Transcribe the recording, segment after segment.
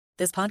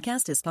This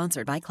podcast is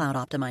sponsored by Cloud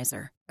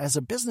Optimizer. As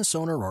a business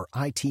owner or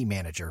IT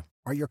manager,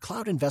 are your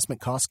cloud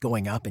investment costs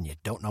going up and you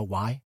don't know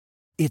why?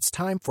 It's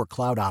time for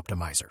Cloud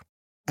Optimizer.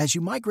 As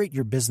you migrate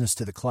your business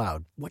to the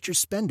cloud, what you're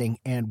spending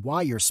and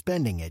why you're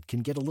spending it can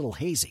get a little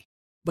hazy.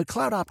 But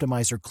Cloud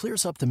Optimizer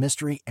clears up the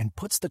mystery and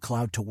puts the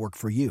cloud to work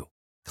for you.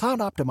 Cloud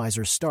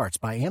Optimizer starts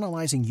by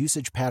analyzing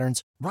usage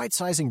patterns,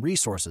 right-sizing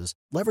resources,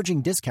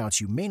 leveraging discounts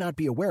you may not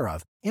be aware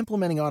of,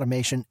 implementing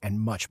automation, and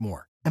much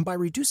more. And by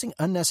reducing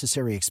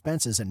unnecessary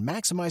expenses and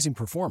maximizing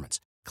performance,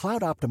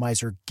 Cloud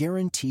Optimizer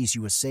guarantees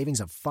you a savings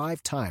of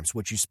 5 times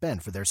what you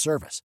spend for their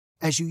service.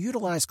 As you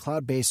utilize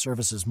cloud-based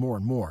services more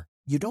and more,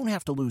 you don't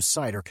have to lose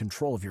sight or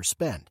control of your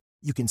spend.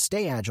 You can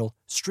stay agile,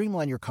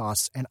 streamline your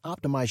costs, and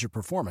optimize your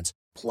performance,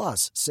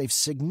 plus save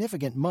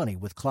significant money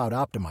with Cloud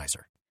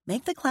Optimizer.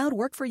 Make the cloud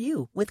work for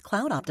you with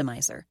Cloud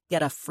Optimizer.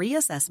 Get a free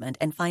assessment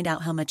and find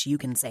out how much you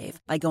can save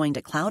by going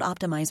to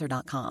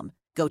cloudoptimizer.com.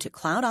 Go to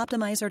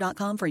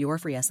cloudoptimizer.com for your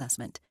free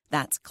assessment.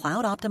 That's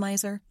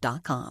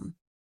cloudoptimizer.com.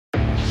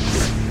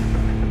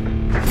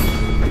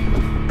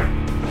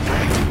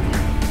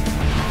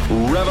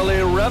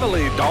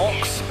 Reveille,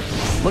 donks.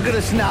 Look at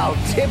us now,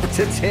 tip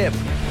to tip.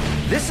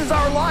 This is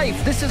our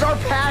life. This is our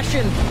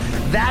passion.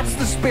 That's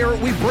the spirit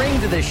we bring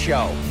to this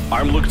show.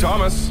 I'm Luke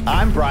Thomas.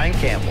 I'm Brian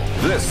Campbell.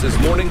 This is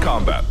Morning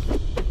Combat.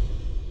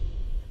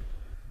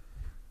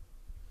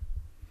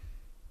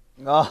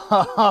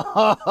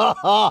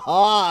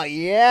 Oh,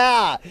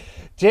 yeah.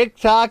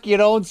 TikTok, you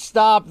don't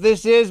stop.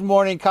 This is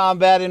Morning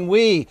Combat, and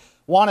we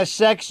want to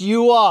sex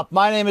you up.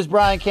 My name is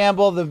Brian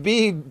Campbell, the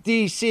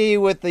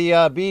BDC with the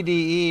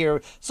BDE,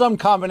 or some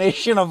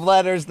combination of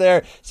letters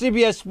there.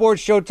 CBS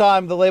Sports,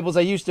 Showtime, the labels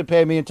they used to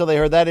pay me until they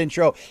heard that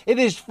intro. It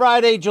is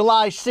Friday,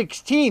 July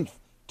 16th,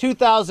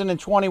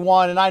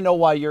 2021, and I know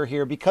why you're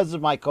here, because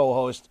of my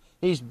co-host.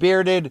 He's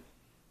bearded.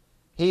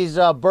 He's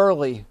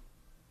burly.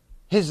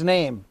 His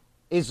name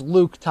is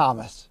Luke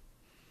Thomas.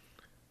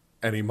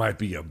 And he might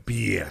be a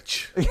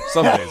bitch.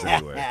 Some days,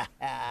 anyway.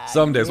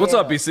 Some days. What's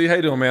up, BC? How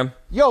you doing, man?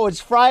 Yo,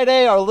 it's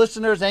Friday. Our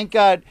listeners ain't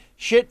got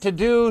shit to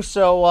do,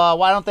 so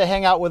why don't they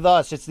hang out with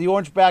us? It's the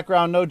Orange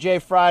Background, No J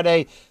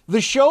Friday, the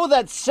show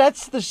that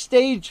sets the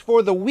stage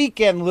for the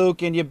weekend,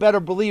 Luke, and you better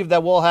believe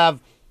that we'll have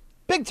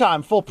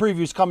big-time full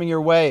previews coming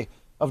your way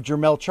of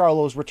Jermell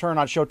Charlo's return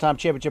on Showtime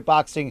Championship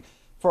Boxing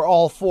for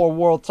all 4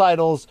 world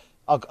titles.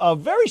 A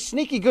very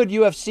sneaky good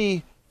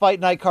UFC Fight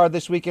Night card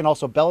this weekend.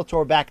 Also,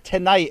 Bellator back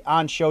tonight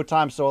on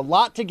Showtime. So a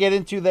lot to get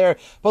into there.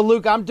 But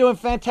Luke, I'm doing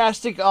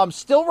fantastic. I'm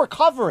still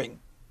recovering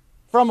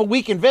from a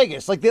week in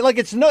Vegas.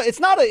 It's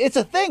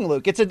a thing,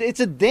 Luke. It's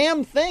a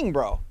damn thing,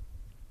 bro.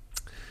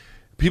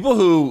 People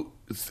who,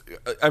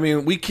 I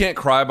mean, we can't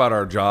cry about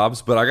our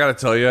jobs, but I got to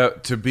tell you,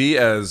 to be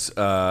as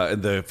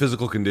in the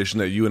physical condition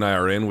that you and I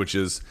are in, which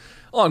is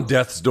on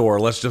death's door,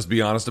 let's just be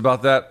honest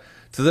about that,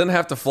 to then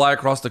have to fly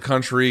across the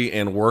country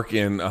and work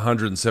in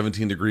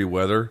 117-degree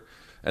weather,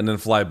 and then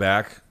fly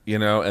back,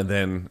 and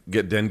then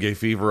get dengue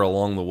fever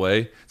along the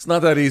way. It's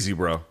not that easy,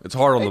 bro. It's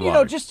hard on the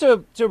body. Just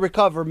to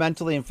recover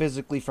mentally and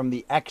physically from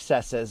the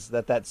excesses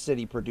that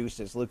city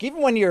produces, Luke.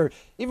 Even when you're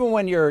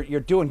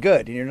doing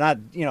good and you're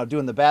not,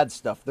 doing the bad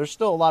stuff, there's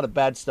still a lot of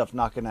bad stuff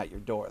knocking at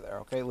your door there.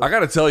 Okay, Luke? I got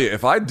to tell you,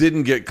 if I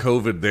didn't get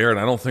COVID there, and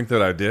I don't think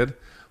that I did,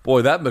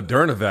 boy, that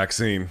Moderna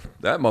vaccine,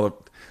 that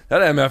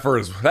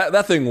MFR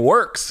that thing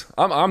works.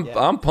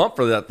 I'm pumped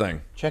for that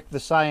thing. Check the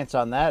science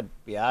on that,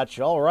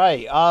 biatch. All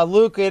right.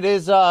 Luke, it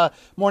is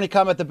Morning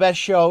Combat, the best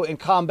show in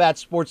combat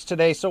sports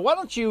today. So why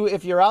don't you,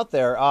 if you're out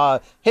there,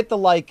 hit the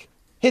like,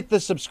 hit the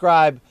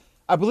subscribe.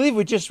 I believe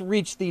we just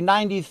reached the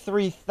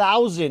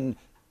 93,000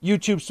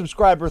 YouTube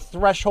subscriber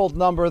threshold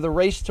number. The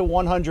race to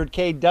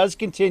 100K does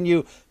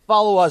continue.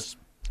 Follow us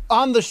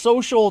on the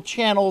social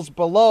channels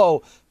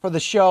below for the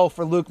show,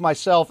 for Luke,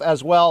 myself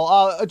as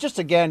well. Just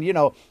again,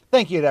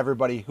 thank you to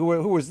everybody who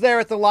was there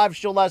at the live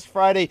show last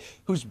Friday,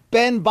 who's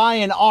been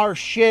buying our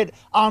shit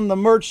on the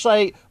merch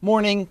site,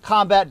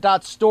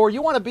 morningcombat.store.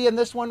 You want to be in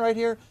this one right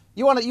here?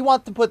 You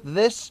want to put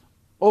this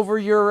over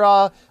your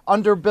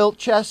underbuilt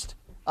chest?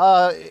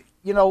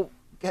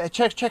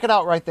 Check it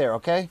out right there,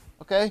 okay?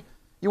 Okay?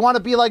 You want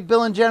to be like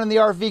Bill and Jen in the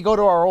RV, go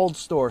to our old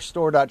store,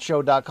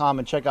 store.show.com,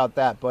 and check out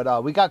that.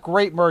 But we got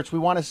great merch. We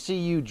want to see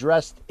you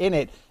dressed in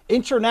it.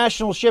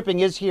 International shipping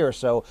is here,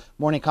 so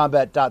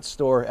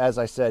morningcombat.store, as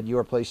I said,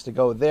 your place to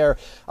go there.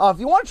 If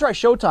you want to try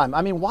Showtime,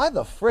 I mean, why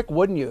the frick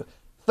wouldn't you?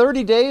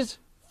 30 days,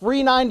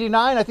 free $99.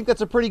 I think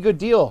that's a pretty good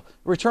deal.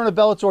 Return of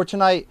Bellator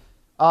tonight.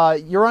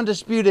 Your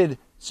undisputed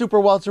super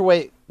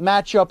welterweight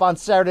matchup on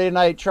Saturday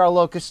night,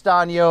 Charlo,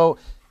 Castano,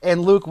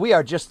 and Luke. We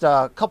are just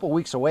a couple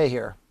weeks away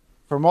here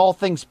from all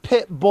things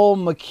Pitbull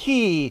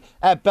McKee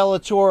at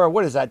Bellator.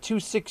 What is that,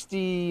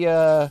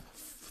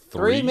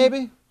 263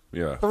 maybe?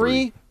 Yeah.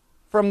 Three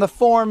from the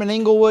Forum in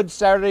Inglewood,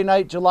 Saturday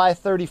night, July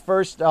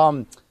 31st.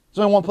 There's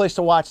only one place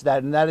to watch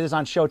that, and that is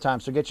on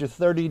Showtime, so get your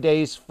 30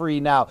 days free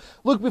now.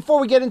 Luke,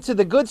 before we get into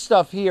the good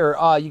stuff here,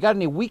 you got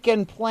any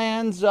weekend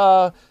plans?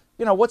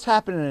 What's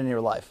happening in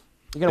your life?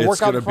 You're going to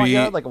work out in the front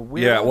yard like a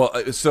weirdo? Yeah,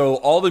 well, so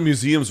all the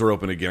museums are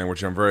open again,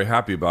 which I'm very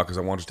happy about because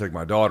I wanted to take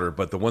my daughter.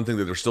 But the one thing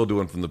that they're still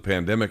doing from the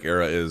pandemic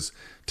era is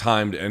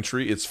timed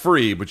entry. It's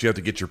free, but you have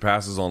to get your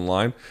passes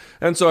online.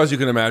 And so, as you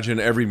can imagine,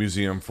 every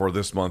museum for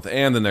this month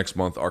and the next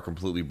month are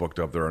completely booked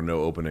up. There are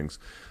no openings.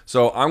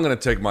 So I'm going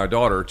to take my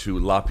daughter to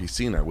La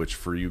Piscina, which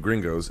for you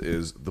gringos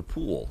is the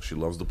pool. She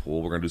loves the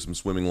pool. We're going to do some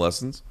swimming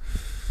lessons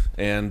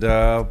and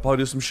probably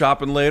do some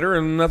shopping later,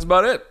 and that's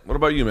about it. What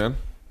about you, man?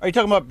 Are you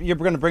talking about you're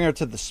going to bring her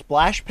to the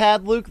splash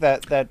pad, Luke?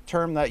 That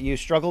term that you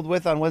struggled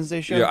with on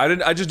Wednesday's show? Yeah,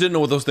 I just didn't know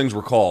what those things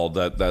were called.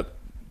 That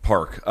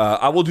park.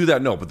 I will do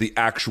that. No, but the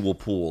actual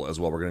pool as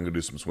well. We're going to go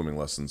do some swimming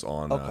lessons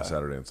on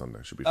Saturday and Sunday.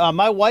 Should be fun.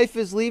 My wife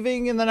is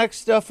leaving in the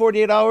next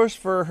 48 hours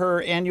for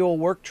her annual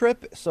work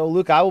trip. So,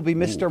 Luke, I will be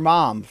Mr.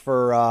 Mom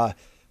for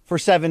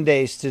 7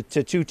 days to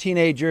 2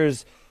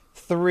 teenagers,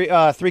 three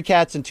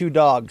cats, and 2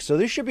 dogs. So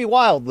this should be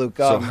wild, Luke.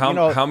 So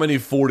how many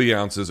 40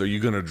 ounces are you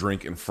going to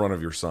drink in front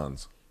of your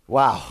sons?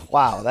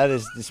 Wow, that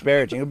is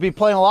disparaging. We'll be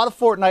playing a lot of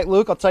Fortnite,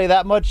 Luke, I'll tell you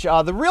that much.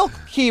 The real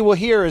key we'll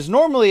hear is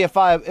normally if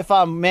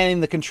I'm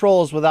manning the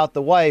controls without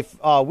the wife,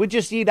 we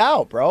just eat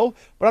out, bro.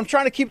 But I'm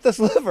trying to keep this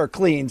liver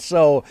clean,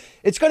 so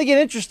it's going to get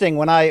interesting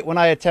when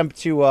I attempt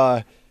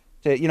to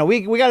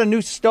we got a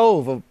new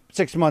stove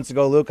 6 months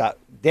ago, Luke.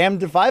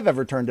 Damned if I've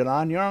ever turned it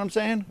on. You know what I'm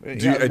saying?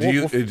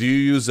 Do you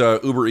use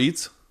Uber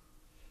Eats?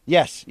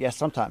 Yes,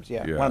 sometimes,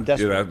 yeah. When I'm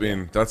desperate. Yeah, I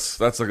mean, that's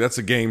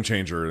a game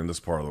changer in this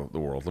part of the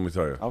world, let me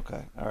tell you.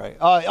 Okay, all right.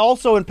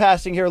 Also in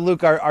passing here,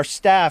 Luke, our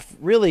staff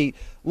really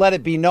let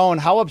it be known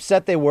how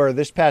upset they were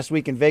this past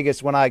week in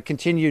Vegas when I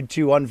continued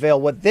to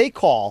unveil what they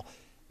call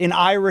an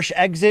Irish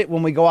exit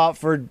when we go out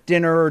for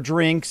dinner or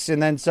drinks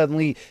and then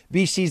suddenly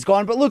BC's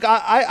gone. But Luke,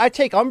 I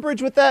take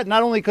umbrage with that,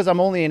 not only because I'm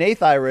only an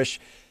eighth Irish,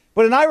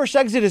 but an Irish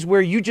exit is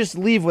where you just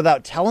leave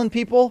without telling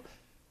people.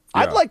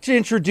 Yeah. I'd like to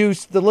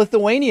introduce the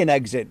Lithuanian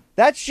exit.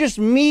 That's just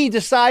me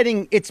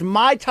deciding it's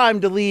my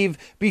time to leave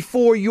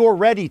before you're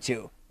ready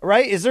to.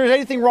 Right? Is there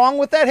anything wrong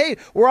with that? Hey,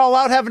 we're all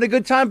out having a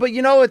good time, but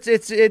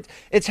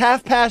it's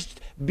half past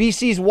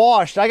BC's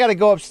washed. I got to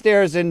go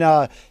upstairs and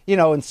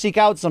and seek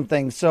out some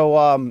things.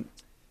 So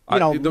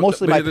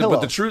mostly my pillow.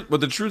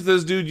 But the truth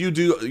is, dude, you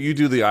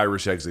do the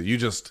Irish exit.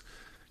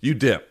 You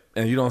dip.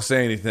 And you don't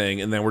say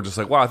anything, and then we're just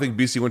like, wow, I think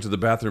BC went to the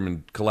bathroom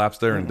and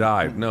collapsed there and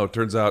died. No, it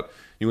turns out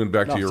you went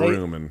back to your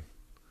room and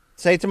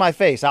say it to my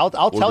face. I'll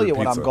tell you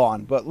when I'm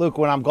gone. But Luke,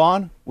 when I'm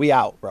gone, we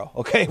out, bro.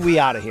 Okay, we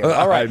out of here.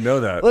 All right, I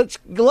know that.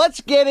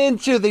 Let's get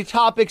into the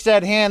topics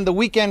at hand. The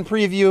weekend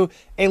preview,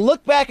 a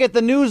look back at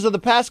the news of the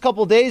past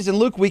couple days, and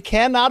Luke, we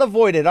cannot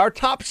avoid it. Our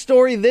top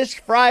story this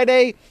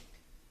Friday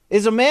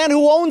is a man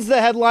who owns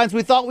the headlines.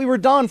 We thought we were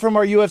done from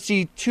our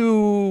UFC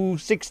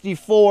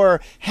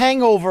 264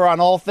 hangover on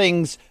all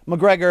things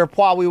McGregor,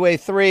 Poirier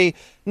 3.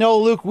 No,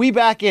 Luke, we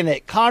back in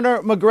it.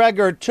 Conor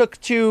McGregor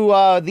took to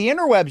the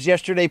interwebs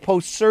yesterday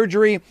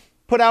post-surgery,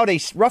 put out a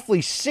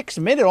roughly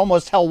 6-minute,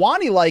 almost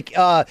Helwani-like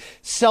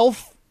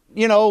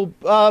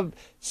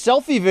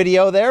selfie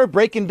video there,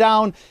 breaking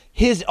down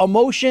his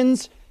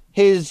emotions,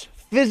 his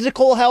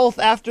physical health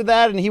after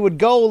that, and he would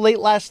go late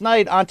last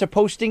night onto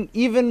posting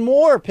even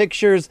more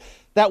pictures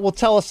that will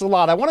tell us a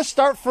lot. I want to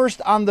start first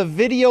on the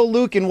video,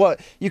 Luke, and what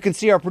you can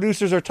see our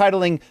producers are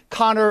titling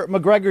Conor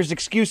McGregor's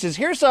excuses.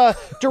 Here's a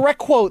direct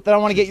quote that I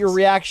want to get your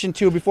reaction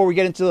to before we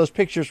get into those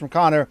pictures from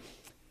Conor.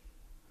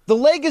 The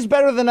leg is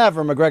better than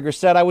ever, McGregor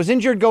said. I was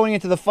injured going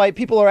into the fight.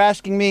 People are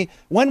asking me,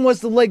 when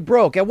was the leg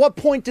broke? At what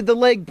point did the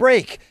leg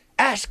break?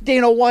 Ask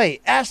Dana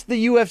White, ask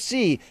the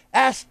UFC,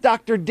 ask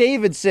Dr.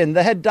 Davidson,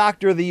 the head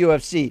doctor of the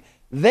UFC.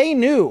 They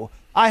knew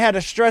I had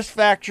a stress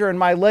fracture in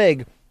my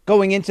leg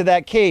going into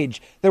that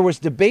cage. There was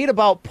debate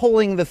about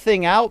pulling the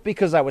thing out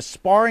because I was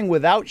sparring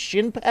without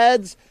shin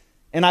pads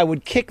and I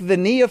would kick the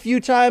knee a few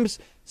times.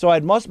 So I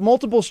had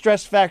multiple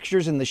stress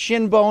fractures in the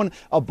shin bone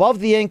above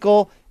the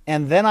ankle,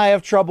 and then I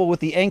have trouble with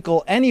the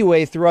ankle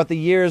anyway throughout the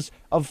years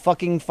of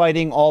fucking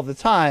fighting all the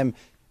time.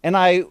 And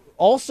I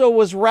also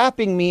was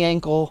wrapping me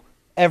ankle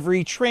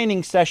every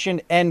training session,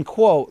 end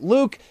quote.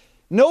 Luke,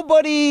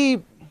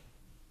 nobody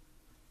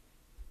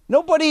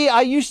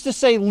I used to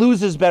say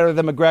loses better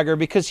than McGregor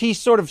because he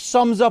sort of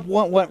sums up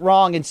what went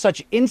wrong in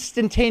such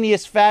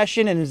instantaneous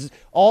fashion and is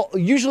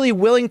usually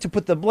willing to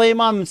put the blame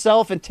on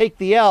himself and take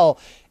the L.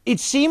 It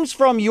seems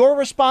from your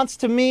response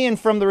to me and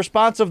from the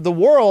response of the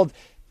world,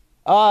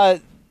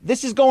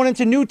 this is going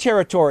into new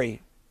territory.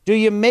 Do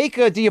you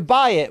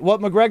buy it, what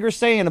McGregor's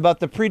saying about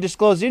the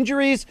predisclosed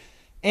injuries?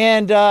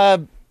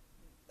 And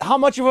how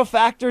much of a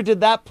factor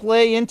did that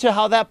play into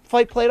how that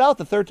fight played out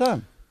the third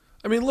time?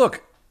 I mean,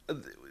 look,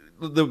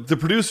 the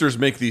producers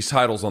make these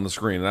titles on the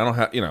screen, and I don't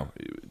have,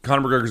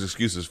 Conor McGregor's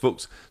excuses.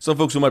 Some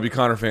folks who might be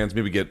Conor fans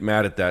maybe get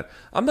mad at that.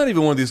 I'm not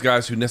even one of these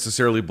guys who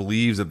necessarily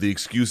believes that the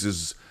excuse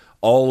is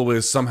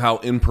always somehow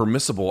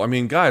impermissible. I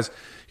mean, guys,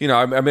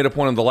 I made a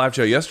point on the live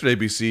chat yesterday,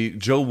 BC.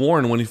 Joe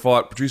Warren, when he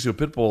fought Patricio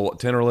Pitbull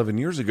 10 or 11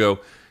 years ago,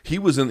 he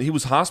was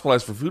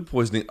hospitalized for food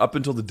poisoning up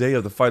until the day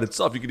of the fight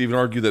itself. You could even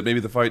argue that maybe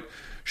the fight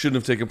shouldn't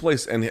have taken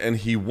place, and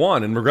he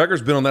won. And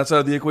McGregor's been on that side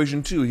of the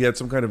equation too. He had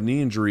some kind of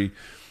knee injury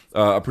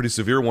a pretty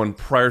severe one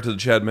prior to the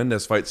Chad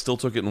Mendes fight, still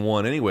took it and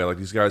won anyway. Like,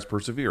 these guys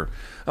persevere.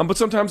 But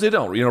sometimes they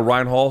don't.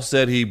 Ryan Hall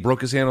said he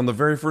broke his hand on the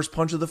very first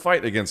punch of the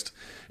fight against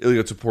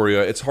Ilia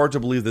Topuria. It's hard to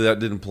believe that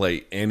didn't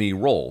play any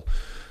role.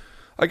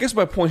 I guess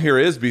my point here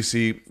is,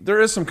 BC, there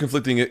is some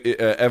conflicting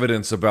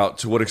evidence about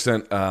to what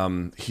extent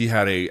he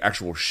had a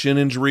actual shin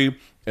injury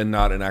and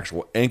not an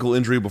actual ankle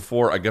injury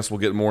before. I guess we'll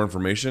get more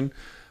information.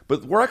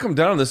 But where I come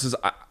down on this is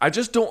I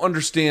just don't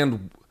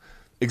understand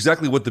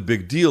exactly what the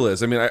big deal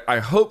is. I mean, I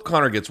hope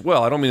Conor gets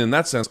well. I don't mean in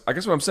that sense. I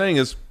guess what I'm saying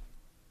is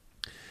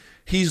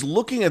he's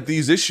looking at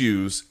these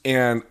issues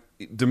and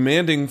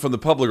demanding from the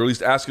public, or at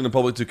least asking the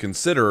public to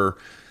consider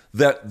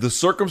that the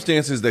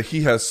circumstances that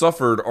he has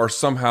suffered are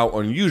somehow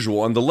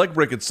unusual. And the leg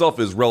break itself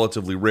is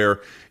relatively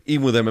rare,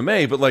 even with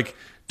MMA. But, like,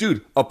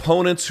 dude,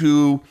 opponents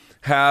who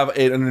have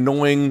an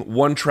annoying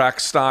one-track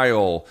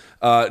style,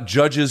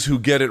 judges who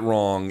get it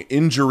wrong,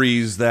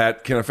 injuries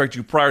that can affect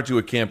you prior to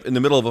a camp, in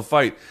the middle of a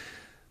fight.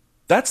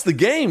 That's the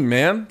game,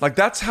 man. Like,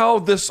 that's how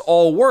this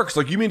all works.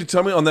 Like, you mean to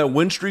tell me on that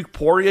win streak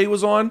Poirier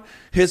was on,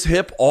 his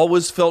hip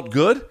always felt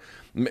good?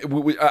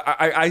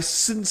 I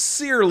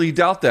sincerely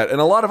doubt that. And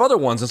a lot of other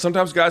ones. And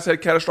sometimes guys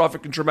had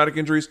catastrophic and traumatic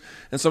injuries,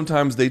 and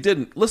sometimes they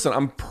didn't. Listen,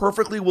 I'm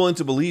perfectly willing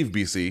to believe,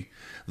 BC,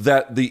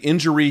 that the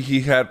injury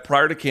he had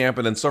prior to camp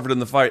and then suffered in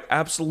the fight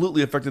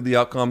absolutely affected the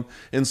outcome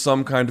in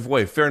some kind of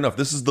way. Fair enough.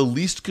 This is the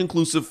least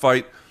conclusive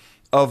fight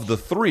of the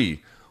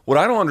three. What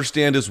I don't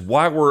understand is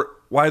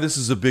why this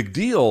is a big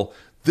deal.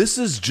 This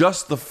is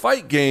just the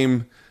fight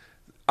game.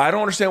 I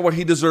don't understand why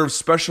he deserves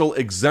special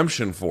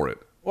exemption for it.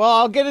 Well,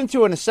 I'll get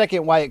into in a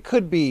second why it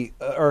could be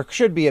or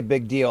should be a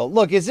big deal.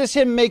 Look, is this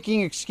him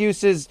making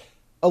excuses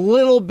a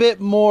little bit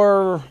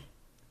more,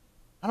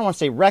 I don't want to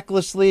say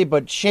recklessly,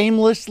 but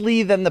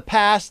shamelessly than the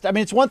past? I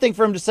mean, it's one thing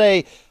for him to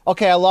say,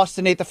 okay, I lost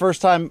to Nate the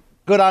first time.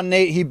 Good on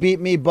Nate. He beat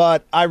me,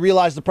 but I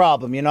realized the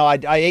problem.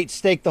 I ate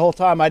steak the whole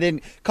time. I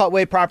didn't cut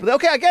weight properly.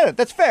 Okay, I get it.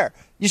 That's fair.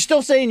 You're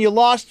still saying you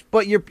lost,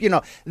 but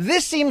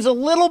this seems a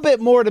little bit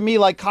more to me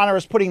like Conor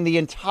is putting the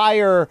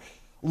entire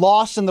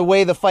loss in the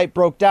way the fight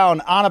broke down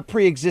on a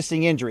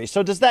pre-existing injury.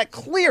 So does that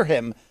clear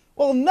him?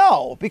 Well,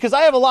 no, because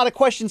I have a lot of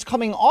questions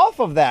coming off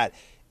of that.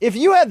 If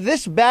you had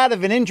this bad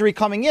of an injury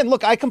coming in,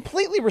 look, I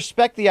completely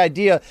respect the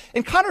idea,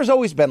 and Conor's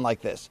always been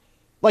like this.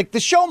 Like,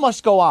 the show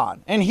must go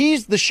on, and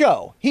he's the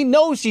show. He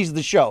knows he's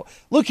the show.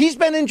 Look, he's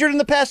been injured in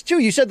the past, too.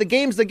 You said the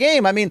game's the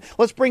game. I mean,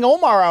 let's bring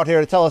Omar out here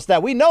to tell us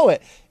that. We know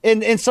it.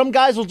 And some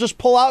guys will just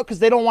pull out because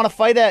they don't want to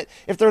fight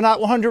if they're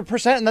not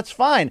 100%, and that's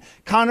fine.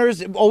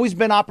 Conor's always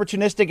been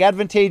opportunistic,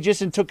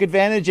 advantageous, and took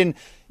advantage and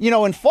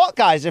fought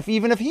guys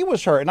even if he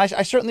was hurt. And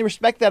I certainly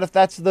respect that if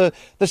that's the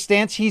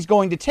stance he's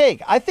going to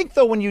take. I think,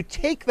 though, when you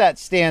take that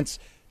stance,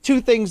 two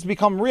things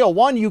become real.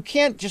 One, you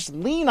can't just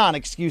lean on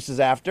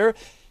excuses after.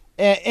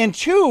 And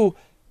two,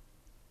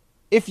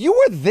 if you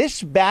were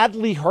this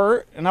badly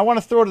hurt, and I want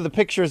to throw to the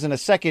pictures in a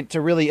second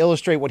to really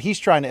illustrate what he's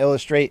trying to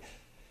illustrate,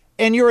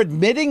 and you're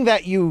admitting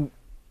that you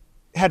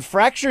had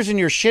fractures in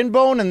your shin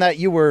bone and that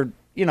you were,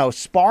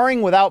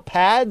 sparring without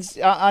pads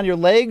on your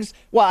legs,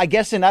 well, I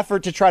guess in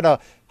effort to try to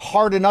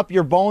harden up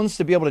your bones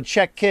to be able to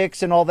check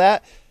kicks and all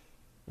that,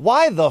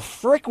 why the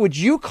frick would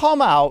you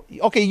come out?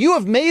 Okay, you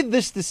have made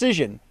this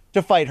decision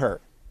to fight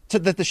her.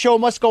 That the show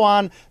must go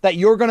on, that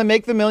you're going to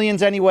make the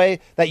millions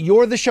anyway, that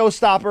you're the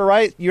showstopper,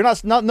 right? You're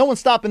not no one's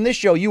stopping this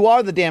show. You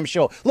are the damn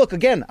show. Look,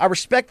 again, I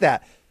respect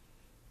that.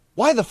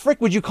 Why the frick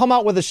would you come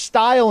out with a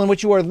style in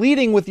which you are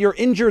leading with your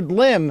injured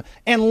limb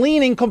and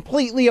leaning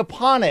completely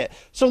upon it?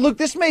 So, Luke,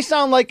 this may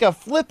sound like a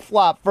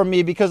flip-flop from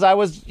me because I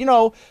was,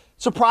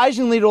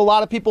 surprisingly to a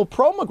lot of people,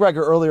 pro McGregor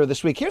earlier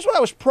this week. Here's what I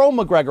was pro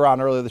McGregor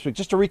on earlier this week,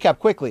 just to recap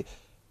quickly.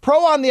 Pro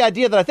on the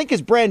idea that I think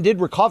his brand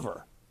did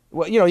recover.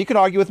 Well, you can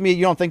argue with me.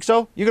 You don't think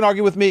so? You can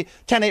argue with me.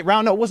 10-8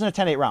 round. No, it wasn't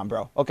a 10-8 round,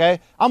 bro. Okay?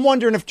 I'm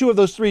wondering if two of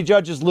those three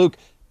judges, Luke,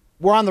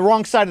 were on the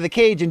wrong side of the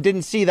cage and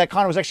didn't see that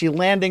Conor was actually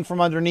landing from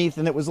underneath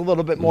and it was a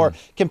little bit more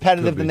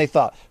competitive than they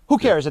thought. Who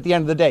cares at the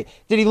end of the day?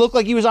 Did he look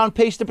like he was on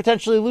pace to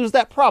potentially lose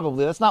that?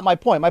 Probably. That's not my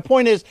point. My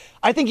point is,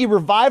 I think he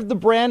revived the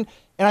brand,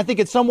 and I think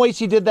in some ways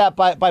he did that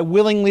by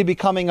willingly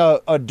becoming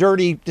a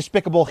dirty,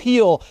 despicable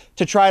heel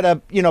to try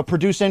to,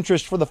 produce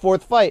interest for the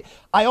fourth fight.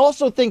 I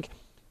also think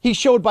he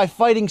showed by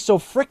fighting so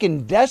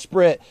freaking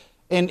desperate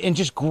and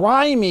just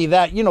grimy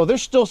that,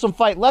 there's still some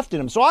fight left in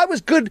him. So I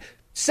was good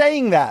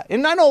saying that.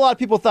 And I know a lot of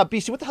people thought,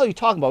 BC, what the hell are you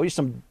talking about? You're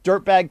some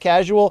dirtbag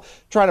casual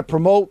trying to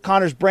promote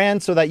Conor's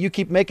brand so that you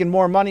keep making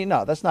more money.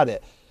 No, that's not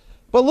it.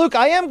 But Luke,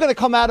 I am going to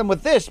come at him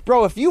with this.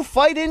 Bro, if you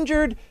fight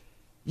injured,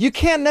 you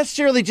can't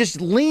necessarily just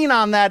lean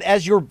on that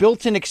as your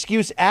built-in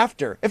excuse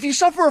after. If you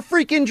suffer a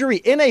freak injury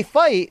in a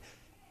fight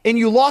and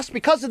you lost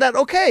because of that,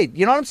 okay.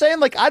 You know what I'm saying?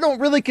 Like, I don't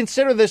really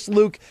consider this,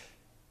 Luke,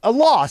 a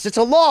loss. It's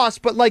a loss,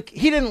 but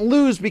he didn't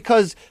lose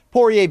because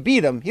Poirier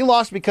beat him. He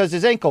lost because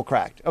his ankle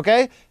cracked,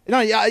 okay?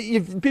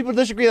 If people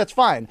disagree, that's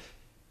fine.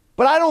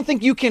 But I don't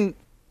think you can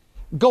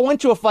go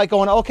into a fight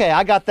going, okay,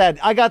 I got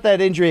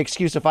that injury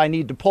excuse if I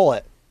need to pull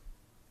it.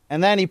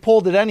 And then he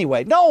pulled it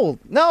anyway.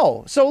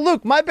 No. So,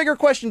 Luke, my bigger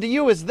question to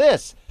you is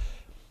this.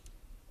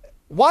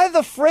 Why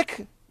the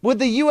frick would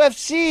the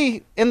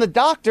UFC and the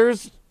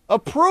doctors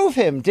approve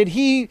him? Did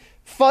he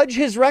fudge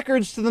his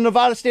records to the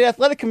Nevada State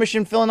Athletic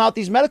Commission filling out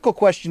these medical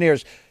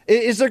questionnaires?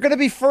 Is there going to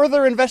be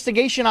further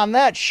investigation on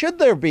that? Should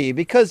there be?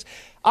 Because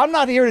I'm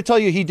not here to tell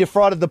you he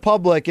defrauded the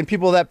public and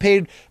people that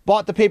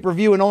bought the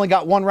pay-per-view and only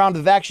got one round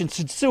of action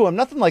should sue him.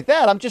 Nothing like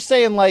that. I'm just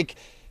saying, like,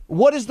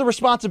 what is the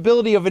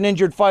responsibility of an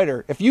injured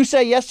fighter? If you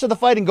say yes to the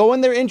fight and go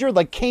in there injured,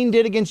 like Kane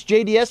did against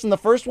JDS in the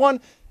first one,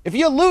 if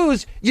you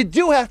lose, you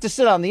do have to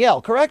sit on the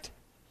L, correct?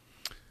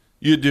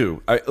 You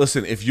do.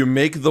 Listen, if you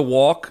make the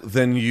walk,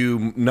 then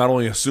you not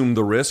only assume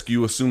the risk,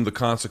 you assume the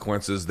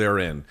consequences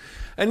therein.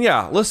 And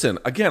yeah, listen,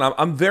 again,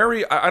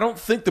 I don't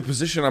think the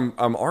position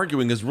I'm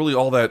arguing is really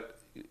all that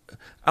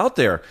out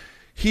there.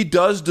 He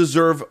does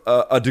deserve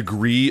a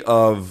degree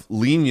of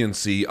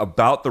leniency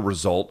about the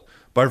result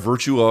by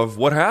virtue of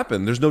what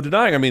happened. There's no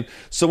denying. I mean,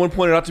 someone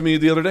pointed out to me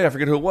the other day, I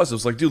forget who it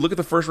was like, dude, look at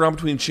the first round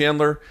between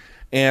Chandler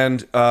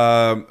and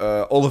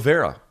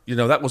Oliveira. You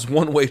know, that was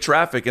one-way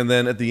traffic, and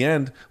then at the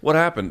end, what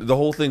happened? The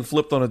whole thing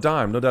flipped on a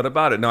dime, no doubt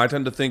about it. Now, I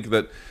tend to think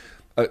that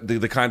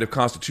the kind of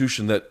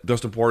constitution that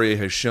Dustin Poirier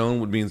has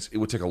shown means it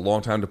would take a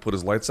long time to put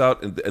his lights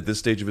out at this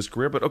stage of his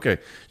career. But okay,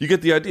 you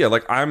get the idea.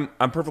 Like, I'm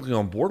perfectly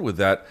on board with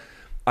that.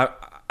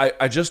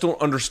 I just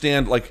don't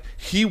understand. Like,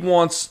 he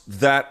wants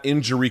that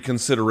injury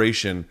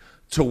consideration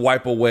to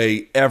wipe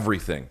away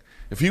everything.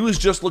 If he was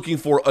just looking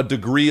for a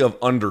degree of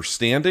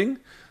understanding,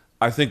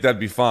 I think that'd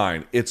be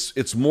fine.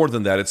 It's more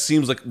than that. It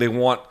seems like they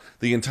want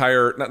the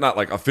entire, not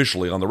like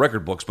officially on the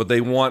record books, but they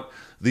want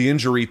the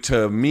injury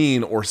to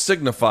mean or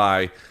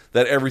signify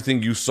that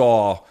everything you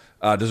saw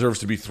deserves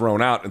to be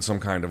thrown out in some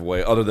kind of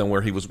way other than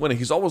where he was winning.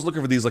 He's always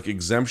looking for these like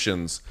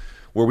exemptions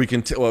where we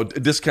can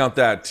discount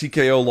that.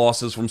 TKO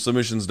losses from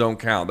submissions don't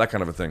count, that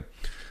kind of a thing.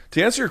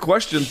 To answer your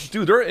question,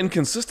 dude, there are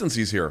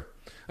inconsistencies here.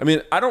 I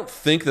mean, I don't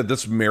think that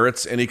this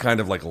merits any kind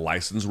of like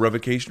license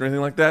revocation or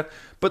anything like that,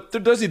 but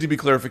there does need to be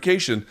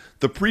clarification.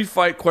 The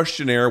pre-fight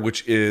questionnaire,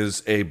 which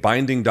is a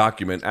binding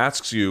document,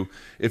 asks you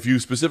if you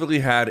specifically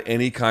had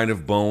any kind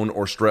of bone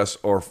or stress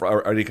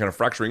or any kind of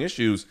fracturing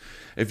issues.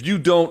 If you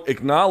don't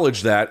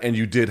acknowledge that and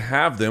you did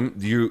have them,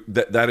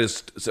 that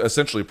is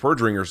essentially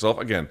perjuring yourself.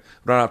 Again,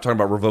 I'm not talking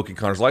about revoking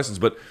Conor's license,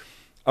 but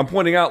I'm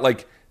pointing out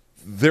like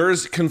there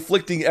is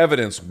conflicting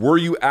evidence. Were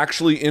you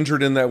actually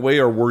injured in that way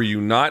or were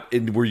you not?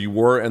 Where you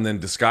were and then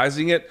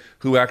disguising it?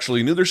 Who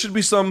actually knew? There should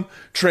be some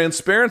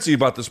transparency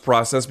about this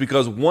process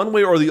because one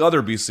way or the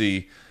other,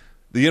 BC,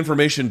 the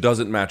information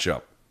doesn't match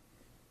up.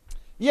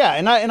 Yeah,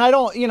 and I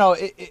don't,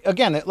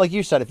 again, like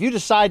you said, if you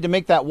decide to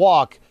make that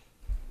walk,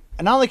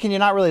 not only can you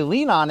not really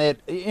lean on it,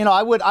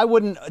 I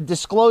wouldn't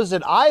disclose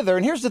it either.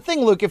 And here's the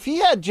thing, Luke, if he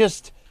had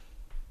just,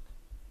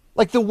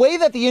 like the way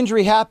that the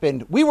injury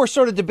happened, we were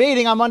sort of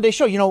debating on Monday's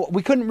show.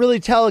 We couldn't really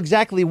tell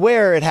exactly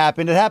where it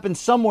happened. It happened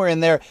somewhere in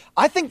there.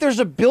 I think there's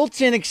a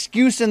built-in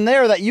excuse in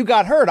there that you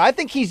got hurt. I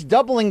think he's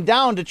doubling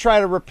down to try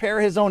to repair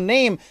his own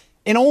name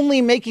and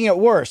only making it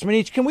worse. I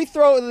mean, can we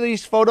throw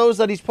these photos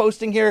that he's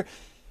posting here?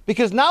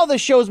 Because now this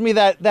shows me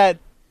that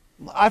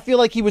I feel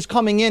like he was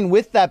coming in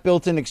with that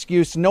built-in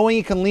excuse, knowing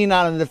he can lean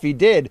on it if he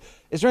did.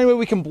 Is there any way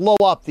we can blow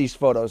up these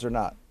photos or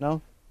not?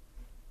 No?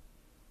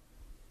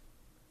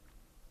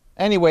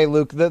 Anyway,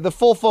 Luke, the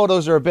full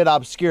photos are a bit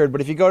obscured, but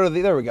if you go to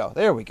there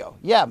we go.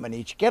 Yeah,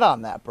 Manich, get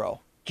on that,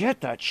 bro.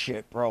 Get that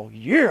shit, bro.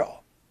 Yeah,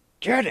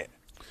 get it.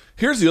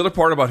 Here's the other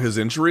part about his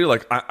injury.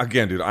 Like,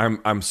 again, dude,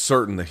 I'm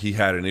certain that he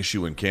had an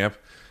issue in camp.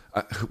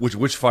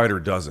 Which fighter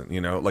doesn't?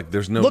 Like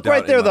there's no. Look doubt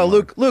right there, though,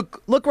 mind.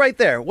 Luke. Look right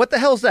there. What the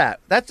hell's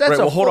that? That's right.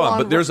 Well, a hold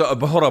on,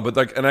 full-on... but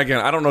like, and again,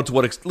 I don't know to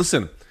what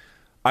listen.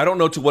 I don't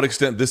know to what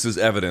extent this is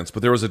evidence,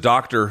 but there was a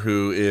doctor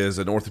who is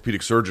an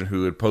orthopedic surgeon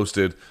who had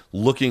posted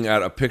looking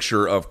at a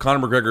picture of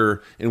Conor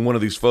McGregor in one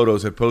of these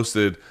photos, had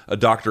posted a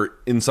doctor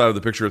inside of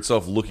the picture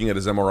itself looking at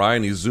his MRI,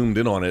 and he zoomed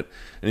in on it.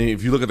 And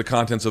if you look at the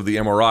contents of the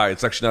MRI,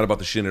 it's actually not about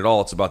the shin at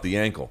all. It's about the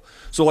ankle.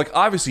 So like,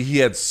 obviously he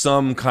had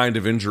some kind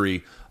of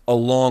injury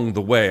along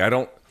the way. I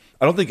don't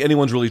think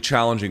anyone's really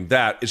challenging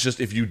that. It's just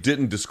if you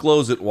didn't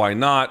disclose it, why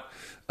not?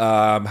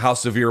 How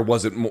severe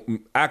was it?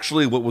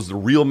 Actually, what was the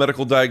real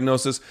medical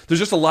diagnosis? There's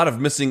just a lot of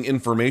missing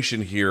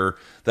information here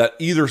that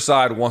either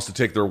side wants to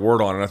take their word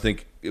on, and I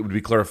think it would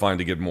be clarifying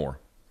to get more.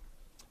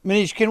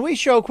 Manish, can we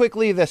show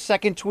quickly the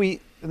second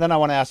tweet? And then I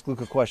want to ask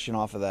Luke a question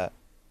off of that.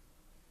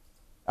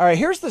 All right,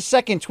 here's the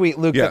second tweet,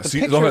 Luke. Yeah,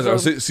 see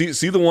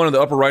the one in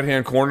the upper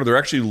right-hand corner? They're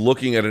actually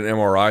looking at an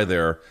MRI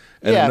there,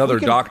 and another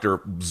doctor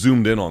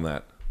zoomed in on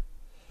that.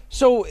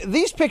 So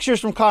these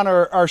pictures from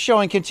Conor are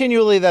showing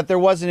continually that there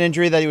was an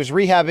injury, that he was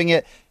rehabbing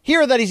it.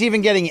 Here that he's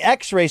even getting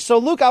x-rays. So,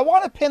 Luke, I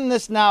want to pin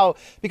this now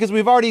because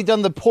we've already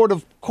done the court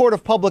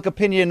of public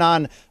opinion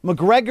on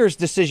McGregor's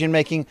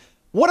decision-making.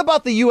 What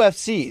about the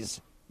UFC's?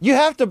 You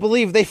have to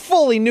believe they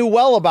fully knew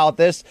well about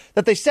this,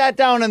 that they sat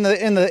down in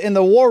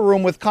the war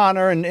room with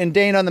Conor and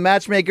Dana and the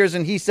matchmakers,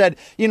 and he said,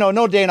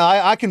 no, Dana,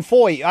 I can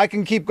fight. I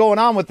can keep going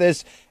on with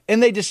this.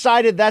 And they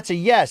decided that's a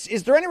yes.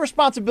 Is there any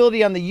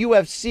responsibility on the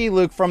UFC,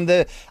 Luke, from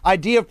the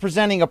idea of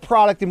presenting a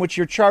product in which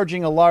you're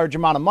charging a large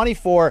amount of money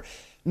for,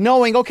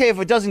 knowing, okay, if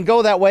it doesn't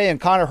go that way and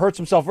Conor hurts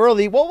himself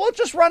early, well, we'll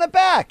just run it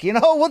back.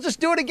 We'll just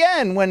do it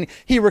again when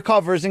he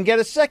recovers and get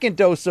a second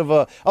dose of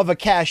a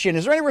cash in.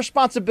 Is there any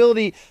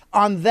responsibility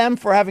on them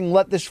for having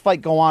let this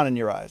fight go on in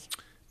your eyes?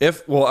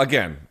 If what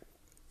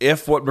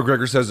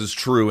McGregor says is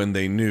true and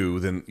they knew,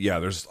 then yeah,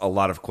 there's a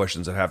lot of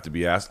questions that have to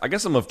be asked. I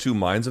guess I'm of two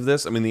minds of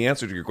this. I mean, the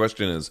answer to your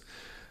question is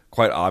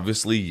quite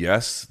obviously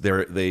yes.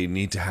 They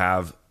need to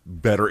have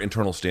better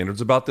internal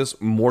standards about this.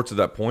 More to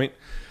that point,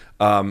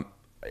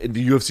 in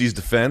the UFC's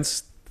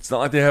defense, it's not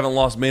like they haven't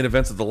lost main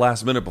events at the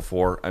last minute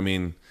before. I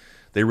mean,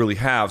 they really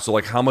have. So,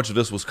 like, how much of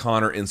this was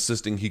Conor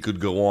insisting he could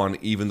go on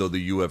even though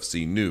the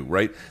UFC knew,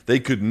 right? They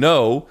could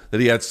know that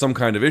he had some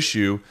kind of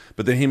issue,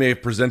 but then he may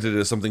have presented it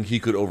as something he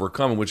could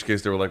overcome, in which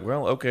case they were like,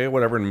 well, okay,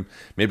 whatever, and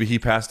maybe he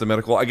passed the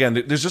medical.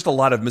 Again, there's just a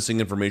lot of missing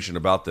information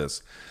about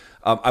this.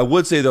 I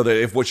would say, though, that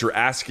if what you're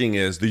asking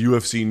is the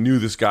UFC knew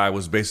this guy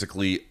was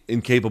basically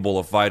incapable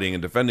of fighting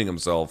and defending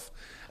himself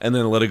and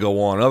then let it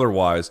go on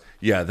otherwise,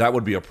 yeah, that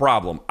would be a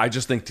problem. I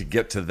just think to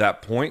get to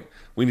that point,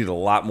 we need a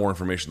lot more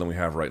information than we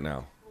have right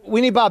now.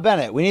 We need Bob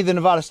Bennett. We need the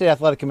Nevada State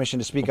Athletic Commission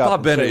to speak up.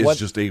 Bob Bennett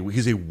is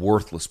he's a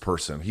worthless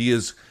person. He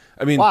is,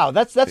 I mean... Wow,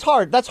 that's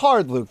hard. That's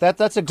hard, Luke.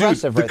 That's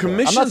aggressive. Dude,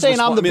 I'm not saying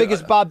I'm the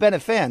biggest Bob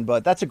Bennett fan,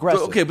 but that's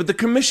aggressive. Okay, but the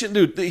commission,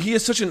 dude, he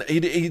is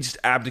he just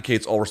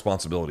abdicates all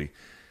responsibility.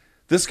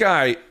 This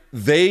guy,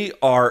 they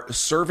are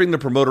serving the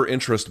promoter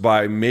interest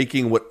by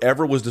making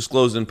whatever was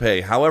disclosed in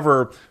pay,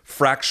 however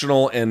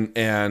fractional and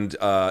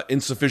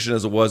insufficient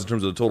as it was in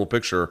terms of the total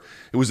picture,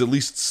 it was at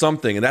least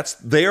something. And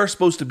they are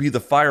supposed to be the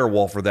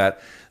firewall for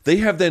that. They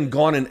have then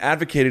gone and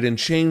advocated and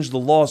changed the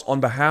laws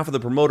on behalf of the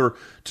promoter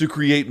to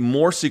create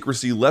more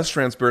secrecy, less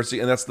transparency,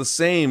 and that's the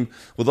same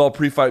with all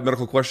pre-fight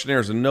medical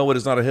questionnaires. And no, it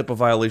is not a HIPAA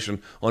violation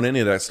on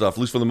any of that stuff, at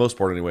least for the most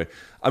part anyway.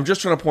 I'm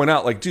just trying to point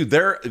out, like, dude,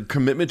 their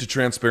commitment to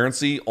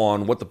transparency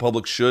on what the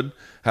public should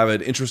have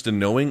an interest in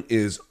knowing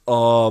is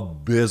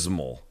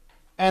abysmal.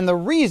 And the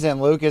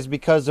reason, Luke, is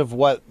because of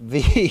what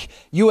the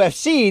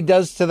UFC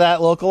does to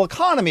that local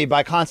economy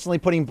by constantly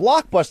putting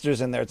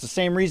blockbusters in there. It's the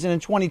same reason in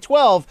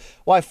 2012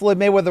 why Floyd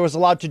Mayweather was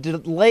allowed to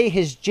delay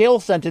his jail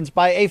sentence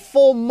by a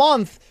full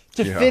month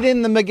to fit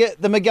in the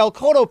Miguel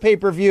Cotto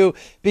pay-per-view,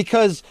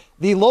 because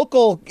the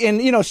local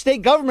and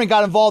state government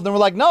got involved and were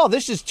like, no,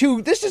 this is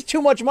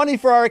too much money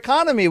for our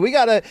economy. We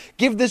got to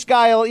give this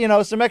guy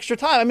some extra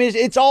time. I mean,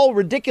 it's all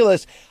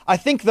ridiculous. I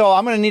think, though,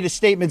 I'm going to need a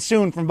statement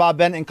soon from Bob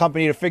Bennett and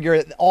company to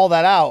figure all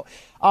that out.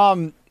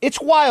 It's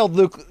wild,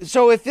 Luke.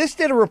 So if this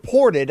did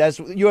reported, as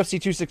UFC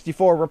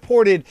 264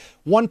 reported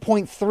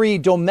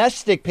 1.3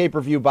 domestic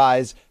pay-per-view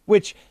buys,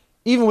 which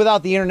even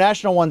without the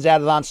international ones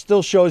added on,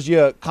 still shows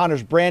you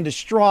Conor's brand is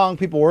strong.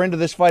 People were into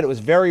this fight. It was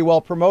very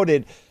well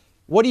promoted.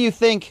 What do you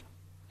think,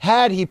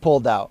 had he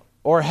pulled out,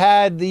 or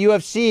had the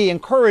UFC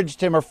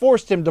encouraged him or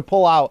forced him to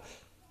pull out,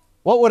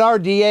 what would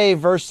RDA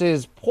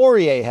versus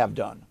Poirier have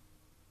done?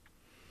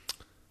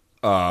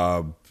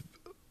 10%.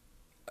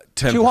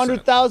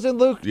 200,000,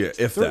 Luke? Yeah,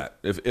 if that.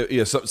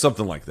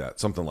 Something like that.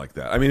 Something like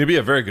that. I mean, it'd be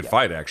a very good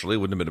fight, actually. It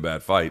wouldn't have been a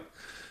bad fight.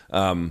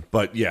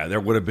 But yeah,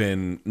 there would have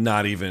been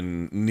not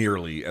even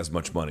nearly as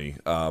much money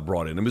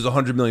brought in. It was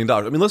 $100 million.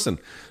 I mean, listen,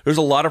 there's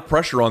a lot of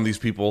pressure on these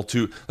people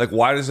to, like,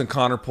 why doesn't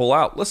Conor pull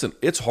out? Listen,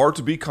 it's hard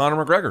to beat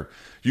Conor McGregor.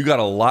 You got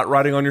a lot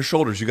riding on your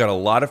shoulders. You got a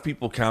lot of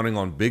people counting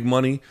on big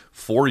money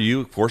for you.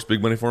 Of course,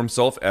 big money for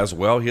himself as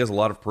well. He has a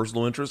lot of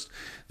personal interest.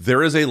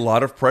 There is a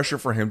lot of pressure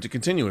for him to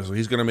continue. So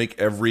he's going to make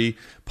every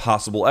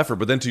possible effort.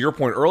 But then to your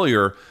point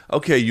earlier,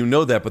 okay, you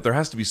know that, but there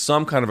has to be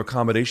some kind of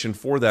accommodation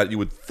for that, you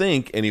would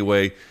think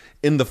anyway,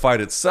 in the fight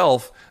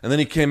itself. And then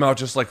he came out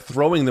just like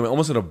throwing them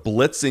almost in a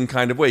blitzing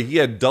kind of way. He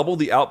had double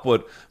the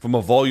output from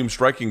a volume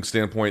striking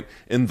standpoint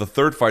in the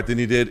third fight than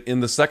he did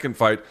in the second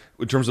fight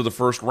in terms of the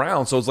first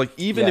round. So it's like,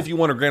 even if you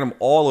want to grant him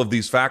all of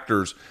these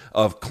factors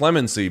of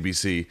clemency,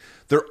 BC,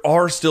 there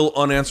are still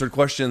unanswered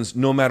questions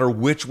no matter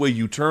which way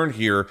you turn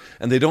here.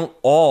 And they don't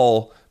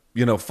all,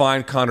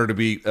 find Conor to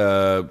be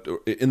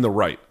in the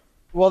right.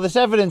 Well, this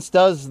evidence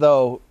does,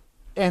 though,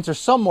 answer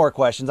some more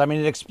questions. I mean,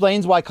 it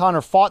explains why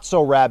Conor fought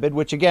so rabid,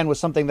 which again was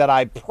something that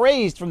I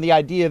praised, from the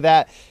idea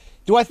that,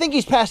 do I think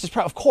he's past his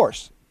prime? Of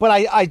course. But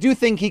I do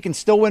think he can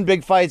still win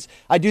big fights.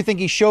 I do think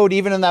he showed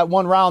even in that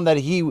one round that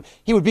he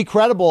would be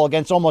credible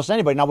against almost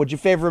anybody. Now, would you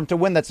favor him to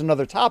win? That's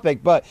another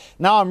topic. But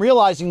now I'm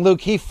realizing,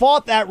 Luke, he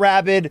fought that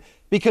rabid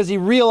because he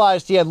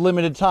realized he had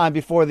limited time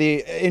before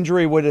the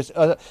injury would,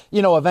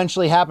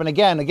 eventually happen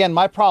again. Again,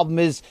 my problem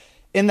is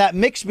in that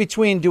mix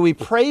between, do we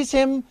praise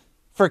him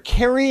for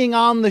carrying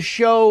on the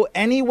show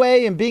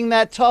anyway and being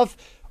that tough,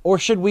 or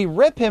should we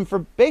rip him for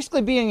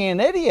basically being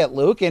an idiot,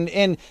 Luke,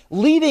 and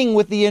leading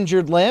with the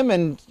injured limb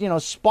and,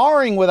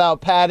 sparring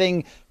without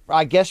padding,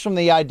 I guess, from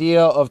the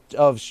idea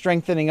of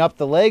strengthening up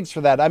the legs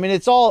for that. I mean,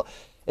 it's all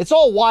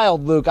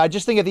wild, Luke. I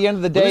just think at the end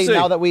of the day,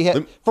 now that we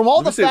have, from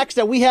all the facts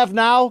that we have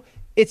now,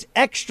 it's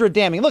extra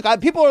damning. Look,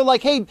 people are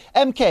like, hey,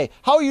 MK,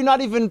 how are you not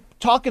even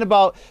talking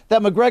about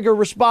that McGregor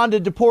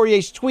responded to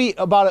Poirier's tweet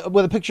about it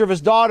with a picture of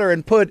his daughter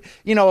and put,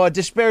 a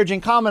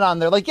disparaging comment on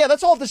there? Like, yeah,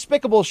 that's all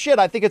despicable shit.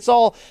 I think it's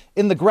all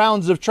in the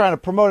grounds of trying to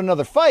promote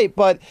another fight.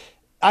 But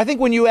I think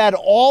when you add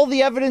all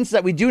the evidence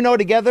that we do know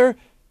together,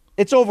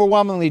 it's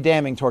overwhelmingly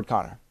damning toward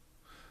Conor.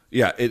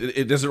 Yeah,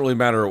 it doesn't really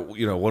matter,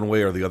 one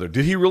way or the other.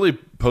 Did he really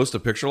post a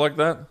picture like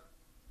that?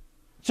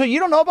 So you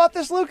don't know about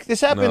this, Luke? This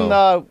happened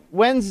No.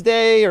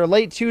 Wednesday or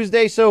late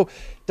Tuesday. So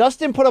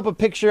Dustin put up a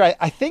picture,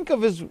 I think,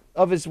 of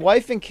his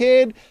wife and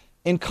kid,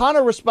 and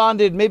Conor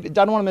responded. Maybe I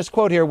don't want to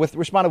misquote here.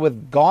 Responded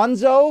with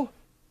Gonzo,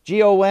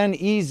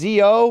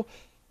 Gonezo,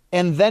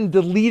 and then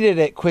deleted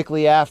it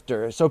quickly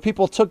after. So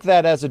people took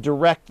that as a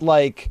direct,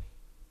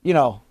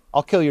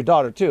 I'll kill your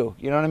daughter too.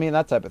 You know what I mean?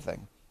 That type of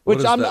thing. What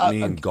does that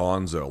mean,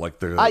 Gonzo? Like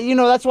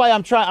that's why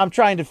I'm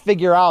trying to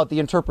figure out the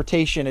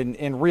interpretation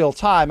in real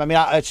time. I mean,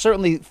 it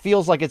certainly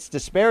feels like it's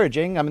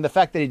disparaging. I mean, the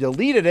fact that he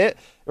deleted it,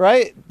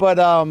 right? But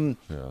look,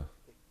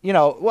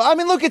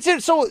 it's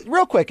it. So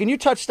real quick, and you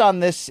touched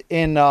on this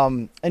in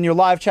your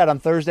live chat on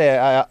Thursday.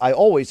 I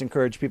always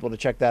encourage people to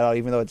check that out,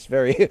 even though it's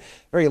very,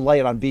 very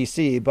light on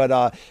BC. But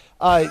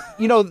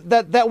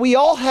that we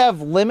all have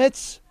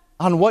limits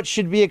on what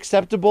should be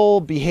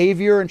acceptable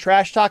behavior and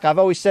trash talk. I've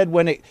always said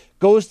when it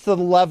goes to the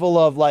level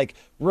of like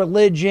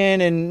religion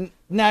and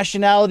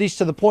nationalities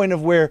to the point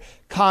of where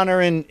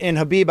Conor and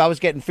Khabib, I was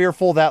getting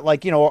fearful that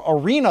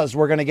arenas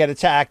were going to get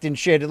attacked and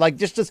shit. Like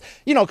just as,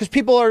 because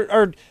people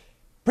are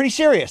pretty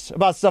serious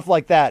about stuff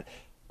like that.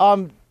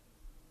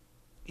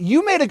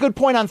 You made a good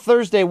point on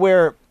Thursday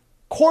where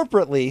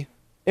corporately,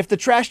 if the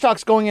trash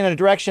talk's going in a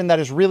direction that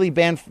is really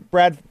bad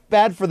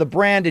for the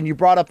brand, and you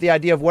brought up the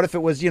idea of what if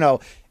it was,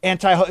 what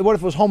if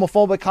it was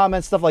homophobic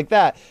comments, stuff like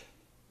that.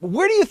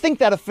 Where do you think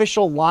that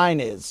official line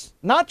is?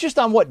 Not just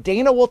on what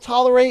Dana will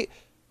tolerate,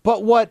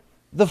 but what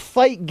the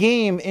fight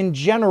game in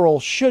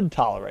general should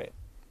tolerate.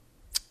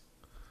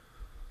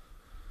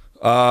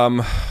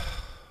 The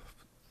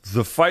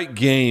fight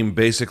game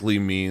basically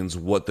means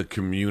what the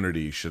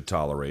community should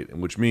tolerate, and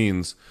which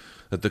means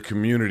that the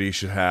community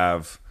should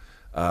have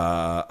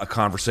a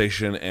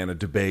conversation and a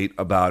debate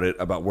about it,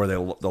 about where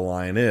the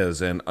line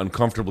is. And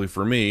uncomfortably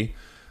for me,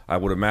 I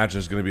would imagine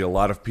there's going to be a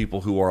lot of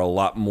people who are a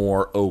lot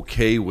more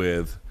okay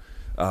with,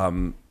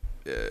 again,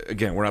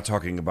 we're not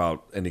talking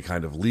about any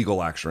kind of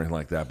legal action or anything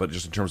like that, but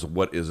just in terms of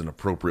what is an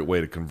appropriate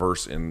way to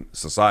converse in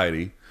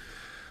society.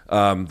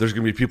 There's going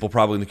to be people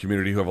probably in the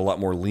community who have a lot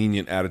more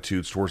lenient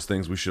attitudes towards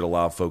things we should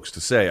allow folks to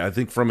say. I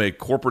think from a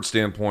corporate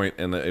standpoint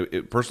and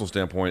a personal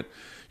standpoint,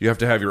 you have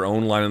to have your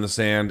own line in the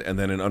sand and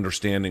then an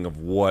understanding of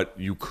what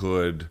you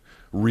could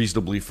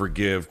reasonably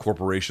forgive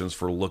corporations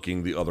for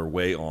looking the other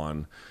way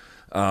on.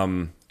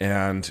 I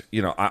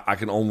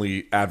can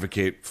only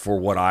advocate for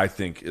what I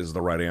think is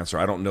the right answer.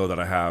 I don't know that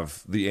I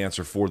have the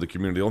answer for the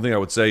community. The only thing I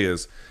would say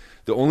is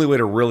the only way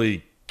to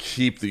really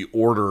keep the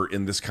order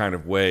in this kind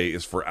of way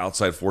is for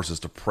outside forces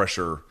to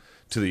pressure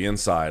to the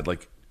inside,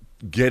 like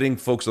getting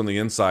folks on the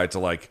inside to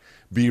like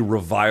be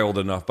reviled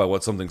enough by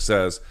what something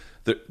says.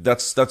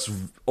 That's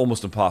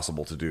almost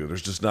impossible to do.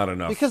 There's just not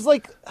enough. Because,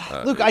 look,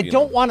 I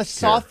don't want to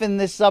soften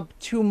this up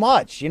too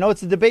much.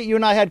 It's a debate you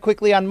and I had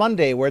quickly on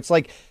Monday where it's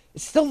like,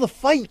 it's still the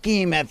fight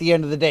game at the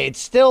end of the day. It's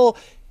still,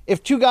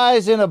 if two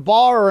guys in a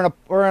bar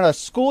or in a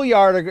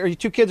schoolyard or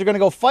two kids are going to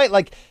go fight,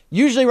 like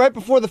usually right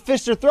before the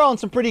fists are thrown,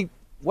 some pretty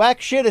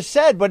whack shit is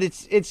said, but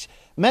it's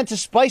meant to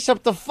spice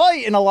up the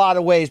fight in a lot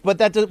of ways.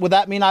 But would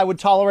that mean I would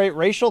tolerate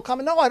racial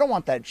comment? No, I don't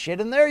want that shit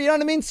in there. You know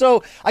what I mean?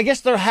 So I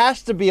guess there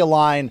has to be a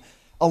line.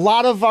 A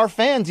lot of our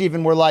fans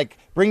even were like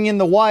bringing in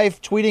the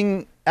wife,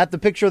 tweeting at the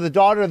picture of the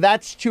daughter.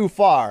 That's too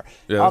far.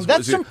 Yeah,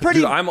 that's some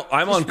pretty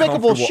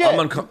despicable shit.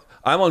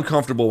 I'm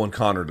uncomfortable when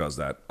Conor does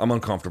that. I'm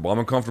uncomfortable. I'm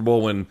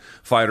uncomfortable when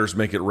fighters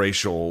make it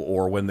racial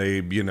or when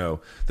they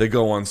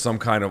go on some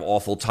kind of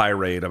awful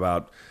tirade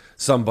about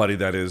somebody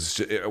that is,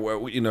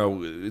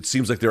 it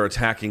seems like they're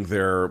attacking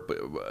their,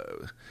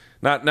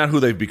 not who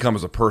they've become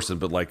as a person,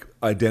 but like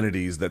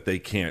identities that they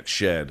can't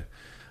shed.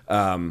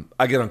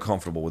 I get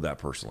uncomfortable with that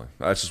personally.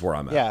 That's just where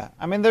I'm at. Yeah,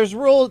 I mean, there's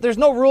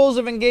no rules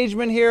of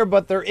engagement here,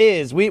 but there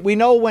is. We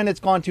know when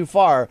it's gone too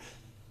far.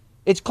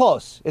 It's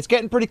close. It's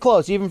getting pretty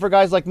close, even for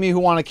guys like me who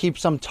want to keep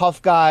some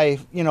tough guy,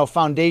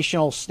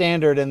 foundational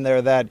standard in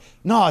there that,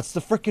 no, it's the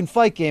freaking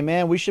fight game,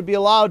 man. We should be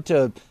allowed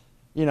to,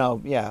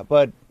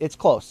 but it's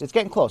close. It's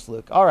getting close,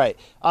 Luke. All right.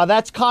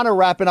 That's Conor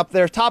wrapping up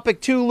there. Topic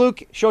 2,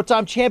 Luke,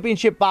 Showtime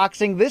Championship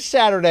Boxing this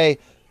Saturday,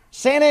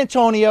 San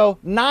Antonio,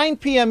 9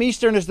 p.m.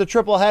 Eastern is the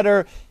triple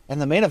header.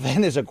 And the main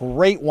event is a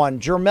great one.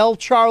 Jermell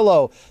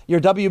Charlo, your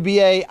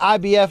WBA,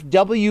 IBF,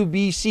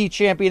 WBC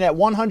champion at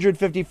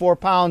 154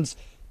 pounds,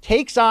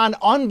 takes on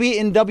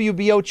unbeaten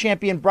WBO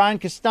champion Brian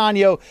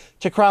Castano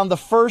to crown the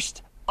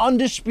first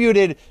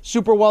undisputed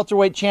super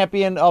welterweight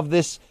champion of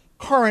this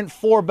current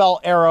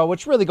 4-belt era,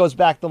 which really goes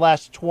back the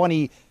last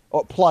 20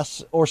 or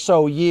plus or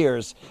so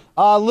years.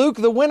 Luke,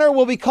 the winner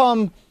will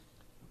become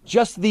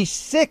just the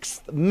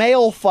 6th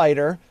male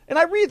fighter. And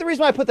the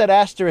reason why I put that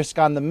asterisk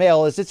on the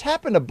male is it's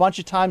happened a bunch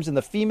of times in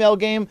the female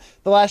game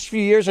the last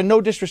few years, and no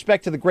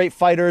disrespect to the great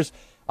fighters,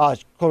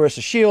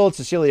 Clarissa Shields,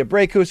 Cecilia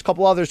Brækhus, a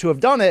couple others who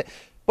have done it.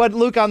 But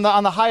Luke, on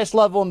the highest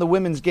level in the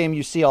women's game,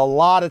 you see a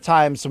lot of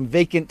times some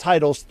vacant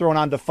titles thrown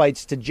onto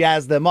fights to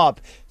jazz them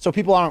up. So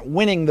people aren't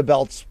winning the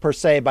belts per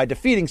se by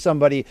defeating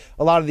somebody.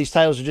 A lot of these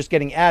titles are just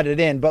getting added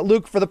in. But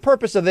Luke, for the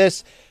purpose of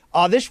this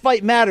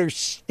fight matters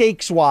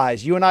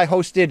stakes-wise. You and I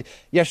hosted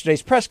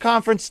yesterday's press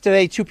conference.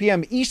 Today, 2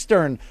 p.m.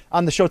 Eastern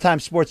on the Showtime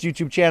Sports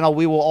YouTube channel.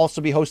 We will also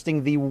be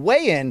hosting the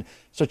weigh-in,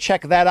 so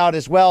check that out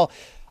as well.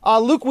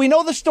 Luke, we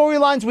know the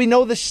storylines. We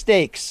know the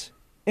stakes.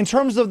 In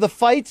terms of the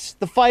fights,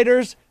 the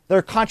fighters,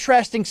 their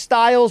contrasting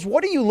styles,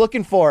 what are you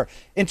looking for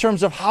in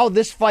terms of how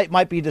this fight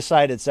might be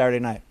decided Saturday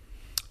night?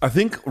 I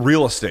think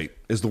real estate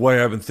is the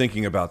way I've been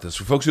thinking about this.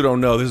 For folks who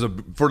don't know, this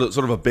is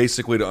sort of a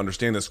basic way to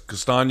understand this.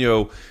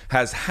 Castano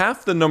has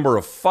half the number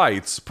of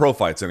fights, pro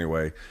fights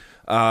anyway,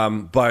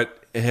 but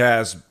it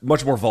has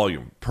much more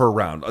volume per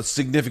round, a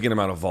significant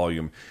amount of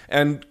volume,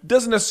 and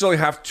doesn't necessarily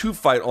have to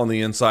fight on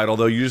the inside,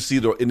 although you just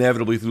see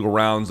inevitably through the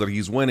rounds that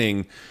he's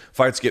winning,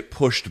 fights get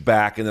pushed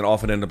back and then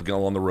often end up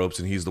going on the ropes,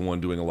 and he's the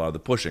one doing a lot of the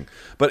pushing.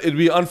 But it'd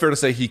be unfair to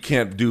say he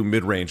can't do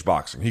mid-range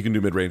boxing. He can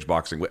do mid-range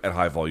boxing at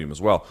high volume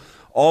as well.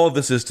 All of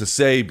this is to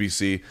say,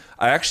 BC,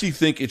 I actually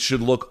think it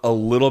should look a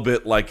little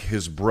bit like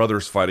his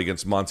brother's fight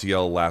against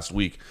Montiel last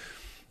week.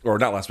 Or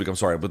not last week, I'm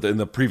sorry, but in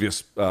the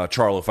previous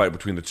Charlo fight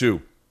between the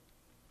two.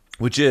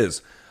 Which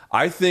is,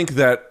 I think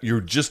that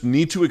you just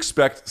need to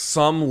expect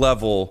some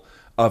level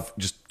of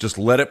just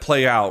let it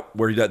play out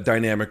where that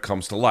dynamic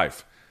comes to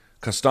life.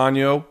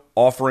 Castano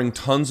offering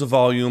tons of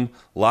volume,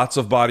 lots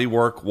of body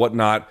work,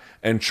 whatnot,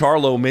 and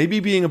Charlo maybe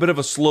being a bit of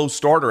a slow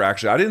starter,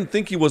 actually. I didn't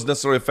think he was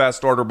necessarily a fast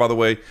starter, by the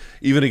way,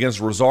 even against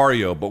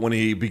Rosario, but when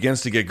he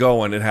begins to get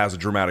going, it has a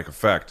dramatic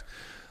effect.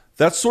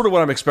 That's sort of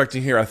what I'm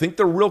expecting here. I think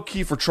the real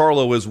key for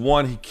Charlo is,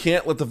 one, he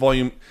can't let the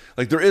volume,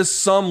 like there is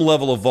some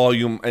level of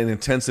volume and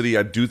intensity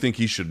I do think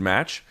he should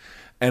match.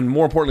 And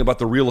more importantly about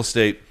the real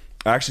estate,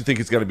 I actually think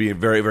it's going to be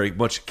very, very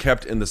much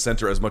kept in the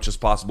center as much as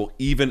possible,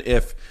 even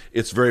if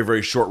it's very,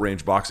 very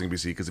short-range boxing,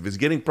 BC. Because if he's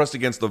getting pressed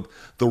against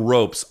the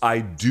ropes, I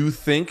do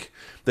think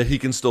that he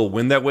can still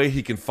win that way.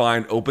 He can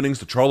find openings.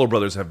 The Charlo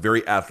brothers have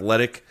very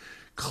athletic,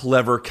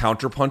 clever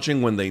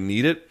counterpunching when they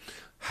need it.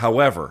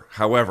 However,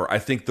 I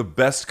think the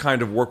best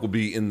kind of work will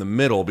be in the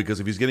middle, because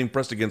if he's getting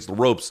pressed against the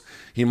ropes,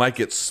 he might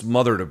get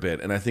smothered a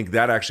bit, and I think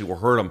that actually will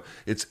hurt him.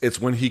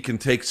 It's when he can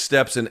take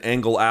steps and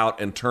angle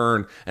out and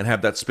turn and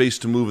have that space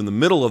to move in the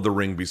middle of the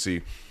ring,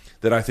 BC,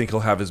 that I think he'll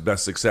have his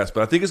best success.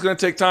 But I think it's going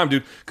to take time,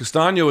 dude.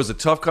 Castano is a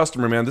tough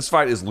customer, man. This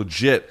fight is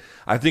legit.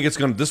 I think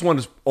this one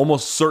is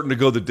almost certain to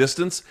go the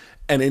distance,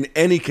 and in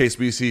any case,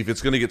 BC, if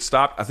it's going to get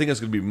stopped, I think it's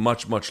going to be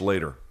much, much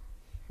later.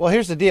 Well,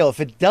 here's the deal.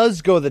 If it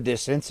does go the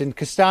distance, and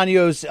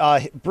Castano's,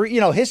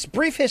 his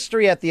brief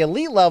history at the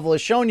elite level has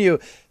shown you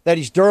that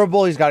he's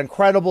durable, he's got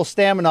incredible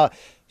stamina.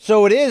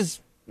 So it is,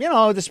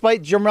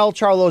 despite Jermell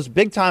Charlo's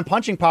big-time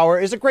punching power,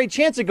 is a great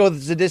chance it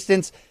goes the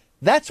distance.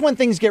 That's when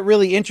things get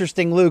really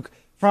interesting, Luke,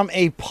 from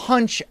a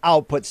punch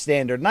output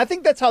standard. And I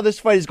think that's how this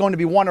fight is going to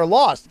be won or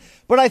lost.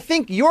 But I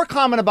think your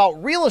comment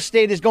about real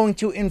estate is going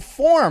to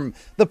inform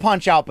the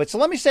punch output. So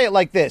let me say it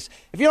like this.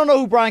 If you don't know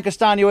who Brian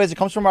Castano is, it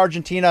comes from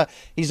Argentina.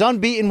 He's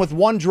unbeaten with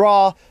one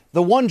draw.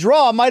 The one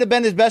draw might have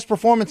been his best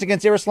performance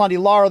against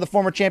Erislandy Lara, the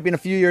former champion, a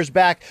few years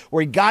back,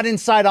 where he got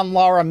inside on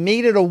Lara,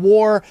 made it a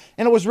war,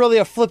 and it was really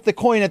a flip the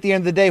coin at the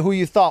end of the day who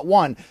you thought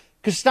won.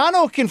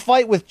 Castano can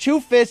fight with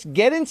two fists,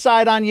 get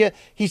inside on you.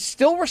 He's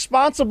still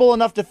responsible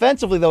enough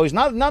defensively, though. He's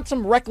not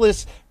some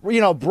reckless,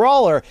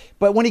 brawler.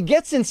 But when he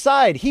gets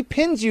inside, he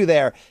pins you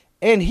there.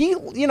 And he,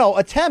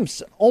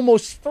 attempts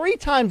almost 3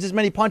 times as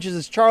many punches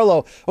as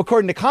Charlo,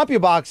 according to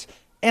CompuBox,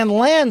 and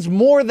lands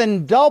more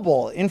than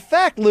double. In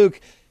fact, Luke,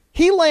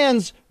 he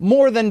lands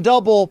more than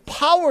double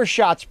power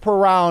shots per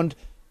round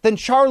than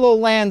Charlo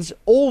lands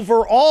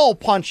overall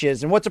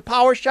punches. And what's a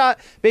power shot?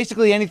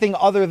 Basically anything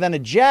other than a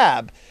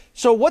jab.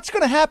 So what's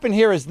going to happen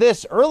here is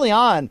this. Early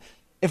on,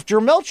 if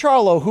Jermell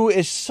Charlo, who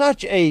is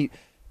such a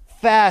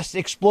fast,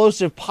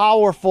 explosive,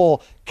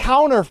 powerful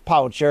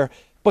counter-puncher,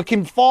 but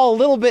can fall a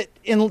little bit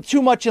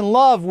too much in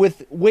love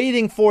with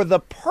waiting for the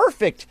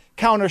perfect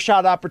counter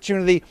shot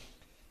opportunity,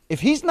 if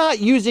he's not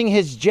using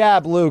his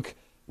jab, Luke,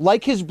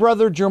 like his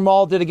brother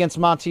Jermell did against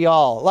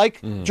Montiel,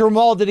 like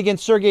Jermell did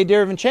against Sergey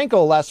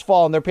Derevyanchenko last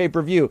fall in their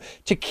pay-per-view,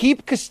 to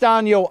keep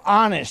Castano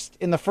honest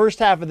in the first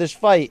half of this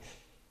fight,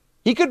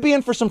 he could be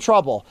in for some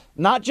trouble.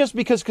 Not just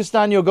because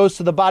Castano goes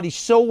to the body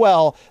so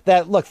well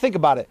that, look, think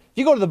about it. If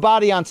you go to the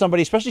body on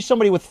somebody, especially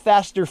somebody with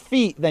faster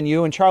feet than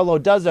you, and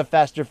Charlo does have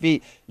faster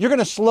feet, you're going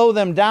to slow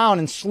them down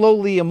and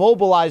slowly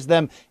immobilize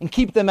them and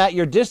keep them at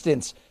your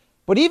distance.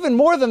 But even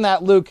more than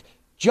that, Luke,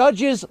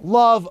 judges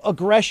love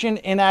aggression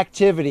and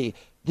activity.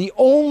 The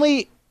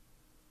only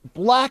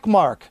black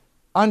mark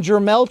on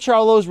Jermell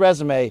Charlo's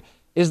resume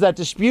is that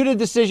disputed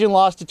decision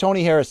loss to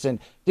Tony Harrison.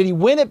 Did he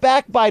win it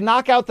back by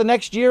knockout the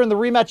next year in the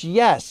rematch?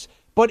 Yes.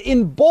 But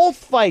in both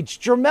fights,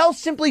 Jermell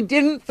simply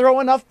didn't throw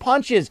enough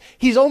punches.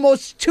 He's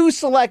almost too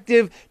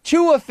selective,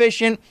 too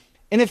efficient,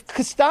 And if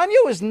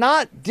Castano is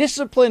not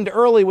disciplined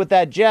early with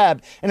that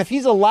jab, and if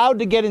he's allowed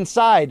to get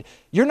inside,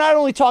 you're not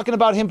only talking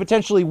about him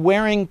potentially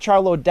wearing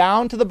Charlo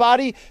down to the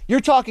body, you're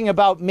talking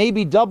about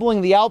maybe doubling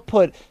the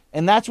output.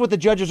 And that's what the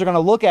judges are going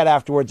to look at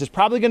afterwards. It's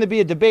probably going to be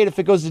a debate, if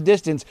it goes the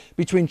distance,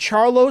 between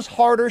Charlo's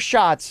harder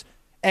shots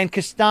and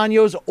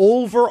Castano's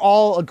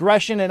overall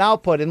aggression and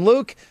output. And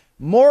Luke,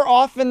 more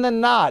often than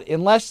not,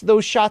 unless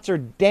those shots are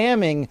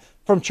damning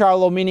from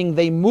Charlo, meaning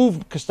they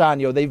moved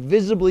Castano, they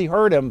visibly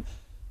hurt him,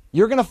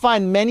 you're going to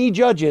find many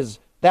judges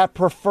that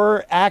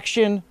prefer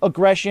action,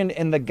 aggression,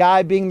 and the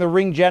guy being the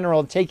ring general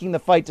and taking the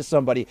fight to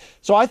somebody.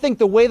 So I think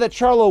the way that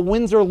Charlo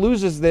wins or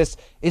loses this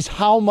is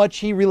how much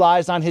he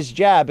relies on his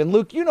jab. And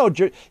Luke, you know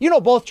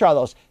both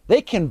Charlos.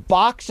 They can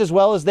box as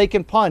well as they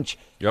can punch.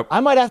 Yep. I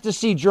might have to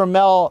see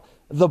Jermell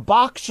the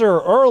boxer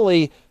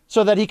early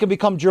so that he can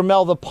become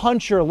Jermell the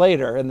puncher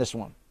later in this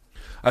one.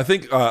 I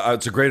think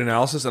it's a great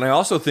analysis, and I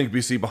also think,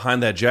 BC,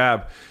 behind that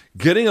jab,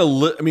 getting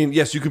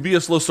yes, you could be a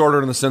slow starter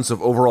in the sense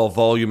of overall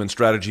volume and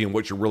strategy and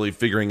what you're really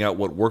figuring out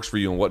what works for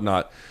you and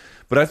whatnot.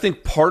 But I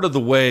think part of the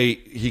way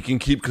he can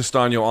keep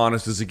Castano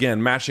honest is,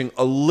 again, matching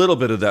a little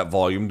bit of that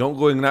volume. Don't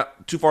going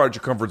not too far out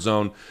your comfort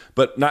zone,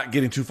 but not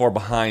getting too far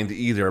behind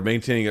either.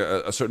 Maintaining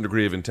a certain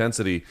degree of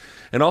intensity,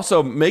 and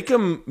also make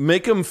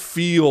him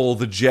feel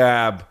the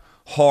jab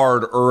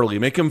hard early.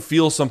 Make him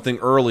feel something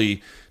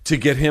early to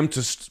get him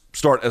to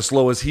start as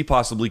slow as he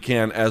possibly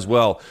can as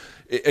well.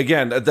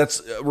 Again,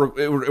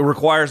 it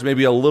requires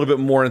maybe a little bit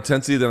more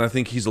intensity than I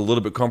think he's a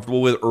little bit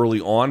comfortable with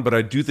early on, but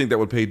I do think that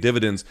would pay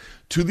dividends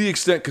to the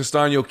extent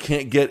Castano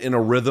can't get in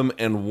a rhythm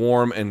and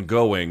warm and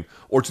going,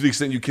 or to the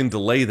extent you can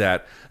delay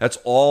that. That's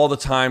all the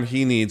time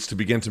he needs to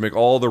begin to make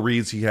all the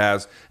reads he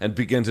has and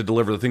begin to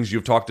deliver the things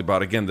you've talked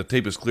about. Again, the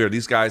tape is clear.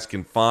 These guys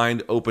can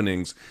find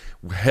openings,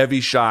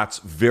 heavy shots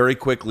very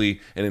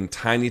quickly and in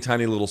tiny,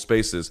 tiny little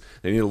spaces.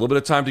 They need a little bit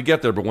of time to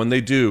get there, but when they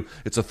do,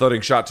 it's a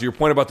thudding shot. To your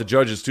point about the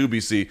judges too,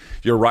 BC,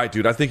 you're right,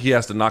 dude. I think he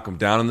has to knock him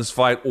down in this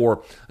fight,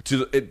 or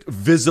to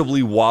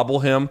visibly wobble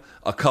him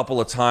a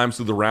couple of times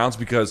through the rounds,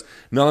 because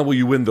not only will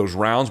you win those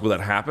rounds where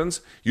that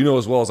happens, you know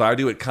as well as I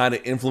do, it kind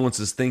of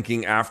influences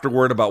thinking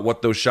afterward about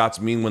what those shots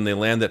mean when they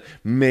land that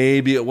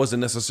maybe it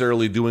wasn't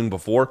necessarily doing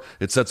before.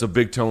 It sets a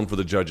big tone for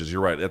the judges.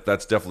 You're right.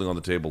 That's definitely on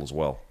the table as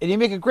well. And you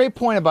make a great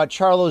point about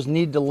Charlo's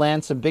need to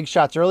land some big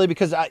shots early,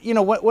 because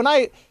when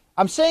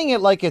I'm saying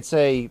it like it's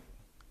a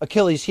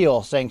Achilles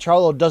heel, saying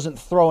Charlo doesn't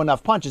throw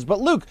enough punches.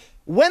 But Luke,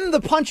 when the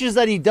punches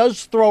that he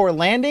does throw are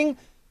landing,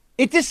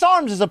 it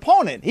disarms his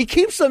opponent. He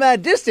keeps them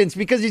at distance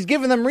because he's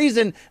giving them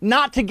reason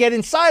not to get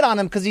inside on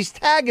him because he's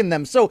tagging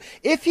them. So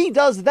if he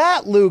does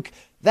that, Luke,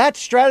 that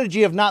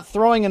strategy of not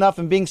throwing enough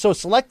and being so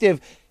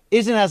selective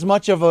isn't as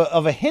much of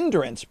a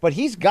hindrance. But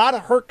he's got to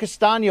hurt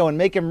Castano and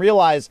make him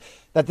realize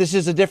that this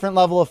is a different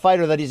level of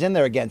fighter that he's in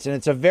there against. And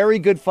it's a very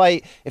good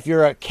fight. If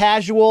you're a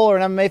casual or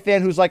an MMA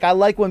fan who's like, I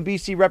like when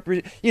BC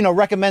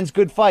recommends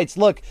good fights.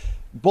 Look,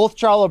 both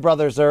Charlo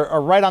brothers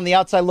are right on the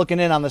outside looking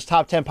in on this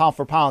top 10 pound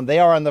for pound. They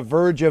are on the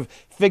verge of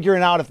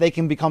figuring out if they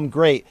can become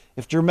great.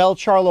 If Jermell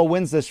Charlo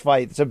wins this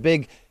fight, it's a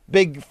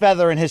big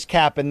feather in his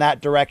cap in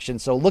that direction.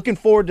 So looking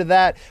forward to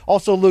that.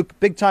 Also, Luke,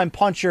 big-time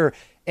puncher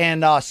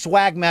and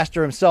swag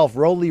master himself,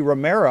 Rolly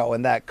Romero,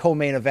 in that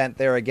co-main event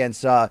there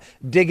against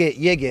Diggit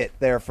Yiggit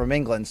there from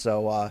England.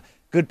 So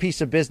good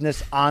piece of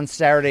business on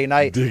Saturday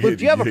night. Luke,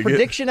 do you have a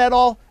prediction at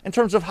all in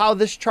terms of how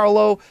this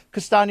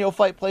Charlo-Castano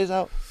fight plays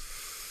out?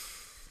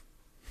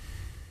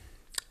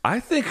 I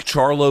think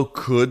Charlo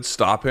could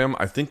stop him.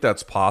 I think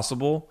that's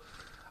possible.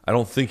 I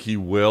don't think he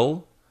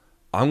will.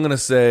 I'm going to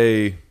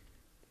say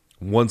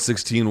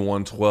 116,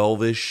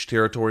 112-ish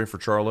territory for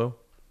Charlo.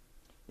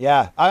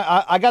 Yeah,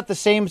 I got the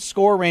same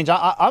score range.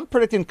 I'm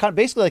predicting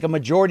basically like a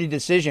majority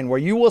decision where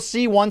you will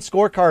see one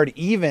scorecard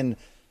even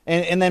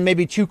and then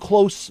maybe two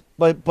close,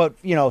 but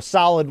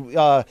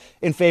solid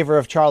in favor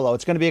of Charlo.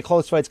 It's going to be a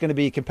close fight. It's going to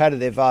be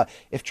competitive.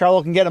 If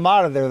Charlo can get him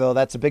out of there, though,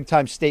 that's a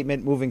big-time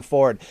statement moving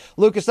forward.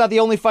 Luke, it's not the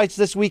only fights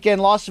this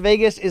weekend. Las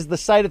Vegas is the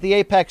site at the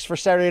Apex for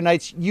Saturday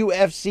night's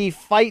UFC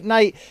Fight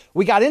Night.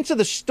 We got into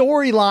the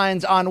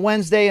storylines on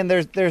Wednesday, and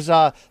there's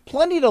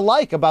plenty to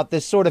like about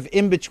this sort of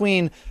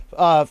in-between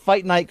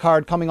fight night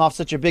card coming off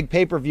such a big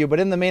pay-per-view.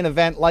 But in the main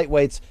event,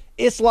 lightweights,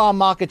 Islam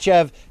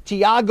Makhachev,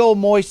 Thiago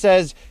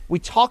Moises. We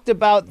talked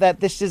about that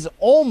this is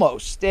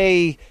almost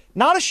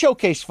not a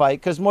showcase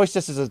fight because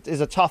Moises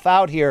is a tough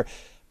out here,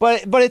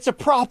 but it's a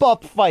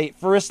prop-up fight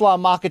for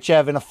Islam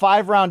Makhachev in a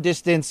 5-round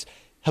distance.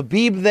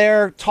 Khabib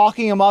there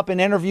talking him up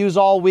in interviews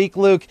all week,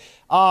 Luke.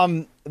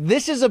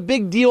 This is a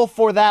big deal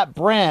for that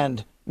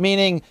brand,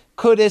 meaning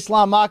could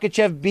Islam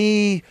Makhachev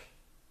be...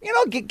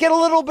 get a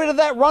little bit of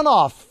that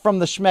runoff from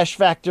the Shmesh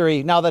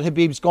factory now that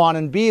Khabib's gone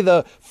and be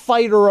the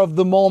fighter of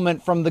the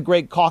moment from the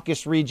Great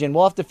Caucasus region.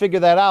 We'll have to figure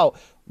that out.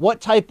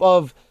 What type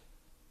of,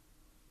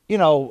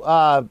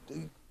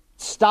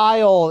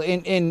 style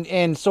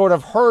in sort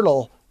of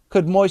hurdle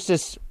could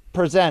Moises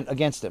present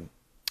against him?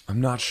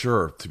 I'm not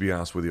sure, to be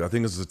honest with you. I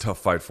think this is a tough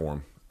fight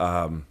for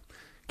him.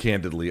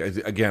 Candidly.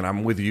 Again,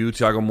 I'm with you.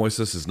 Thiago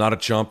Moises is not a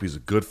chump. He's a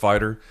good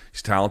fighter.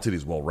 He's talented.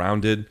 He's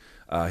well-rounded.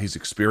 He's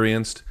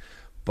experienced,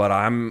 but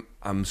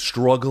I'm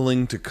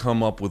struggling to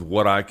come up with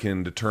what I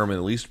can determine,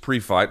 at least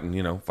pre-fight,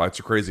 and fights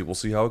are crazy. We'll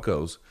see how it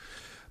goes.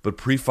 But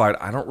pre-fight,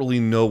 I don't really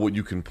know what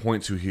you can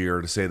point to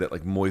here to say that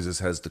like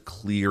Moises has the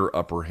clear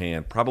upper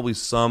hand. Probably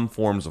some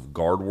forms of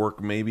guard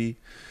work, maybe.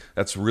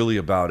 That's really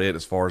about it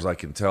as far as I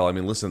can tell. I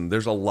mean, listen,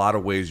 there's a lot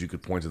of ways you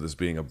could point to this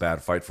being a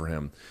bad fight for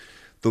him.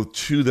 The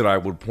two that I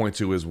would point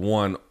to is,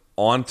 one,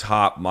 on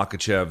top,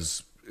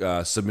 Makhachev's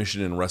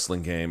submission and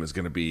wrestling game is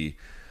going to be,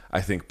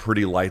 I think,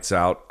 pretty lights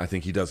out. I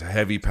think he does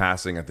heavy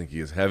passing. I think he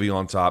is heavy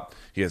on top.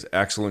 He has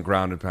excellent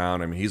ground and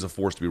pound. I mean, he's a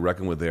force to be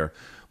reckoned with there.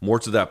 More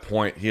to that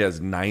point, he has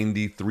his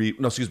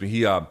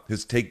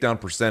takedown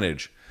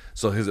percentage,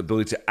 so his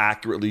ability to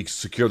accurately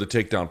secure the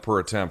takedown per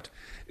attempt,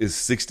 is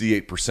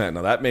 68%.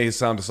 Now, that may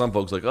sound to some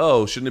folks like,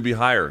 oh, shouldn't it be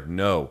higher?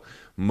 No.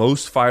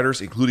 Most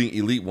fighters, including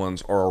elite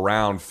ones, are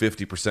around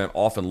 50%,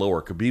 often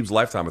lower. Khabib's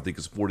lifetime, I think,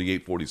 is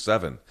 48,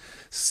 47.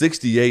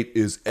 68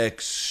 is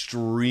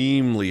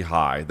extremely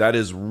high. That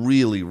is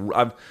really,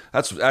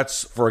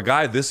 that's for a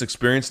guy this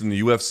experienced in the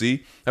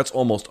UFC, that's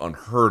almost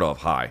unheard of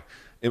high.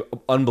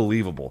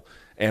 Unbelievable.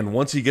 And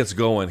once he gets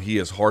going, he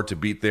is hard to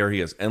beat there. He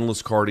has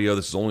endless cardio.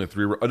 This is only it's a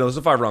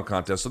 5-round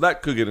contest, so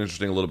that could get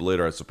interesting a little bit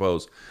later, I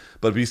suppose.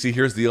 But BC,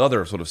 here's the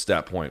other sort of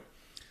stat point.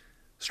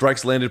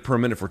 Strikes landed per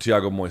minute for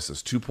Thiago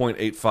Moises,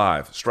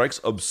 2.85. Strikes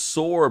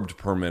absorbed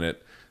per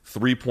minute,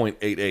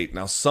 3.88.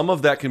 Now, some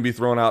of that can be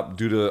thrown out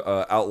due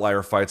to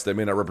outlier fights that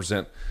may not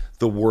represent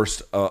the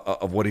worst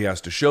of what he has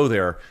to show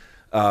there.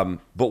 But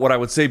what I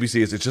would say,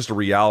 BC, is it's just a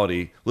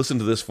reality. Listen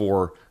to this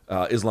for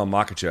Islam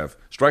Makhachev.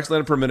 Strikes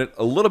landed per minute,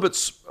 a little bit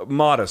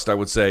modest, I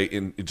would say,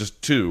 in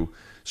just 2.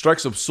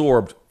 Strikes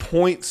absorbed,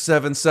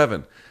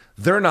 0.77.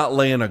 They're not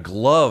laying a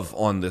glove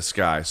on this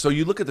guy. So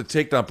you look at the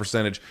takedown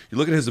percentage, you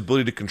look at his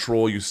ability to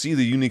control, you see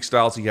the unique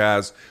styles he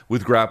has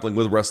with grappling,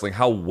 with wrestling,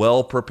 how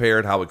well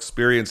prepared, how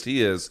experienced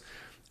he is.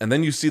 And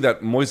then you see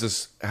that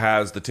Moises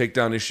has the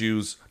takedown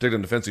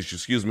defense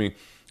issues,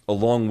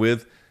 along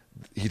with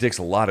he takes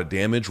a lot of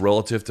damage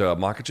relative to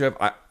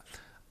Makhachev.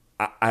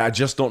 I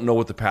just don't know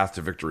what the path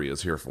to victory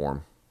is here for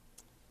him.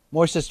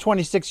 Moises,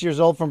 26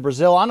 years old, from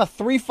Brazil, on a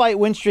 3-fight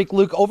win streak,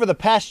 Luke, over the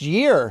past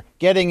year,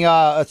 getting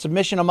a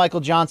submission of Michael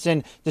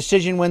Johnson,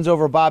 decision wins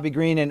over Bobby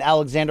Green and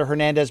Alexander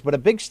Hernandez, but a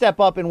big step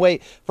up in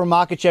weight for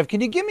Makhachev.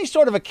 Can you give me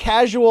sort of a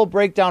casual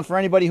breakdown for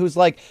anybody who's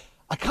like,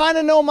 I kind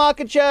of know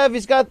Makhachev,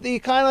 he's a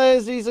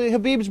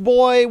Khabib's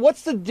boy.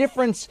 What's the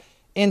difference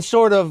in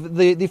sort of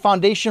the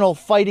foundational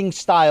fighting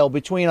style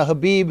between a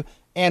Khabib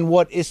and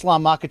what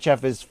Islam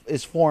Makhachev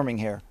is forming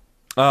here?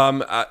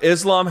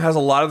 Islam has a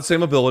lot of the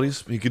same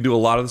abilities. He can do a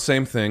lot of the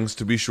same things,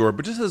 to be sure,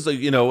 but just has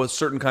a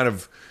certain kind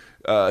of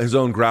his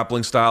own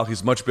grappling style.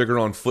 He's much bigger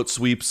on foot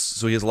sweeps,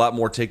 so he has a lot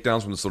more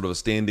takedowns from sort of a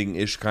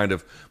standing-ish kind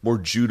of more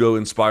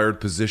judo-inspired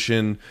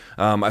position.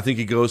 I think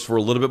he goes for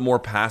a little bit more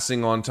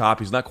passing on top.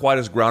 He's not quite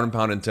as ground and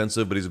pound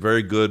intensive, but he's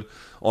very good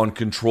on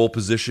control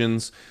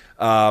positions.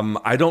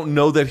 I don't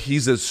know that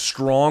he's as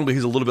strong, but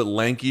he's a little bit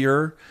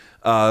lankier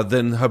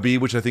than Khabib,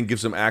 which I think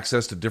gives him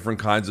access to different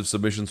kinds of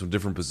submissions from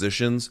different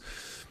positions.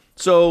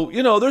 So,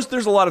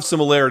 there's a lot of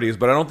similarities,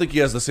 but I don't think he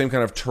has the same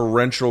kind of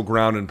torrential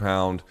ground and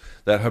pound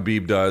that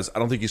Khabib does. I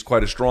don't think he's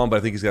quite as strong, but I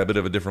think he's got a bit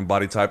of a different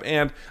body type,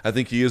 and I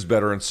think he is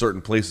better in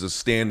certain places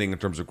standing in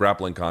terms of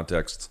grappling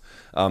contexts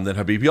than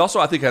Khabib. He also,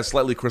 I think, has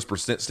slightly crisper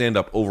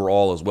stand-up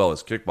overall as well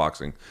as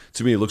kickboxing.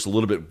 To me, it looks a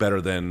little bit better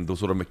than the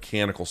sort of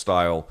mechanical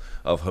style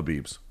of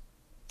Khabib's.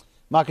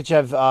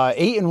 Makhachev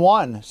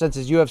 8-1 since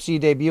his UFC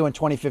debut in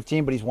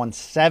 2015, but he's won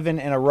 7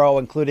 in a row,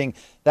 including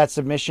that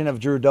submission of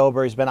Drew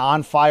Dober. He's been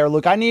on fire.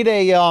 Luke, I need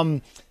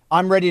a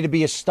I'm ready to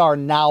be a star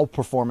now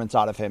performance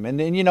out of him. And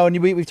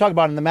we've talked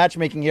about in the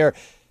matchmaking here,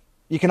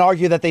 you can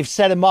argue that they've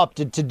set him up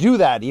to do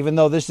that, even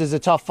though this is a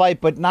tough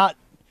fight, but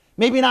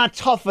maybe not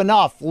tough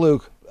enough,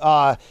 Luke.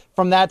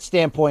 From that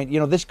standpoint,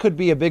 this could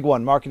be a big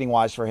one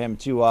marketing-wise for him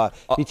to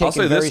be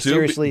taken very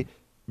seriously.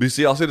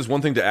 BC, I'll say this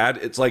one thing to add.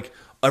 It's like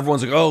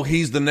everyone's like, oh,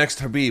 he's the next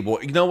Khabib.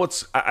 Well, you know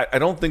what's? I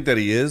don't think that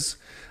he is.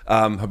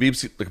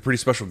 Khabib's like a pretty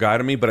special guy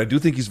to me, but I do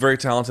think he's very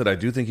talented. I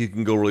do think he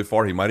can go really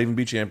far. He might even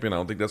be champion. I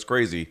don't think that's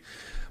crazy.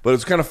 But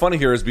it's kind of funny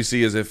here as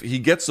BC is if he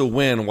gets a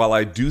win, while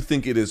I do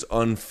think it is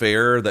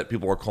unfair that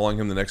people are calling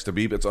him the next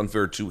Khabib, it's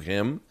unfair to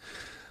him.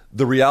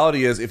 The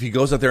reality is if he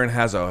goes out there and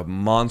has a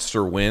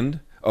monster win,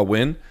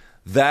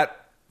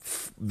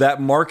 that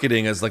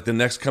marketing as like the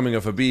next coming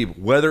of Khabib,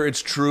 whether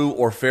it's true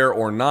or fair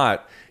or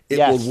not, it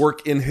will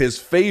work in his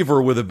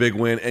favor with a big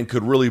win and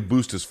could really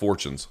boost his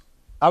fortunes.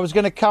 I was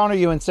going to counter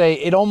you and say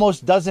it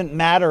almost doesn't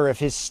matter if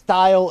his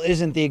style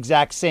isn't the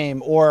exact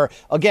same, or,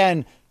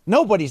 again,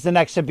 nobody's the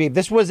next Khabib.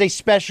 This was a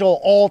special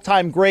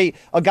all-time great,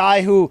 a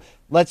guy who,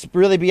 let's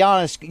really be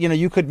honest,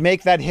 you could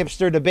make that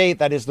hipster debate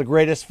that is the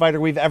greatest fighter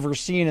we've ever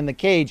seen in the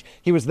cage.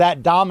 He was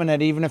that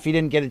dominant, even if he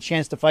didn't get a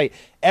chance to fight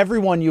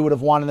everyone you would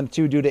have wanted him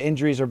to due to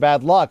injuries or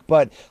bad luck.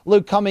 But,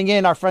 Luke, coming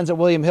in, our friends at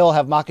William Hill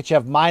have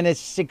Makhachev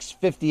minus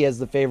 650 as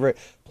the favorite,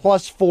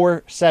 plus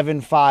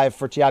 475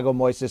 for Thiago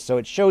Moises. So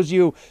it shows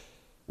you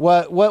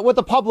what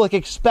the public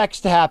expects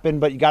to happen,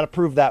 but you got to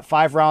prove that.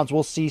 5 rounds,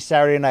 we'll see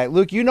Saturday night.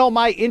 Luke, you know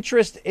my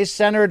interest is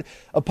centered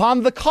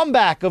upon the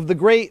comeback of the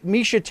great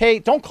Miesha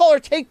Tate. Don't call her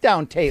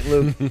Takedown Tate,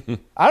 Luke.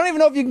 I don't even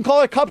know if you can call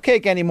her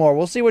Cupcake anymore.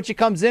 We'll see what she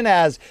comes in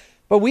as.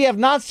 But we have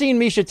not seen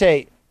Miesha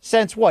Tate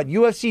since what?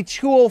 UFC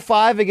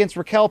 205 against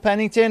Raquel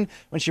Pennington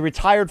when she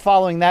retired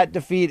following that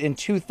defeat in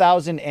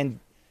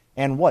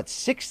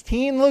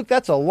 2016, Luke?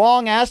 That's a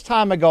long-ass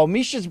time ago.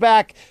 Miesha's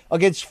back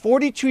against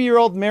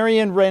 42-year-old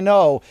Marion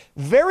Renault.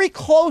 Very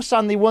close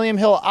on the William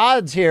Hill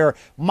odds here.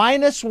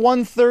 Minus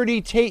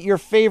 130, Tate, your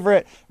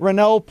favorite.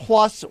 Renault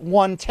plus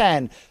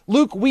 110.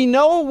 Luke, we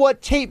know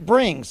what Tate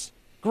brings.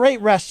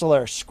 Great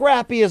wrestler.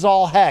 Scrappy as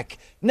all heck.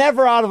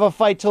 Never out of a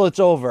fight till it's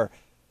over.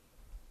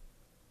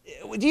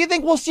 Do you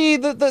think we'll see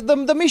the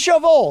Miesha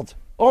of old?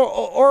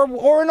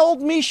 Or an old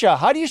Miesha?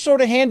 How do you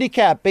sort of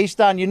handicap based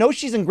on,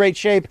 she's in great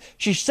shape.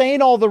 She's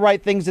saying all the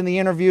right things in the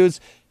interviews.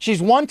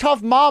 She's one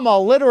tough mama,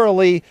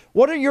 literally.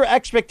 What are your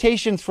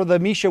expectations for the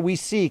Miesha we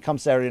see come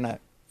Saturday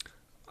night?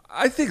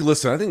 I think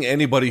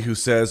anybody who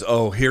says,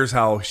 oh, here's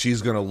how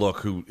she's going to look,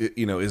 who,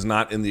 is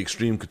not in the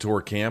Extreme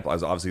Couture camp,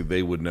 as obviously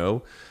they would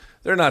know,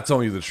 they're not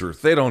telling you the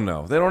truth. They don't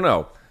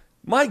know.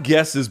 My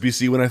guess is,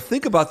 BC, when I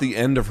think about the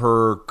end of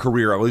her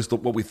career, at least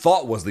what we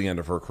thought was the end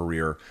of her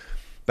career,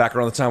 back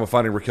around the time of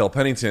fighting Raquel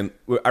Pennington,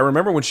 I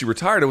remember when she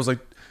retired, it was like,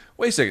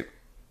 wait a second,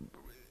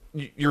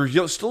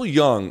 you're still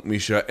young,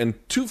 Miesha, and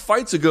 2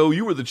 fights ago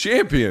you were the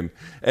champion,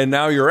 and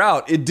now you're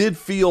out. It did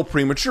feel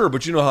premature,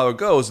 but you know how it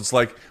goes. It's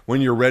like when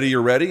you're ready,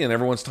 and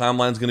everyone's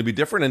timeline's going to be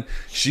different, and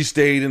she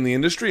stayed in the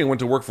industry and went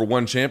to work for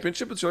one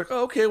championship, and you're like,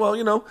 oh, okay,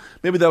 well,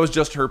 maybe that was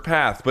just her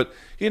path. But,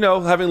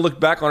 having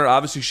looked back on it,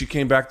 obviously she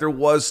came back. There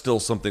was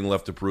still something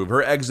left to prove.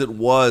 Her exit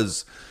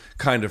was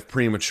kind of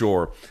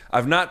premature.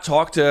 I've not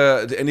talked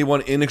to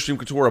anyone in Extreme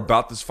Couture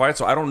about this fight,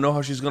 so I don't know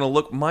how she's going to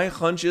look. My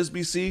hunch is,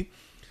 BC,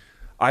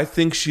 I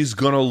think she's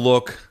going to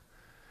look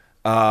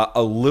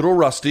a little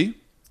rusty,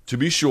 to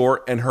be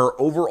sure, and her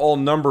overall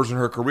numbers in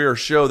her career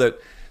show that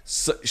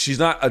she's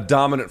not a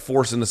dominant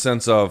force in the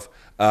sense of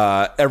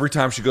every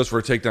time she goes for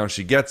a takedown,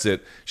 she gets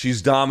it.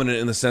 She's dominant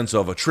in the sense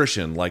of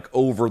attrition, like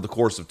over the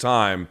course of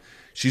time,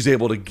 she's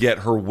able to get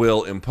her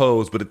will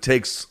imposed, but it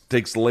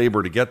takes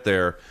labor to get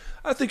there.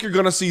 I think you're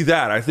going to see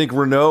that. I think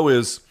Renault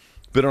has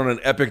been on an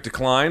epic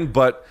decline,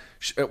 but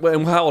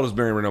how old is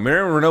Marion Renault?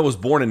 Marion Renault was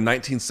born in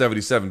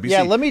 1977. BC.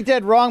 Yeah, let me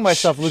dead wrong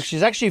myself, Luke.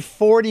 She's actually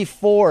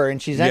 44, and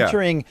she's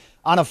entering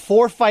on a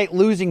 4-fight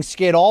losing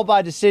skid, all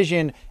by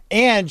decision,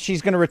 and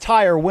she's going to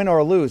retire, win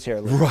or lose here,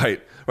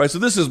 Luke. Right. So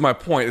this is my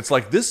point. It's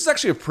like, this is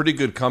actually a pretty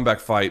good comeback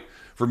fight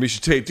for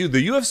Miesha Tate. Dude,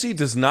 the UFC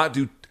does not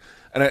do,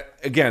 and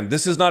again,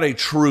 this is not a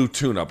true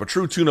tune-up. A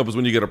true tune-up is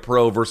when you get a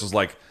pro versus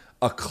like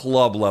a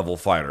club-level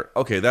fighter.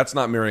 Okay, that's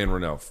not Marion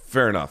Renault.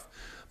 Fair enough.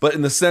 But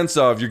in the sense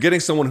of you're getting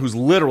someone who's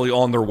literally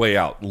on their way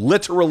out.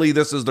 Literally,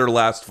 this is their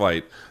last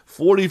fight.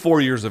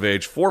 44 years of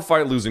age,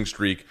 4-fight losing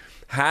streak,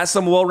 has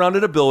some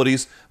well-rounded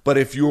abilities, but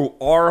if you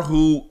are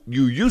who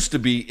you used to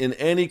be in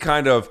any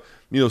kind of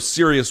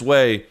serious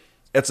way,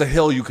 it's a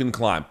hill you can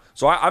climb.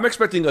 So I'm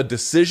expecting a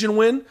decision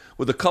win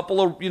with a couple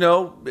of,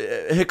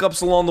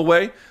 hiccups along the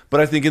way. But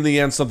I think in the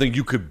end, something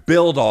you could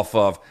build off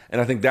of.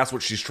 And I think that's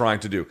what she's trying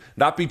to do.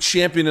 Not be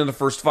champion in the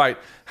first fight,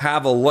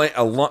 have a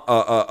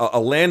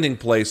landing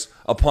place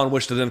upon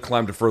which to then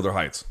climb to further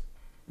heights.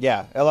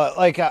 Yeah,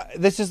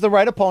 this is the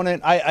right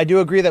opponent. I do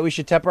agree that we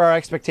should temper our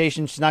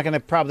expectations. She's not going to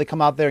probably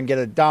come out there and get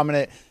a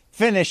dominant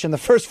finish in the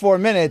first 4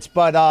 minutes.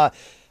 But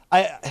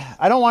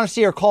I don't want to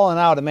see her calling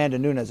out Amanda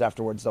Nunes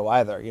afterwards, though,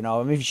 either.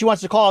 If she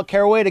wants to call out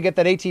Caraway to get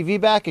that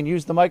ATV back and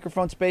use the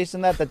microphone space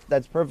in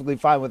that's perfectly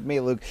fine with me,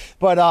 Luke.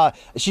 But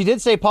she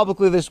did say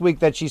publicly this week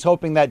that she's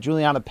hoping that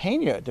Juliana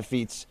Pena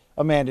defeats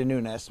Amanda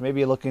Nunes.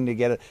 Maybe looking to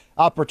get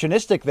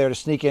opportunistic there to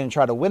sneak in and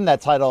try to win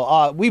that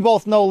title. We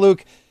both know,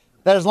 Luke,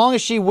 that as long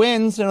as she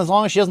wins and as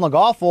long as she doesn't look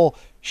awful,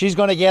 she's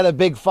going to get a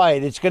big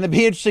fight. It's going to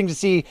be interesting to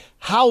see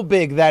how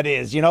big that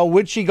is.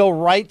 Would she go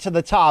right to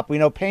the top? We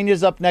know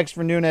Pena's up next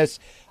for Nunes.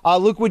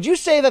 Luke, would you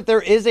say that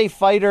there is a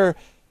fighter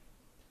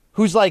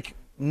who's like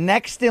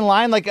next in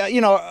line? Like,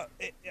 Irina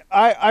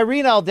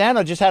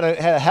Aldana just had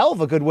a hell of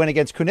a good win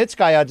against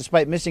Kunitskaya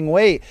despite missing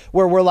weight,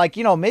 where we're like,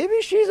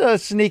 maybe she's a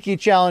sneaky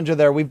challenger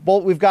there.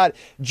 We've got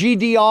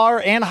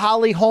GDR and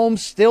Holly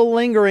Holmes still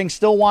lingering,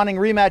 still wanting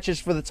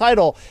rematches for the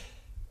title.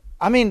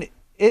 I mean,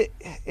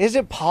 is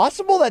it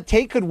possible that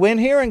Tate could win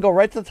here and go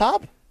right to the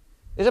top?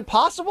 Is it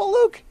possible,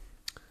 Luke?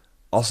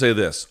 I'll say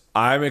this.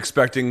 I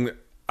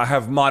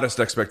have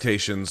modest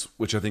expectations,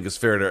 which I think is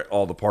fair to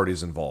all the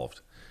parties involved.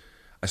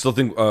 I still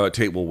think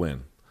Tate will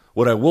win.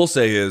 What I will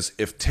say is,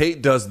 if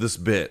Tate does this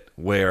bit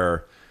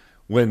where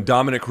when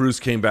Dominic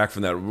Cruz came back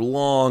from that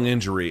long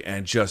injury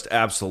and just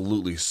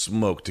absolutely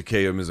smoked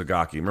Takeya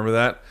Mizugaki, remember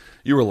that?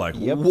 You were like,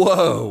 yep.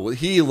 Whoa,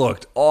 he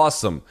looked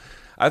awesome.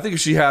 I think if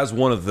she has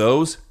one of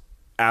those,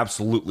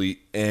 absolutely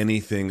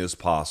anything is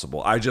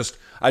possible. I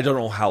don't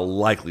know how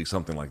likely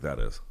something like that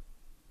is.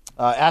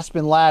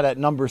 Aspen Ladd at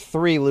number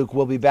 3, Luke,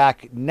 will be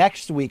back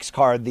next week's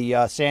card, the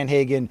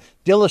Sandhagen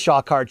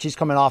Dillashaw card. She's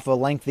coming off a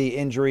lengthy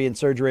injury and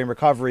surgery and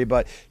recovery,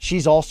 but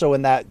she's also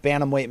in that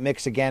bantamweight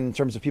mix again in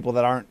terms of people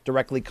that aren't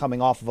directly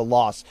coming off of a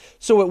loss.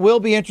 So it will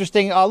be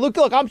interesting. Luke,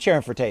 I'm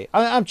cheering for Tate.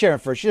 I'm cheering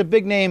for her. She's a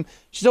big name.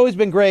 She's always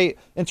been great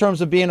in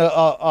terms of being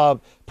a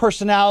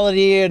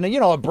personality and,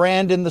 a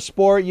brand in the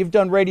sport. You've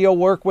done radio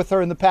work with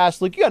her in the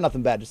past. Luke, you got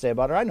nothing bad to say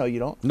about her. I know you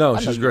don't. No,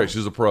 she's great.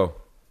 She's a pro.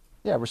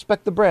 Yeah,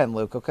 respect the brand,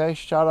 Luke, okay?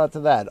 Shout out to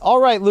that. All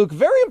right, Luke,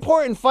 very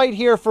important fight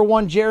here for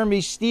one Jeremy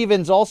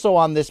Stephens, also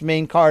on this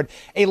main card.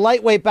 A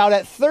lightweight bout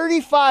at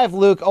 35,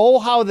 Luke. Oh,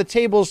 how the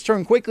tables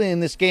turn quickly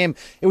in this game.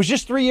 It was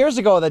just 3 years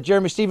ago that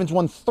Jeremy Stephens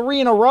won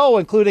 3 in a row,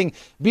 including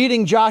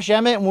beating Josh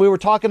Emmett, and we were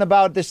talking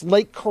about this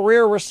late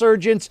career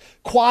resurgence,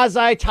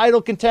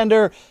 quasi-title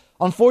contender.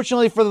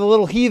 Unfortunately for the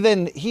little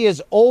heathen, he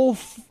is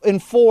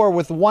 0-4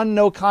 with 1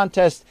 no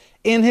contest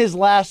in his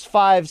last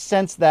 5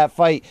 since that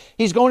fight.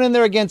 He's going in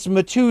there against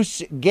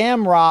Matus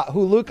Gamrot,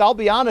 who, Luke, I'll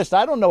be honest,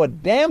 I don't know a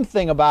damn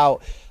thing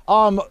about.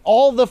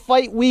 All the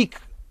fight week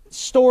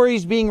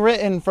stories being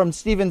written from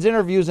Stephens'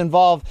 interviews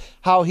involve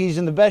how he's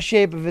in the best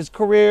shape of his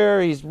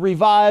career, he's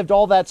revived,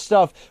 all that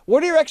stuff.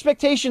 What are your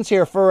expectations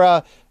here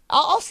for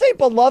I'll say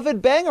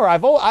beloved banger? I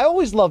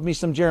always love me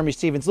some Jeremy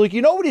Stephens. Luke,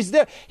 you know what he's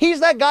there? He's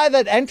that guy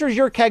that enters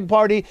your keg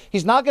party.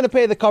 He's not going to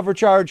pay the cover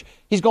charge.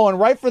 He's going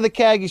right for the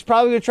keg. He's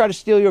probably going to try to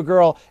steal your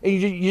girl. And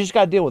you just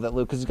got to deal with it,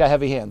 Luke, because he's got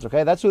heavy hands,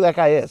 okay? That's who that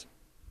guy is.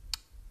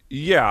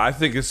 Yeah, I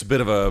think it's a bit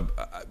of a,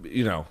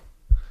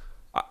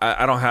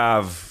 I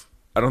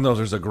don't know if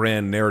there's a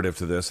grand narrative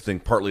to this. I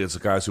think partly it's the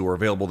guys who are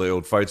available they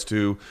owed fights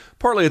to.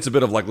 Partly it's a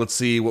bit of like, let's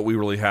see what we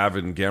really have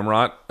in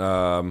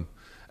Gamrot.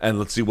 And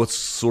let's see what's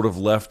sort of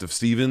left of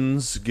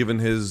Stephens, given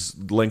his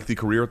lengthy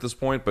career at this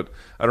point. But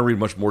I don't read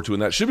much more to it than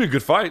that. Should be a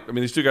good fight. I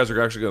mean, these two guys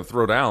are actually going to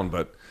throw down,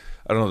 but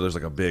I don't know if there's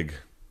like a big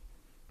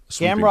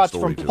Gamrot's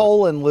from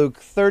Poland, Luke,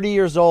 30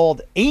 years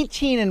old,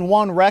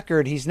 18-1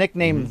 record. He's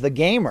nicknamed The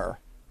Gamer.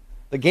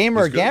 The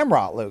Gamer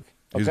Gamrot, Luke.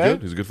 Okay? He's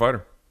good. He's a good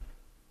fighter.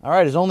 All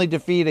right, his only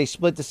defeat, a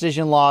split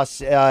decision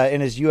loss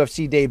in his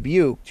UFC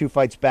debut, 2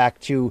 fights back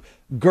to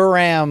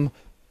Guram,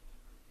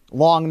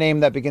 long name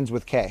that begins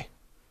with K.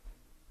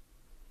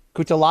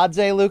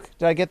 Kutaladze, Luke?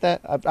 Did I get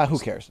that? Who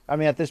cares? I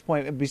mean, at this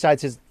point,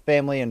 besides his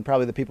family and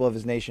probably the people of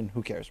his nation,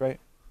 who cares, right?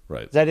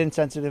 Right. Is that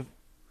insensitive?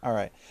 All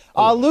right.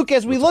 Luke,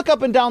 as we look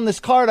up and down this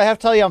card, I have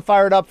to tell you I'm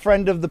fired up.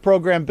 Friend of the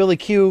program, Billy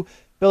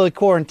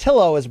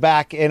Quarantillo is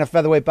back in a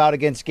featherweight bout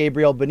against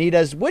Gabriel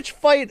Benitez. Which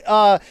fight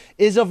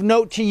is of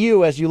note to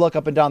you as you look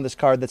up and down this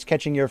card that's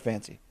catching your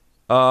fancy?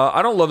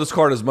 I don't love this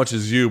card as much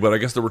as you, but I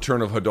guess the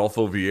return of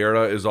Rodolfo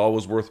Vieira is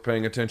always worth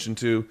paying attention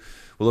to.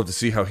 We'll have to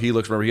see how he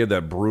looks. Remember, he had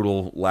that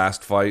brutal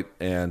last fight,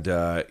 and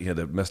he had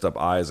a messed up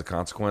eye as a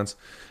consequence.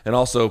 And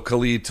also,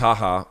 Khalid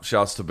Taha,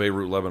 shouts to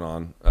Beirut,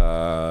 Lebanon,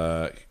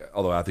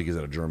 although I think he's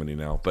out of Germany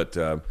now. But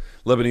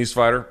Lebanese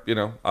fighter,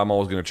 I'm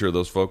always going to cheer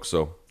those folks,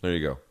 so there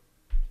you go.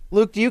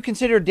 Luke, do you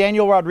consider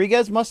Daniel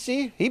Rodriguez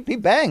must-see? He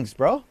bangs,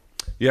 bro.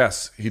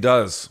 Yes, he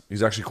does.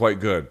 He's actually quite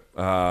good.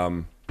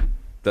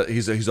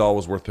 He's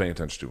always worth paying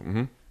attention to.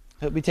 Mm-hmm.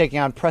 He'll be taking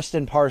on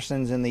Preston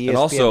Parsons in the ESPN and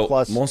also,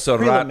 Plus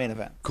Montserrat main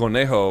event.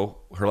 Conejo,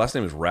 her last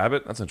name is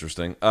Rabbit. That's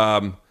interesting.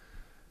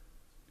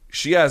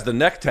 She has the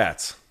neck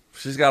tats.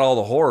 She's got all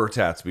the horror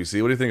tats,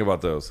 BC. What do you think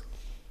about those?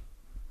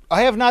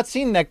 I have not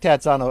seen neck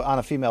tats on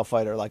a female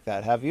fighter like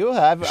that. Have you?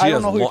 I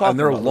don't know who you're talking about. And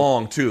they're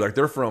long, too. Like,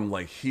 they're from,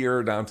 like,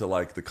 here down to,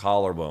 like, the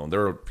collarbone.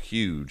 They're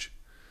huge.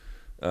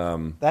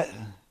 Imagine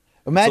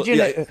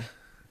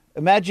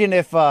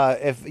if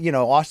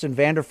Austin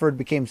Vanderford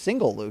became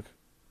single, Luke.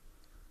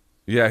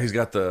 Yeah, he's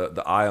got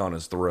the eye on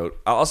his throat.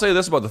 I'll say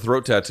this about the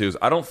throat tattoos.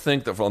 I don't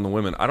think that on the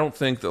women, I don't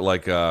think that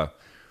like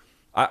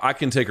I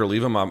can take or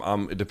leave them.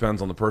 It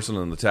depends on the person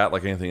and the tat,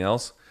 like anything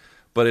else.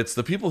 But it's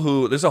the people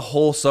who there's a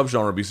whole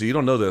subgenre. BC, you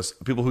don't know this.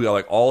 People who are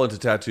like all into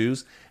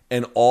tattoos,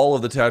 and all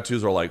of the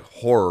tattoos are like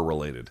horror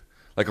related.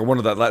 Like one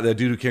of that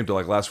dude who came to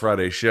like last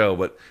Friday's show,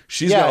 but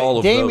she's got all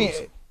of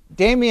those.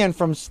 Damien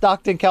from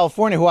Stockton,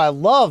 California, who I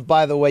love,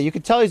 by the way. You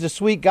can tell he's a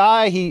sweet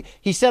guy.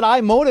 He said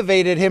I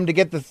motivated him to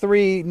get the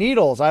 3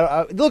 needles.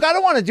 Look, I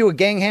don't want to do a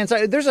gang hand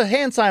sign. There's a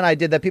hand sign I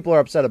did that people are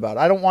upset about.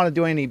 I don't want to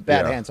do any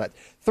bad hand signs.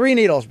 3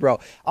 needles, bro.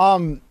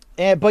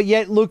 But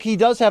yet, Luke, he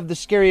does have the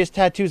scariest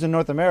tattoos in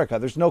North America.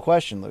 There's no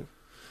question, Luke.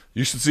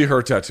 You should see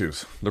her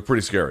tattoos. They're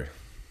pretty scary.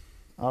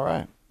 All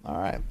right.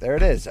 There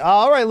it is.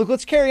 All right, Luke,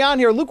 let's carry on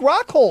here. Luke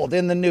Rockhold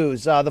in the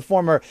news, the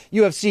former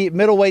UFC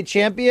middleweight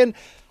champion.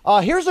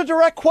 Here's a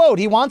direct quote.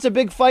 He wants a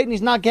big fight and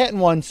he's not getting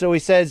one. So he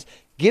says,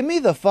 give me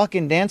the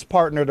fucking dance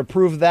partner to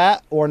prove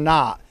that or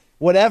not.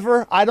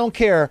 Whatever, I don't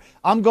care.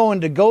 I'm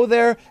going to go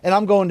there and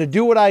I'm going to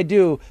do what I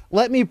do.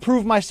 Let me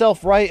prove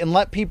myself right and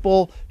let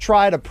people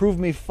try to prove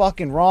me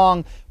fucking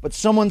wrong. But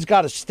someone's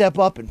got to step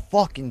up and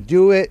fucking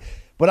do it.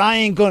 But I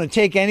ain't going to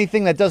take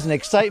anything that doesn't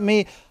excite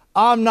me.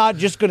 I'm not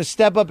just going to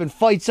step up and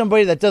fight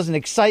somebody that doesn't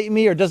excite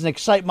me or doesn't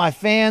excite my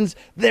fans.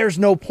 There's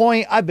no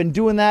point. I've been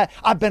doing that.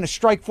 I've been a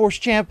Strikeforce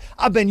champ.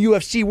 I've been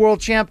UFC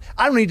world champ.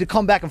 I don't need to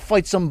come back and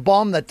fight some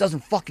bum that doesn't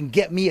fucking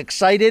get me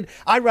excited.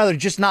 I'd rather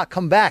just not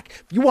come back.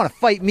 If you want to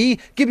fight me,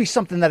 give me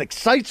something that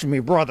excites me,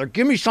 brother.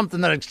 Give me something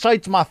that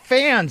excites my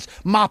fans,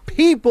 my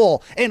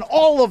people, and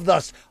all of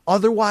us.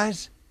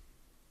 Otherwise,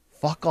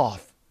 fuck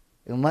off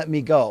and let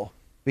me go,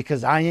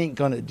 because I ain't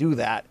going to do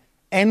that.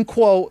 End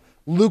quote.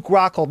 Luke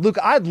Rockhold. Luke,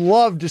 I'd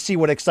love to see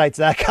what excites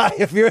that guy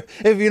if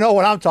you know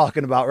what I'm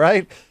talking about,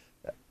 right?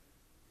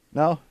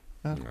 No?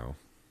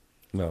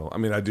 No. I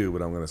mean, I do,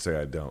 but I'm going to say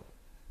I don't.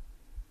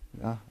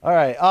 All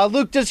right.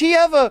 Luke, does he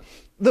have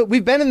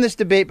we've been in this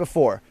debate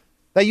before,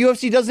 that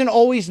UFC doesn't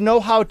always know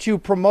how to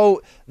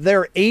promote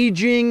their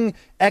aging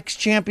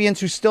ex-champions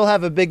who still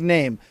have a big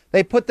name.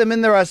 They put them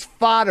in there as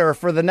fodder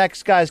for the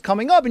next guys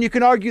coming up, and you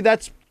can argue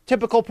that's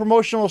typical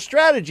promotional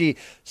strategy.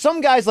 Some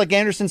guys like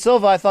Anderson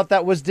Silva, I thought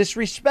that was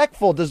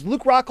disrespectful. Does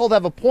Luke Rockhold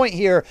have a point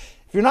here?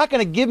 If you're not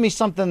going to give me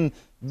something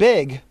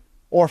big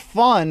or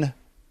fun,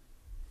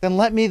 then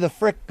let me the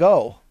frick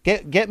go.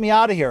 Get me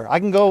out of here. I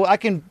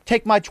can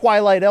take my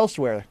twilight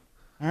elsewhere.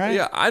 All right?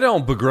 Yeah, I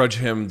don't begrudge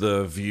him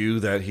the view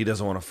that he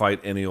doesn't want to fight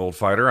any old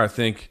fighter. I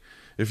think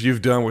if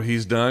you've done what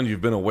he's done,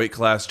 you've been a weight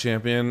class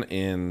champion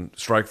in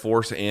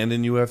Strikeforce and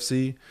in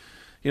UFC,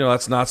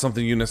 that's not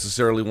something you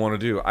necessarily want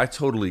to do. I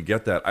totally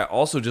get that. I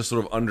also just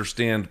sort of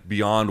understand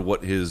beyond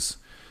what his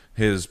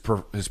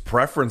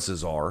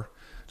preferences are,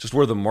 just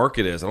where the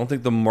market is. I don't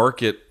think the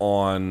market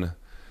on,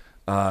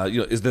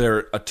 is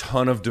there a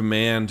ton of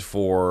demand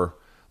for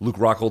Luke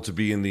Rockhold to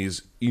be in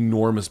these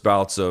enormous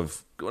bouts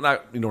of, well,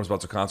 not enormous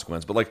bouts of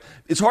consequence, but like,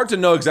 it's hard to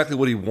know exactly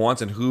what he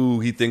wants and who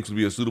he thinks would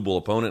be a suitable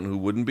opponent and who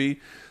wouldn't be.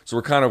 So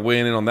we're kind of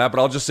weighing in on that. But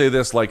I'll just say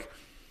this,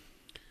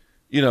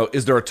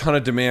 is there a ton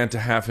of demand to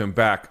have him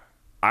back?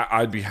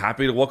 I'd be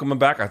happy to welcome him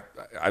back.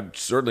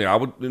 I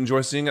would enjoy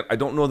seeing it. I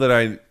don't know that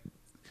I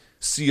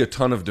see a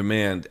ton of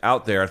demand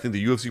out there. I think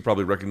the UFC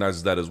probably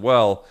recognizes that as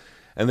well,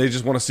 and they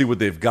just want to see what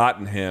they've got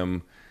in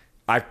him.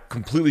 I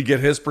completely get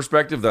his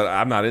perspective that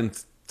I'm not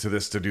into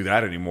this to do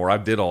that anymore. I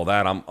did all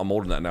that. I'm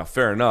older than that now.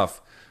 Fair enough.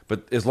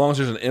 But as long as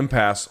there's an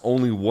impasse,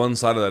 only one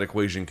side of that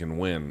equation can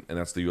win, and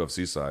that's the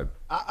UFC side.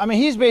 I mean,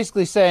 he's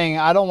basically saying,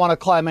 I don't want to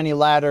climb any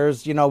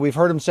ladders. We've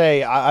heard him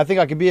say, I think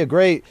I could be a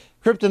great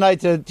kryptonite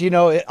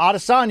to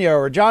Adesanya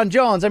or John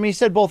Jones. I mean, he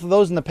said both of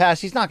those in the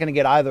past. He's not going to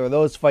get either of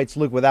those fights,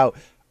 Luke, without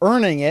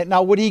earning it.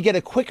 Now, would he get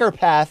a quicker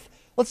path?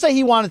 Let's say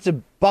he wanted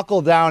to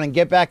buckle down and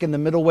get back in the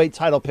middleweight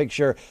title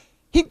picture.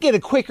 He'd get a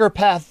quicker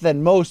path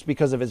than most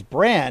because of his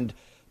brand.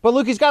 But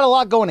Luke, he's got a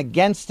lot going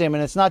against him,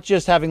 and it's not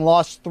just having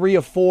lost 3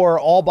 of 4,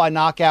 all by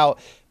knockout,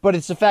 but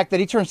it's the fact that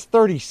he turns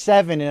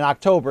 37 in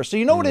October. So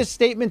you know what his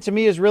statement to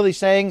me is really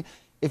saying?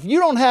 If you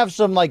don't have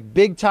some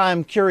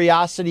big-time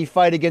curiosity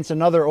fight against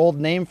another old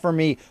name for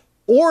me,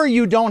 or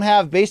you don't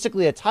have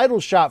basically a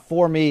title shot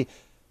for me,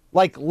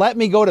 let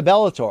me go to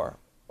Bellator,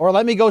 or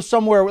let me go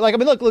somewhere.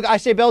 Look, I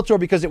say Bellator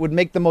because it would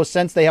make the most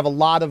sense. They have a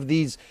lot of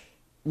these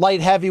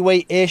light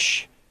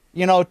heavyweight-ish,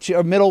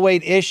 to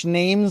middleweight-ish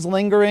names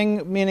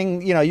lingering,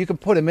 meaning, you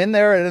could put him in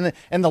there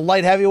in the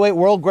light heavyweight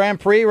World Grand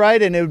Prix, right?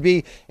 And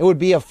it would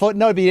be a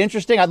footnote. It'd be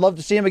interesting. I'd love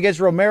to see him against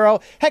Romero.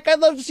 Heck, I'd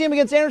love to see him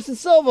against Anderson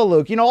Silva,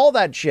 Luke, all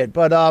that shit.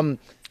 But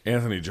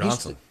Anthony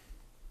Johnson.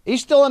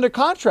 He's still under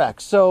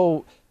contract.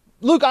 So,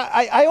 Luke,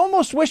 I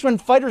almost wish when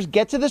fighters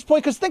get to this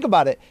point, because think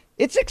about it,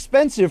 it's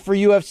expensive for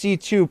UFC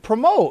to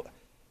promote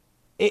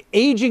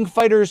aging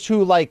fighters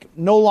who,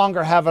 no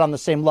longer have it on the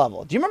same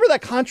level. Do you remember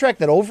that contract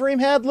that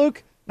Overeem had,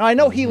 Luke? Now, I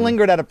know he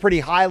lingered at a pretty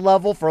high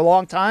level for a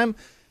long time,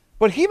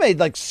 but he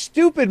made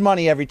stupid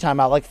money every time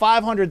out,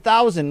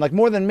 $500,000,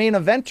 more than main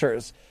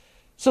eventers.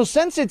 So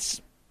since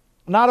it's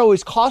not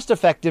always cost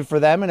effective for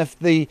them, and if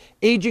the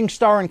aging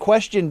star in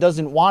question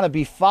doesn't want to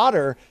be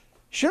fodder,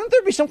 shouldn't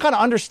there be some kind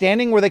of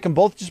understanding where they can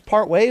both just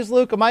part ways,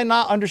 Luke? Am I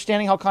not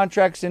understanding how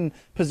contracts in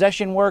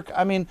possession work?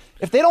 I mean,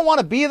 if they don't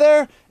want to be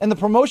there and the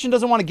promotion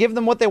doesn't want to give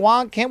them what they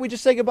want, can't we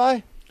just say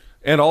goodbye?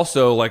 And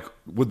also,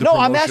 with the No, promotion,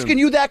 I'm asking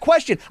you that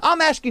question.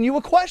 I'm asking you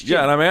a question.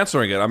 Yeah, and I'm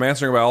answering it. I'm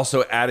answering by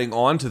also adding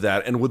on to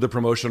that. And would the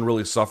promotion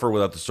really suffer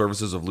without the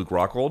services of Luke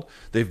Rockhold?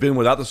 They've been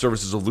without the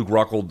services of Luke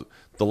Rockhold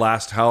the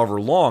last however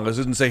long. This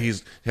isn't to say he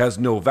has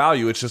no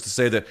value. It's just to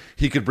say that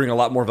he could bring a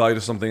lot more value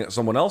to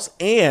someone else,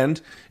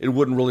 and it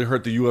wouldn't really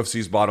hurt the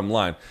UFC's bottom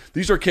line.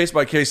 These are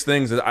case-by-case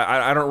things that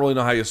I don't really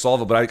know how you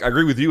solve it, but I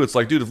agree with you. It's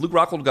dude, if Luke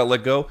Rockhold got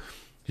let go,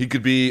 he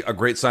could be a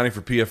great signing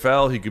for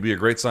PFL. He could be a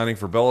great signing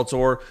for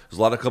Bellator. There's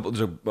a lot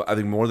of I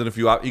think more than a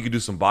few. He could do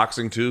some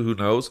boxing too. Who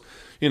knows?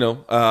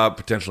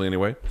 Potentially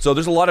anyway. So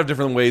there's a lot of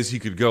different ways he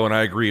could go. And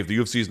I agree. If the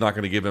UFC is not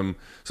going to give him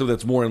something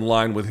that's more in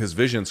line with his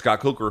vision,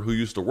 Scott Coker, who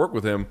used to work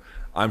with him,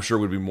 I'm sure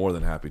would be more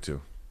than happy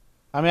to.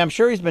 I mean, I'm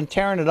sure he's been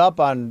tearing it up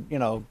on,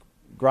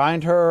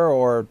 Grindr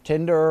or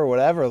Tinder or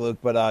whatever, Luke.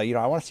 But, I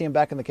want to see him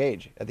back in the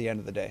cage at the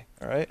end of the day.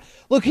 All right.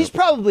 Look, he's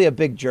probably a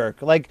big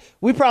jerk.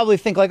 We probably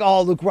think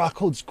oh, Luke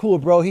Rockhold's cool,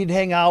 bro. He'd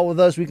hang out with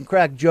us. We can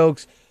crack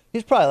jokes.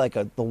 He's probably like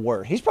the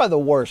worst. He's probably the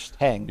worst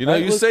hang. You know,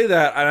 right, you say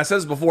that, and I said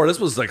this before. This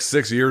was like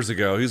 6 years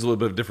ago. He's a little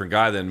bit of a different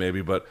guy then,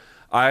 maybe, but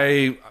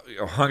I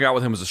hung out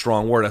with him is a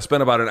strong word. I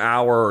spent about an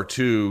hour or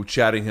two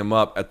chatting him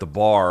up at the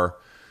bar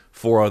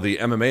for the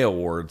MMA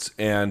awards,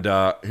 and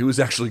he was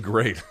actually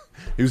great.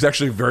 He was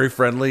actually very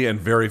friendly and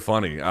very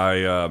funny.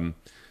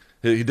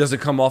 He doesn't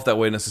come off that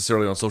way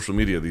necessarily on social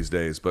media these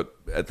days, but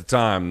at the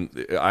time,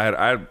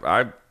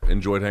 I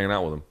enjoyed hanging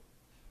out with him.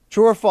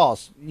 True or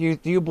false? Do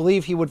you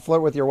believe he would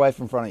flirt with your wife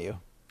in front of you?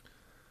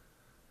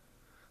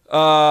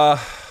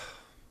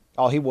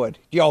 Oh, he would.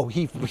 Yo,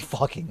 he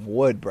fucking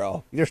would,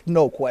 bro. There's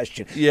no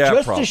question. Yeah,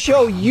 just probably. to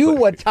show you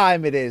what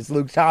time it is,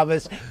 Luke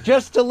Thomas.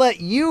 Just to let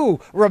you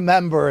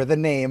remember the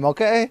name,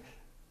 okay?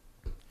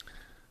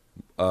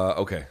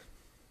 Okay.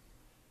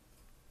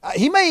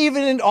 He may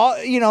even,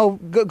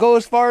 go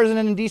as far as an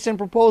indecent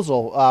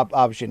proposal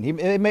option.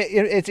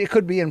 It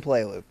could be in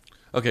play, Luke.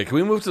 Okay, can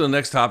we move to the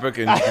next topic?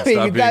 And you can mean,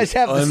 stop you guys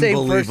being have the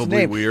same first unbelievably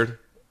name. weird.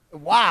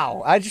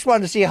 Wow. I just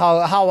wanted to see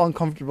how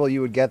uncomfortable you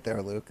would get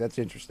there, Luke. That's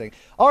interesting.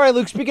 All right,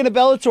 Luke, speaking of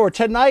Bellator,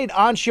 tonight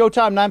on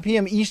Showtime, 9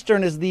 p.m.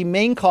 Eastern is the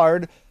main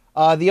card.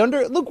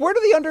 Luke, where do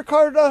the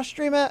undercard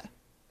stream at?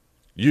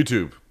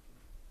 YouTube.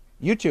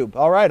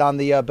 All right, on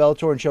the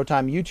Bellator and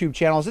Showtime YouTube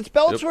channels. It's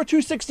Bellator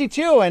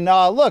 262, and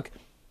look,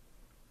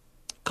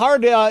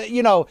 card,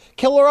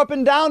 killer up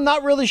and down,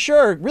 not really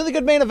sure. Really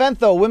good main event,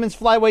 though. Women's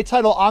flyweight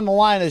title on the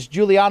line as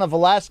Juliana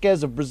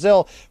Velasquez of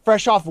Brazil,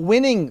 fresh off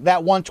winning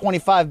that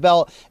 125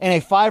 belt in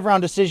a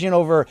 5-round decision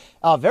over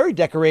very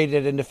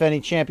decorated and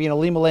defending champion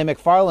Alimale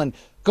McFarland.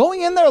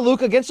 Going in there,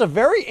 Luke, against a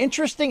very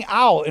interesting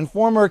out and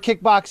former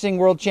kickboxing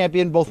world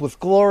champion, both with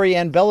Glory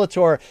and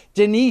Bellator,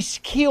 Denise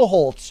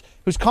Kielholtz,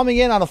 who's coming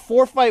in on a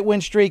 4-fight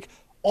win streak,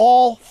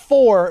 all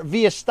 4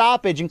 via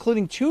stoppage,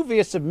 including 2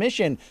 via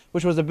submission,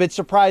 which was a bit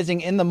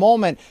surprising in the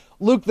moment.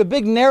 Luke, the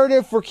big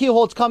narrative for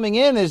Kielholtz coming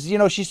in is,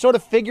 she's sort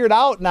of figured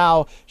out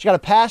now. She got a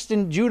past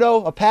in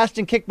judo, a past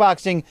in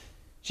kickboxing.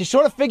 She's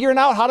sort of figuring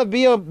out how to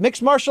be a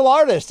mixed martial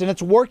artist, and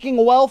it's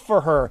working well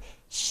for her.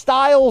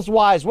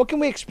 Styles-wise, what can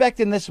we expect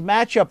in this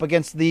matchup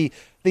against the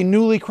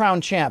newly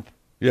crowned champ?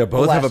 Yeah,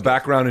 both Velasquez. have a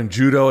background in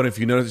judo, and if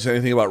you notice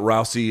anything about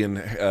Rousey and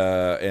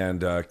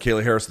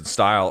Kayla Harrison's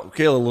style,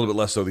 Kayla a little bit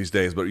less so these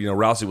days, but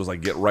Rousey was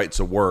like get right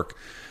to work,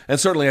 and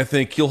certainly I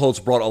think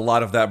Kielholtz brought a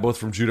lot of that both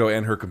from judo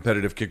and her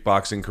competitive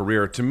kickboxing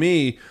career. To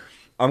me,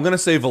 I'm going to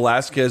say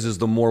Velasquez is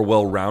the more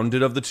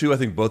well-rounded of the two. I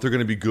think both are going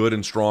to be good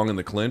and strong in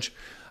the clinch.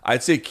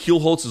 I'd say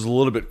Kielholtz is a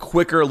little bit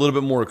quicker, a little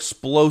bit more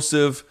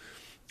explosive.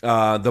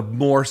 The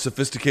more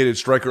sophisticated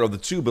striker of the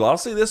two. But I'll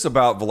say this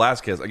about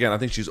Velasquez. Again, I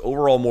think she's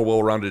overall more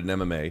well-rounded in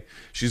MMA.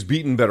 She's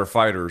beaten better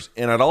fighters.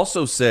 And I'd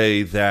also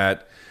say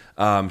that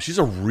she's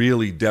a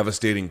really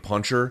devastating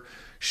puncher.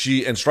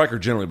 And striker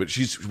generally, but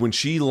when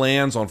she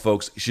lands on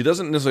folks, she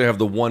doesn't necessarily have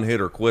the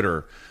one-hitter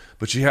quitter,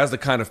 but she has the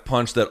kind of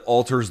punch that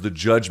alters the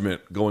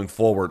judgment going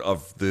forward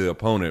of the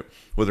opponent,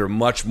 where they're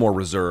much more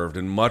reserved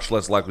and much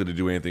less likely to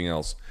do anything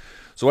else.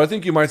 So what I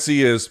think you might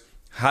see is,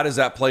 how does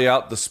that play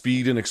out? The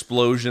speed and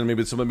explosion,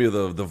 maybe some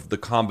of the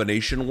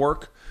combination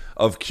work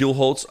of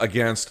Kielholtz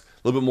against a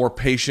little bit more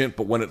patient,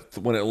 but when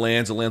it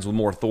lands with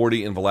more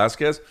authority in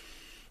Velasquez.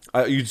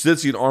 You did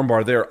see an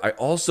armbar there. I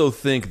also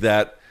think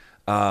that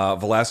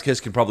Velasquez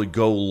can probably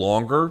go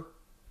longer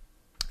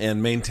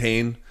and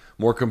maintain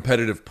more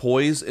competitive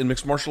poise in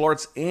mixed martial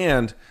arts.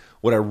 And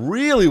what I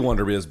really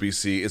wonder,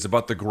 BC, is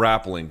about the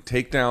grappling.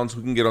 Takedowns,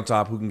 who can get on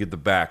top, who can get the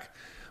back.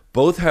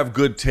 Both have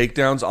good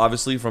takedowns,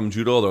 obviously, from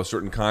judo, although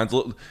certain kinds.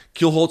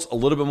 Kielholtz, a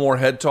little bit more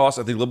head toss.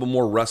 I think a little bit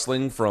more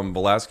wrestling from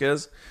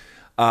Velasquez.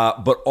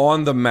 But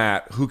on the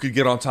mat, who could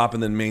get on top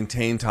and then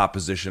maintain top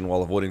position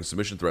while avoiding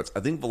submission threats?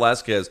 I think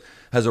Velasquez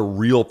has a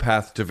real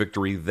path to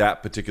victory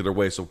that particular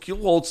way. So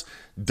Kielholtz,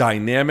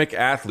 dynamic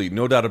athlete,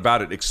 no doubt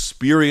about it.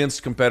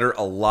 Experienced competitor,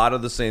 a lot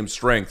of the same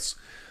strengths.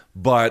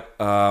 But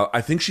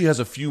I think she has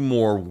a few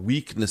more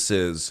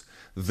weaknesses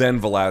than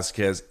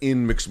Velasquez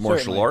in mixed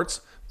martial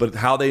arts. But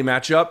how they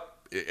match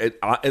up,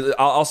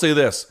 I'll say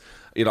this.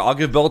 I'll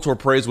give Bellator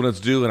praise when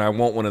it's due, and I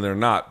won't when they're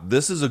not.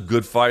 This is a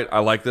good fight. I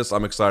like this.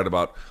 I'm excited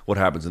about what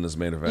happens in this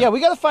main event. Yeah, we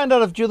got to find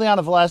out if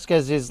Juliana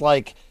Velasquez is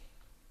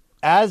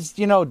as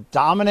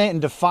dominant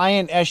and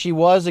defiant as she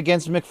was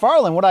against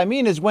McFarland. What I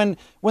mean is when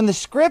the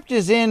script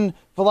is in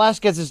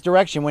Velasquez's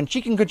direction, when she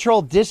can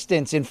control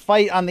distance and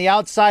fight on the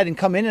outside and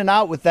come in and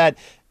out with that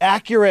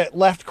accurate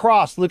left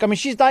cross. Luke, I mean,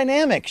 she's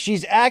dynamic.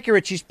 She's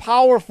accurate. She's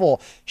powerful.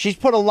 She's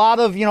put a lot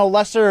of,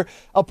 lesser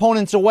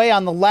opponents away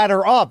on the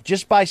ladder up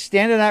just by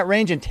standing at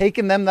range and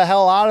taking them the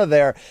hell out of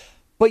there.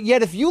 But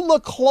yet, if you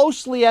look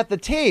closely at the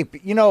tape,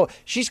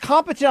 she's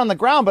competent on the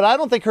ground, but I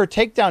don't think her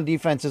takedown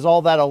defense is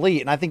all that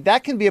elite. And I think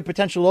that can be a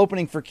potential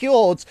opening for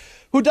Kielholtz,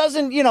 who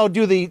doesn't,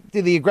 do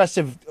the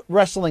aggressive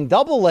wrestling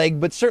double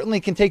leg, but certainly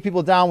can take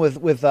people down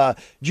with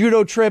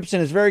judo trips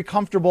and is very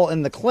comfortable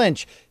in the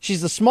clinch.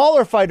 She's the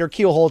smaller fighter,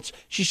 Kielholtz.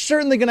 She's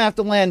certainly going to have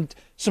to land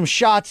some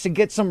shots to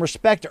get some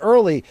respect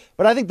early.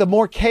 But I think the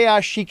more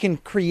chaos she can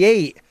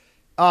create,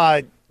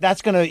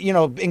 that's going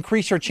to,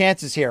 increase her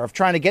chances here of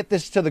trying to get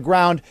this to the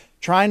ground,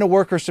 trying to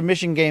work her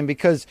submission game,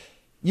 because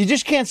you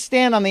just can't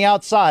stand on the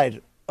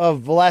outside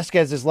of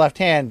Velasquez's left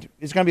hand.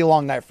 It's going to be a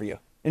long night for you.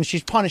 And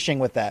she's punishing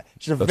with that.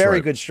 She's a very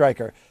good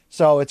striker.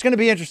 So it's going to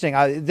be interesting.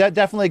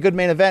 Definitely a good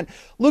main event.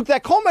 Luke,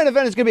 that co-main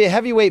event is going to be a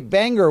heavyweight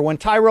banger when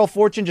Tyrell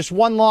Fortune, just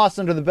one loss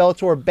under the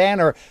Bellator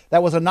banner.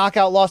 That was a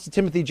knockout loss to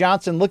Timothy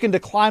Johnson, looking to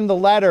climb the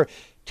ladder,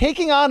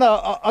 taking on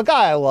a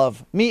guy I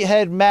love,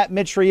 meathead Matt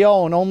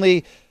Mitrione.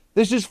 Only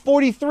this is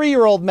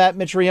 43-year-old Matt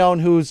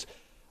Mitrione, who's,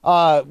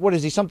 what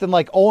is he, something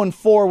like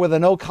 0-4 with a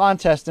no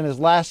contest in his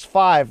last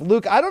 5.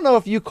 Luke, I don't know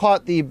if you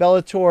caught the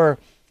Bellator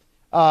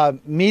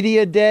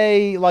media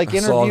day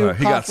interview.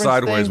 He got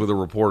sideways thing with a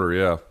reporter,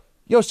 yeah.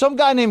 Yo, some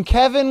guy named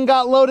Kevin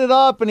got loaded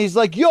up, and he's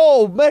like,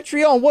 yo,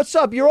 Mitrione, what's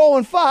up? You're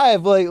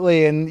 0-5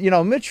 lately. And,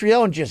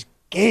 Mitrione just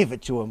gave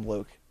it to him,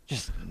 Luke.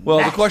 Well,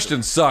 the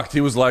question sucked.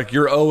 He was like,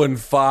 you're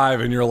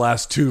 0-5 in your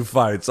last 2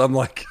 fights. I'm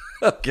like,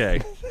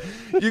 okay.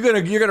 You're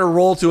gonna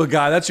roll to a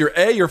guy. That's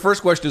your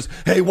first question is,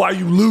 hey, why are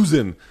you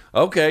losing?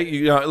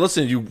 Okay,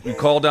 listen, you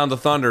call down the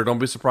thunder. Don't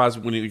be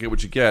surprised when you get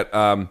what you get.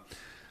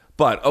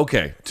 But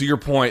okay, to your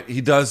point,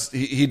 he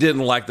didn't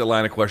like the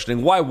line of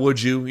questioning. Why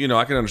would you?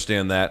 I can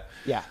understand that.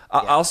 Yeah.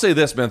 I'll say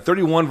this, man.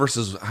 31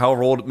 versus how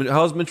old?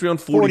 How is Mitrione?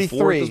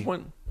 44 at this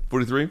point?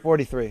 43?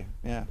 43.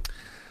 Yeah.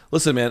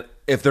 Listen, man.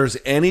 If there's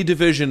any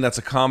division that's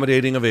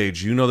accommodating of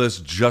age, you know this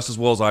just as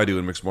well as I do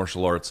in mixed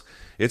martial arts.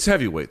 It's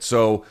heavyweight.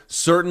 So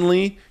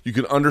certainly you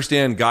can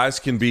understand guys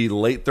can be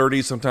late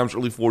 30s, sometimes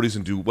early 40s,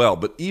 and do well.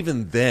 But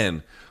even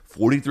then,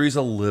 43 is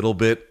a little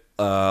bit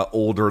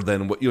older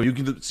than what you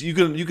can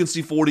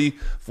see 40,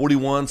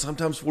 41,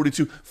 sometimes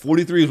 42.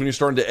 43 is when you're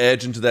starting to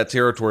edge into that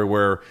territory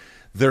where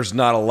there's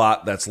not a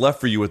lot that's left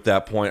for you at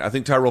that point. I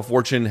think Tyrell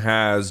Fortune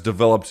has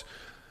developed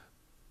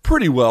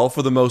pretty well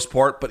for the most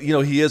part, but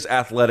he is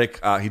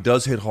athletic. He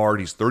does hit hard.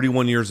 He's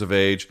 31 years of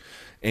age.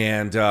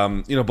 And,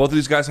 both of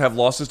these guys have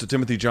losses to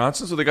Timothy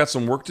Johnson, so they got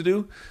some work to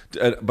do.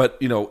 But,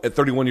 at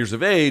 31 years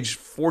of age,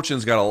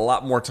 Fortune's got a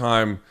lot more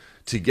time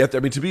to get there.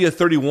 I mean, to be a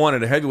 31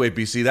 at a heavyweight,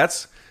 BC,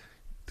 that's,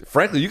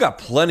 frankly, you got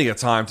plenty of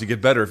time to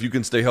get better if you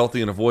can stay healthy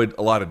and avoid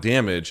a lot of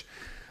damage.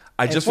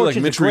 I just feel like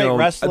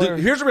Mitrione.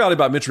 Here's the reality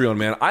about Mitrione,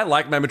 man. I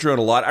like Matt Mitrione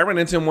a lot. I ran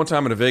into him one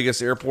time at a Vegas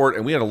airport,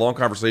 and we had a long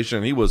conversation,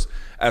 and he was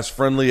as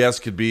friendly as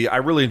could be. I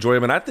really enjoy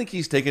him, and I think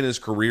he's taken his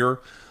career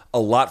a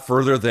lot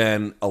further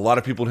than a lot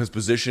of people in his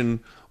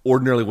position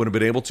ordinarily would have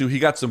been able to. He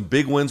got some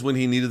big wins when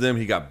he needed them.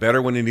 He got better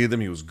when he needed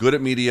them. He was good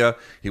at media.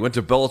 He went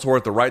to Bellator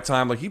at the right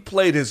time. He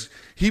played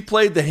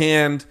the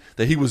hand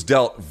that he was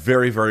dealt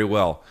very, very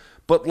well.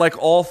 But like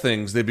all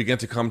things, they begin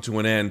to come to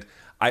an end.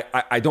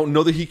 I don't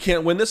know that he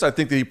can't win this. I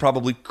think that he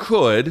probably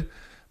could,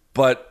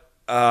 but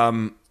I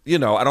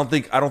don't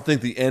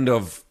think the end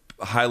of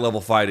high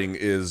level fighting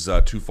is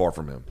too far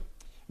from him.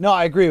 No,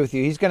 I agree with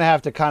you. He's going to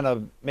have to kind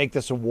of make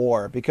this a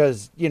war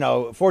because,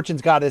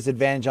 Fortune's got his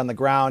advantage on the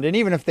ground. And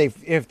even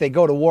if they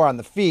go to war on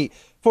the feet,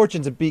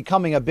 Fortune's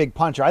becoming a big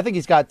puncher. I think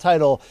he's got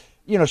title,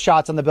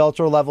 shots on the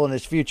Bellator level in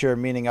his future,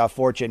 meaning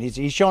Fortune.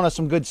 He's shown us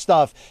some good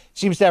stuff.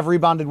 Seems to have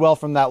rebounded well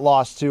from that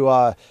loss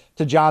to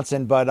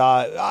Johnson. But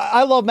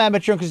I love Matt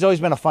Mitrione because he's always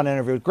been a fun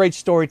interview. Great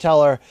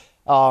storyteller.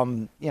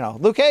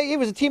 Luke, he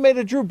was a teammate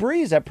of Drew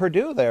Brees at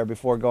Purdue there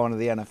before going to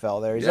the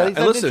NFL there. And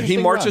listen, he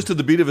marches to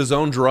the beat of his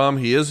own drum.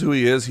 He is who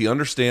he is. He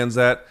understands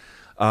that.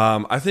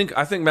 I think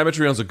Matt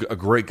Mitrione's a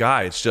great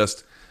guy. It's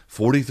just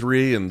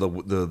 43 and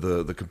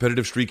the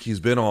competitive streak he's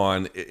been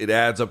on, it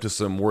adds up to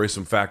some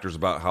worrisome factors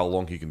about how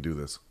long he can do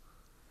this.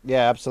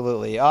 Yeah,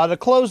 absolutely. To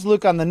close,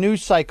 Luke, on the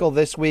news cycle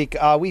this week,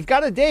 we've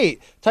got a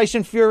date.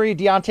 Tyson Fury,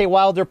 Deontay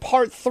Wilder,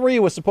 Part 3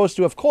 was supposed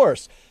to, of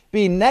course,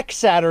 be next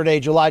Saturday,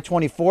 July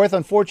 24th.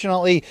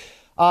 Unfortunately,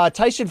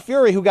 Tyson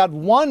Fury, who got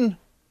 1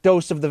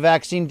 dose of the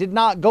vaccine, did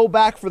not go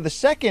back for the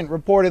second,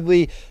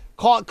 reportedly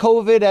caught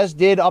COVID, as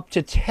did up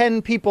to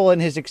 10 people in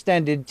his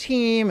extended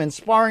team and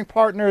sparring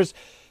partners.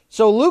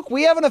 So, Luke,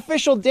 we have an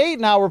official date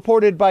now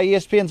reported by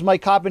ESPN's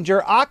Mike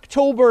Coppinger,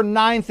 October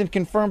 9th, and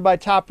confirmed by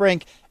Top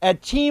Rank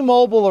at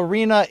T-Mobile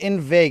Arena in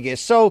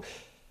Vegas. So,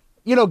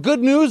 good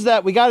news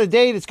that we got a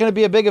date. It's going to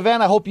be a big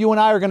event. I hope you and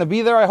I are going to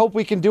be there. I hope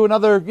we can do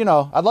another,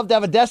 I'd love to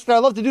have a desk there. I'd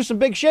love to do some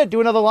big shit,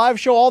 do another live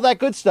show, all that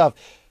good stuff.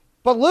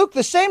 But, Luke,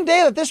 the same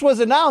day that this was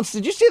announced,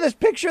 did you see this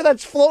picture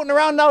that's floating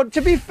around? Now,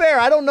 to be fair,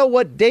 I don't know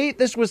what date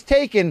this was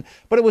taken,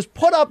 but it was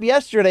put up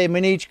yesterday,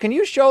 Manich. Can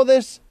you show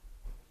this?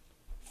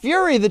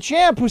 Fury, the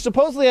champ, who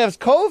supposedly has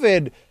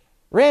COVID,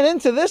 ran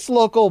into this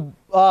local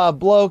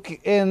bloke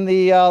in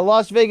the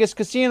Las Vegas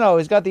casino.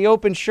 He's got the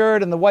open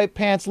shirt and the white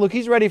pants. Luke,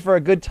 he's ready for a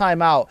good time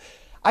out.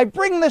 I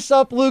bring this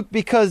up, Luke,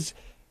 because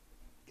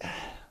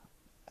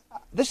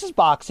this is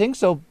boxing,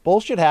 so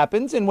bullshit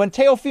happens. And when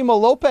Teofimo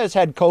Lopez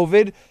had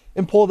COVID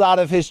and pulled out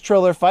of his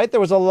Triller fight, there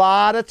was a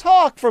lot of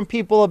talk from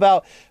people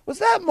about, was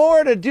that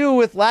more to do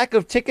with lack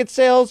of ticket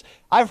sales?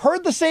 I've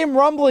heard the same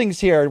rumblings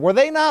here. Were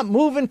they not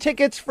moving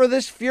tickets for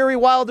this Fury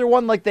Wilder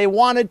one like they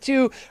wanted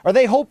to? Are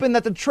they hoping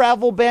that the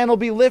travel ban will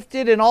be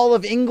lifted and all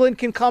of England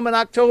can come in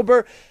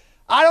October?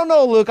 I don't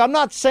know, Luke. I'm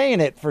not saying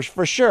it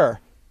for sure.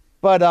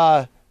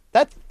 But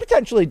that's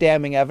potentially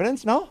damning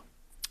evidence, no?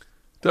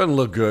 Doesn't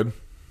look good.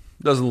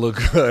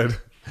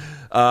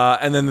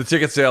 And then the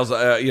ticket sales,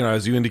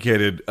 as you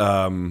indicated,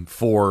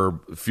 for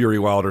Fury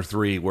Wilder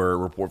 3, were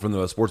report from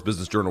the Sports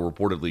Business Journal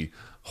reportedly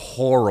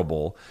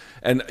horrible.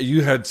 And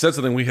you had said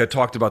something, we had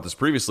talked about this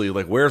previously,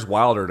 like, where's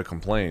Wilder to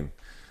complain?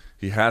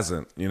 He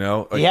hasn't, He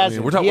hasn't. He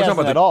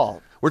hasn't at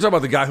all. We're talking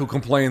about the guy who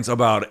complains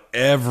about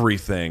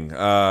everything. He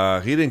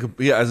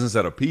hasn't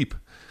said a peep.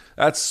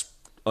 That's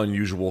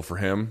unusual for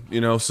him,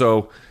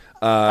 So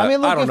I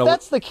mean, look, I don't know. If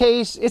that's the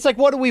case, it's like,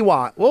 what do we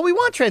want? Well, we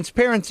want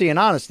transparency and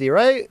honesty,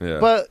 right? Yeah.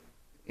 But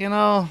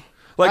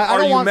like, I are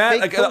don't you want mad?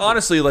 fake Like,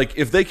 honestly, like,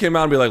 if they came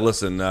out and be like,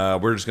 listen,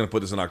 we're just going to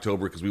put this in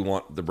October because we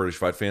want the British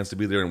Fight fans to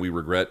be there, and we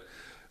regret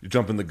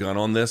jumping the gun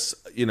on this,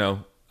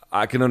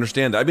 I can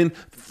understand that. I mean,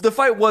 the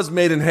fight was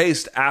made in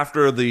haste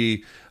after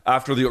the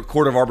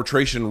Court of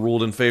Arbitration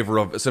ruled in favor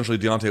of essentially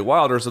Deontay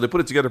Wilder, so they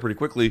put it together pretty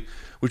quickly,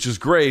 which is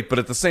great. But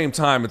at the same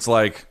time, it's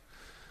like,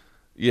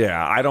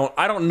 yeah, I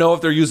don't know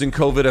if they're using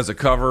COVID as a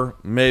cover.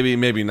 Maybe,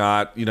 maybe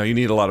not. You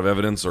need a lot of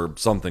evidence or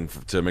something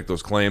to make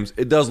those claims.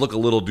 It does look a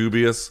little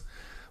dubious,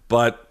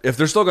 but if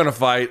they're still going to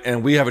fight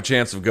and we have a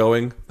chance of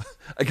going,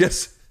 I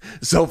guess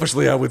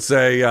selfishly I would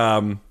say,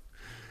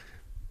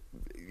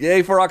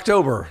 yay for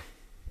October.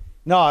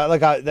 No,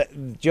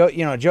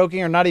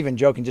 joking or not even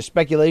joking, just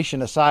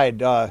speculation aside,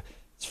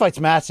 this fight's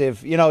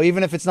massive.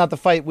 Even if it's not the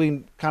fight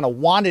we kind of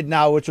wanted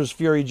now, which was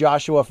Fury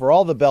Joshua for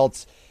all the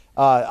belts,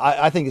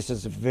 I think this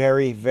is a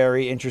very,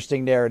 very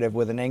interesting narrative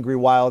with an angry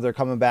Wilder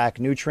coming back,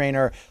 new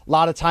trainer, a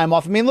lot of time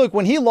off. I mean, look,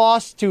 when he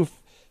lost to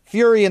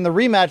Fury in the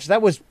rematch,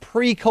 that was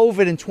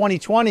pre-COVID in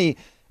 2020.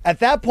 At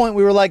that point,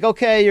 we were like,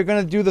 okay, you're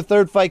going to do the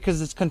third fight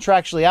because it's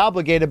contractually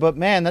obligated, but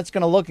man, that's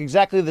going to look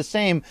exactly the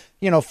same,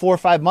 4 or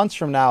 5 months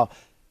from now.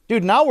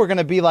 Dude, now we're going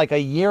to be like a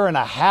year and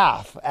a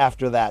half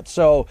after that.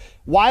 So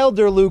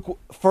Wilder, Luke,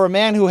 for a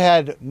man who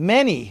had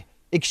many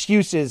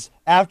excuses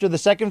after the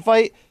second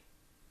fight,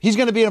 he's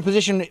going to be in a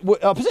position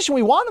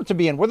we want him to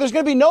be in, where there's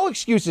going to be no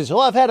excuses.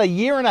 He'll have had a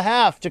year and a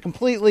half to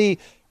completely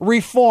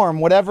reform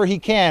whatever he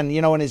can,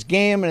 in his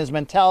game and his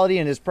mentality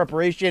and his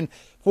preparation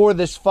for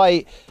this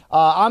fight.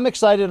 I'm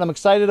excited. I'm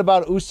excited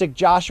about Usyk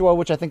Joshua,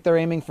 which I think they're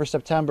aiming for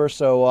September.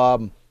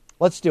 So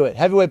let's do it.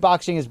 Heavyweight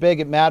boxing is big.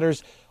 It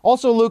matters.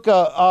 Also, Luke,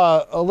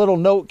 a little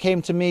note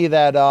came to me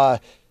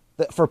that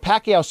for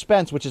Pacquiao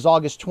Spence, which is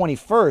August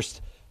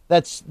 21st,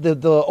 that's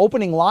the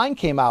opening line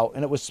came out,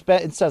 and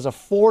it says a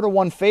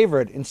 4-1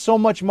 favorite, and so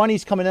much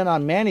money's coming in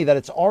on Manny that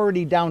it's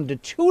already down to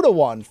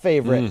 2-1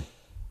 favorite.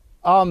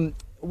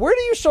 Where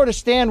do you sort of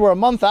stand? We're a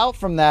month out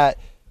from that.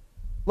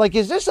 Like,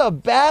 is this a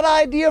bad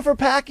idea for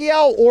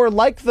Pacquiao, or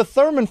like the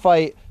Thurman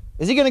fight,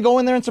 is he going to go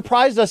in there and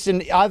surprise us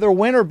and either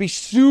win or be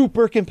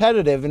super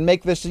competitive and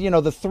make this,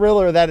 the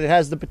thriller that it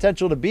has the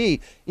potential to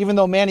be, even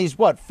though Manny's,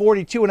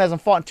 42 and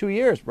hasn't fought in 2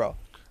 years, bro?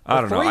 I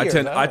don't know.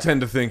 I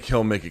tend to think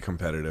he'll make it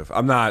competitive.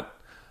 I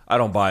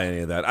don't buy any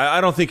of that. I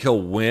don't think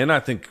he'll win. I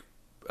think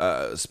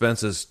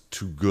Spence is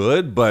too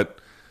good, but,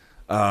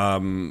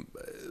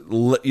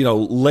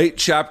 late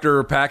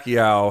chapter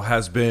Pacquiao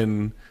has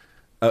been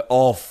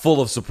all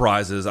full of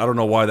surprises. I don't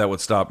know why that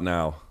would stop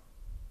now.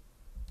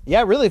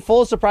 Yeah, really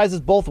full of surprises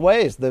both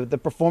ways. The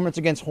performance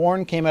against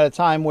Horn came at a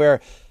time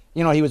where,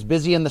 he was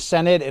busy in the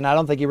Senate, and I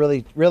don't think he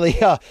really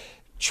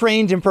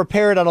trained and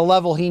prepared at a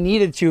level he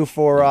needed to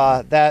for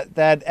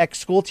that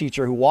ex-school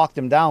teacher who walked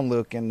him down,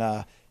 Luke. And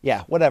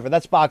whatever.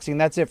 That's boxing.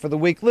 That's it for the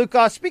week. Luke,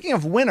 speaking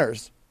of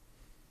winners,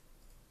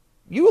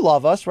 you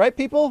love us, right,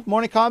 people?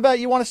 Morning Combat,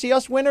 you want to see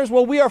us winners?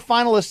 Well, we are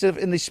finalists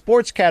in the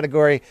sports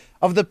category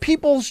of the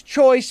People's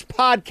Choice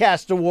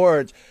Podcast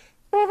Awards.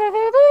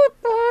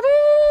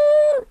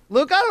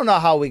 Luke, I don't know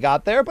how we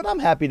got there, but I'm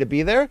happy to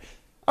be there.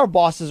 Our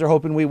bosses are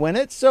hoping we win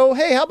it. So,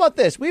 hey, how about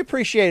this? We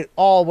appreciate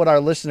all what our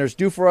listeners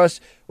do for us.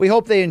 We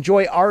hope they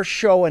enjoy our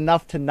show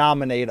enough to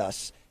nominate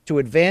us to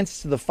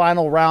advance to the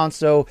final round.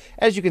 So,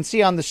 as you can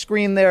see on the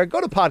screen there, go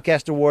to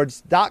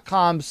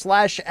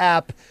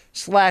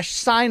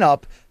podcastawards.com/app/sign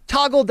up,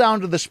 toggle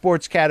down to the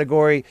sports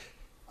category.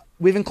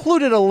 We've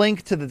included a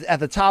link to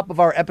at the top of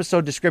our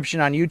episode description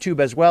on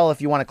YouTube as well,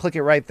 if you want to click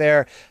it right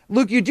there.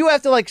 Luke, you do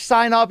have to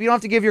sign up. You don't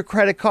have to give your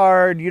credit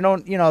card. You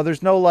don't,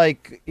 there's no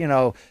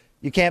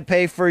you can't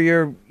pay for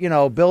your,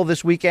 bill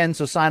this weekend,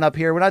 so sign up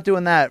here. We're not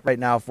doing that right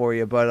now for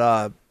you,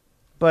 but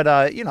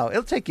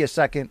it'll take you a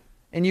second,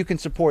 and you can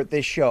support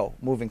this show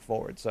moving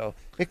forward. So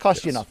it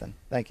costs you nothing.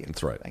 Thank you.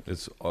 That's right. Thank you.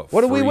 It's what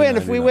do we win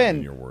if we win?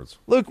 in your words.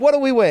 Luke, what do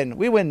we win?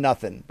 We win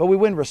nothing, but we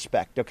win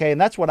respect, okay? And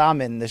that's what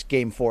I'm in this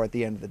game for at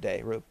the end of the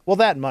day, Luke. Well,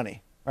 that and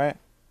money, right?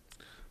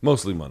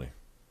 Mostly money.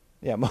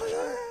 Yeah,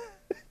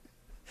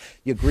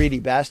 you greedy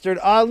bastard.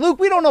 Luke,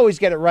 we don't always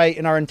get it right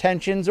in our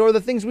intentions or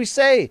the things we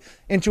say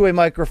into a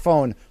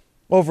microphone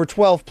over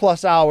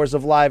 12-plus hours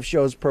of live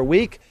shows per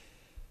week.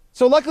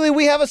 So luckily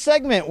we have a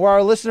segment where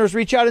our listeners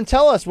reach out and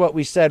tell us what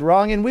we said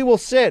wrong, and we will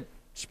sit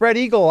spread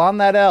eagle on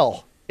that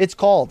L. It's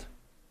called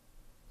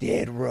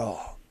Dead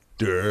Wrong.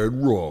 Dead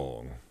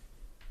wrong.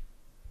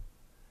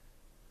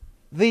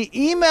 The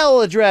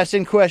email address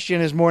in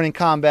question is Morning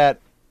Combat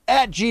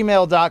at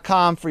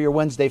gmail.com for your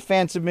Wednesday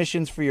fan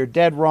submissions, for your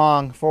dead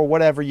wrong, for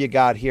whatever you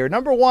got here.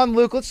 Number one,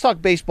 Luke, let's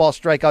talk baseball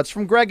strikeouts.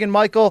 From Greg and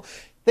Michael,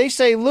 they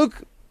say,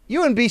 Luke,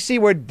 you and BC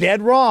were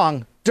dead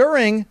wrong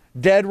during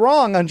Dead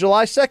Wrong on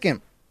July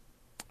 2nd.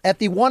 At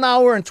the 1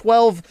 hour and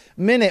 12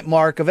 minute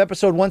mark of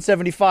episode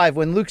 175,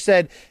 when Luke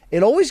said,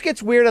 it always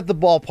gets weird at the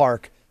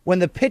ballpark when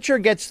the pitcher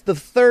gets the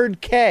third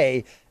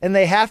K and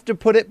they have to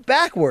put it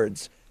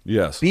backwards.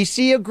 Yes.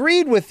 BC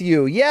agreed with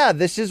you. Yeah,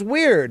 this is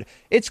weird.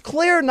 It's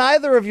clear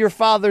neither of your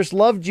fathers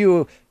loved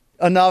you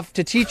enough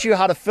to teach you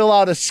how to fill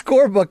out a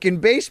scorebook in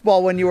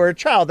baseball when you were a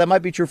child. That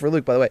might be true for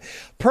Luke, by the way.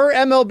 Per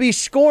MLB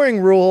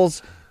scoring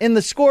rules, in the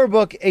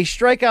scorebook, a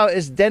strikeout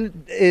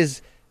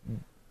is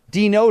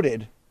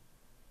denoted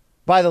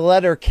by the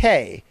letter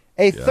K.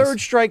 A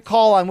third strike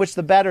call on which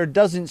the batter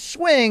doesn't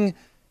swing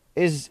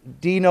is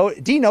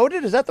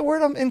denoted. Is that the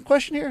word I'm in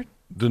question here?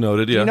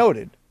 Denoted, yeah.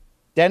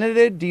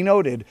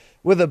 Denoted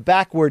with a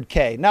backward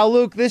K. Now,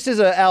 Luke, this is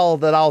a L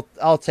that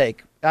I'll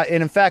take.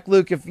 And in fact,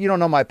 Luke, if you don't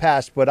know my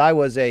past, but I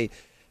was a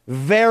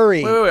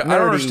very Wait, nerdy... I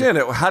don't understand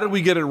it. How did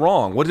we get it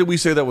wrong? What did we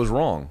say that was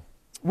wrong?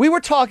 We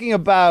were talking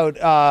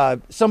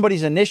about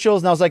somebody's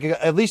initials, and I was like,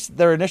 at least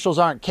their initials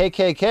aren't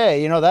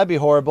KKK. You know, that'd be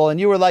horrible. And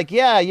you were like,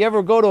 yeah, you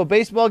ever go to a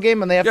baseball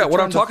game and they have to turn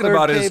what I'm the talking third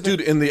about K is,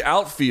 dude, in the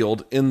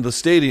outfield, in the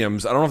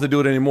stadiums, I don't know if they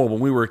do it anymore. When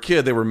we were a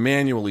kid, they were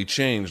manually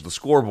changed the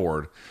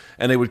scoreboard,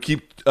 and they would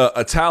keep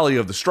a tally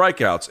of the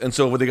strikeouts. And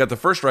so when they got the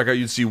first strikeout,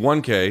 you'd see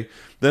 1K.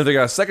 Then if they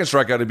got a second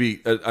strikeout, it'd be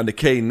on the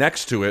K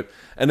next to it.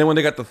 And then when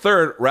they got the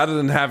third, rather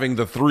than having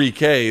the 3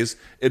 Ks,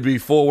 it'd be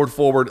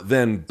forward,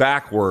 then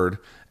backward.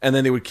 And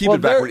then they would keep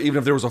it backward, even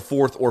if there was a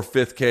 4th or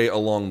 5th K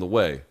along the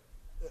way.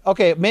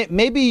 Okay,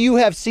 maybe you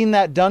have seen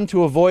that done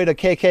to avoid a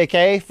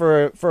KKK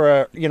for a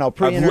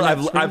pre-internet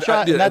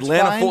screenshot, and that's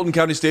Atlanta fine. Fulton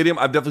County Stadium,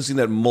 I've definitely seen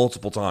that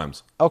multiple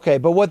times. Okay,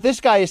 but what this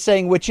guy is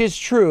saying, which is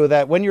true,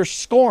 that when you're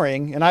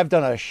scoring, and I've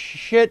done a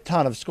shit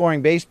ton of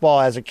scoring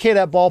baseball as a kid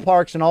at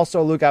ballparks, and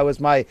also, Luke, I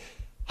was my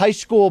high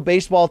school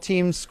baseball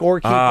team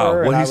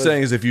scorekeeper. What he's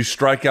saying is if you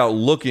strike out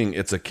looking,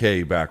 it's a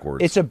K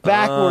backwards. It's a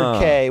backward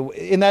K,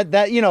 in that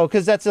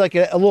because that's like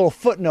a little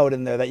footnote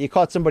in there that you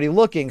caught somebody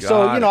looking.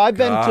 I've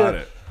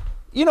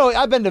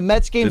been to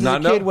Mets games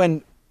as a kid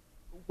when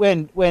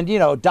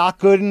Doc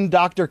Gooden,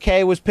 Dr.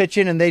 K was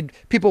pitching, and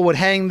people would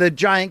hang the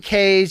giant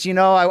Ks.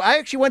 I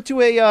actually went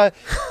to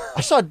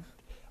I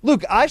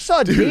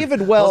saw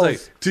David Wells.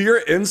 Like, to your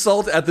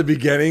insult at the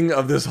beginning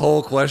of this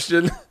whole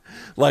question,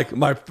 like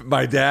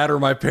my dad or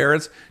my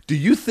parents, do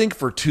you think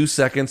for 2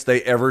 seconds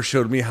they ever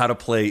showed me how to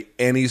play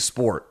any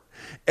sport?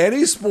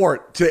 Any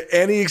sport, to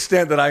any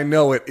extent that I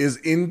know it, is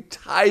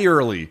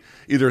entirely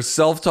either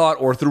self-taught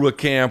or through a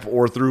camp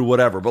or through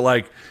whatever. But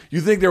like,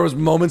 you think there was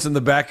moments in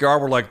the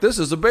backyard where like, this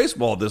is a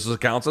baseball,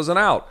 counts as an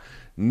out.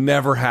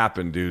 Never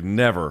happened, dude.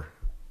 Never.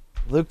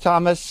 Luke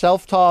Thomas,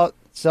 self-taught,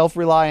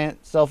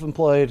 self-reliant,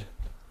 self-employed.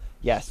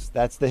 Yes,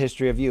 that's the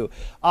history of you.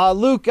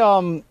 Luke,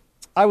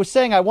 I was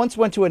saying I once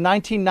went to a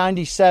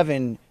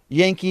 1997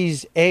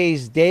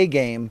 Yankees-A's day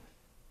game.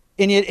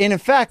 And in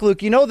fact,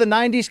 Luke, you know the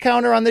 90s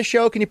counter on this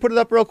show? Can you put it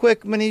up real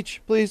quick, Manich,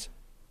 please?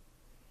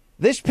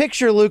 This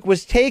picture, Luke,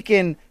 was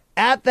taken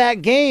at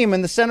that game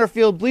in the center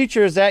field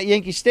bleachers at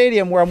Yankee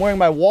Stadium, where I'm wearing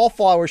my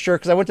Wallflower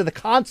shirt because I went to the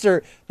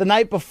concert the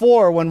night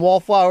before when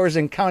Wallflowers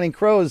and Counting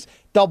Crows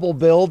double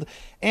billed.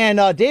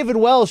 And David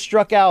Wells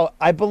struck out,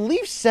 I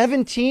believe,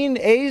 17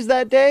 A's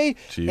that day.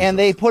 Jesus. And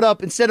they put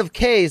up, instead of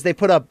Ks, they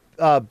put up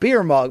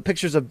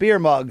pictures of beer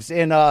mugs.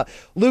 And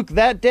Luke,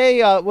 that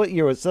day, what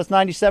year was that's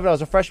 97? I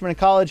was a freshman in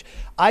college.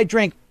 I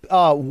drank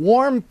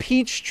warm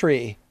peach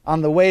tree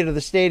on the way to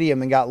the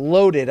stadium and got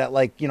loaded at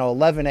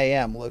 11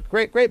 a.m. Luke,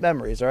 great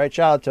memories. All right,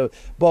 shout out to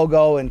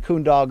Bogo and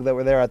Coondog that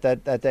were there at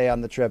that day on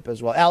the trip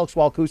as well. Alex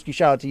Walkuski,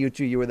 shout out to you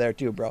too. You were there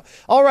too, bro.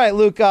 All right,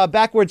 Luke,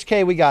 backwards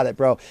K, we got it,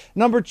 bro.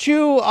 Number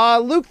 2,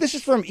 Luke, this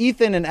is from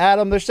Ethan and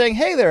Adam. They're saying,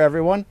 hey there,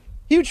 everyone.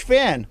 Huge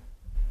fan.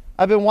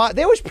 I've been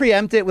they always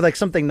preempt it with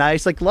something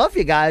nice, love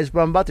you guys,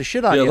 but I'm about to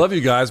shit on you. Yeah, love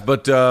you guys,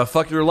 but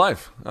fuck your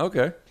life.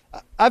 Okay.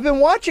 I've been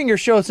watching your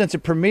show since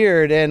it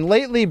premiered, and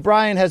lately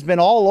Brian has been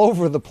all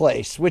over the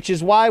place, which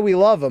is why we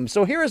love him.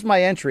 So here is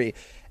my entry.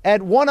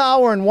 At 1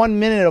 hour and 1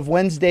 minute of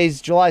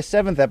Wednesday's July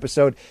 7th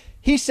episode,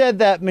 he said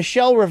that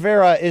Michelle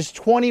Rivera is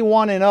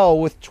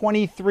 21-0 with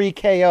 23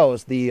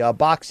 KOs, the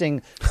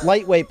boxing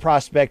lightweight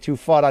prospect who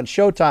fought on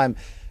Showtime.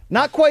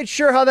 Not quite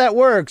sure how that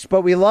works,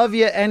 but we love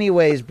you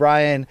anyways,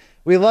 Brian.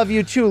 We love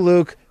you too,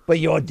 Luke, but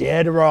you're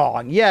dead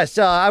wrong. Yes,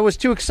 I was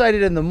too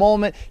excited in the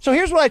moment. So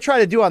here's what I try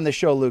to do on this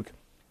show, Luke.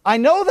 I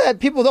know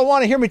that people don't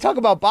want to hear me talk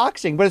about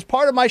boxing, but it's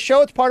part of my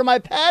show. It's part of my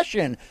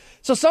passion.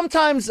 So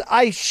sometimes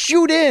I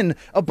shoot in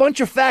a bunch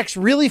of facts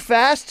really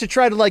fast to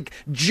try to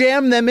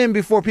jam them in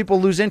before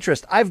people lose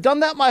interest. I've done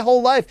that my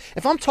whole life.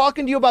 If I'm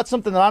talking to you about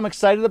something that I'm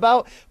excited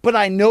about, but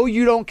I know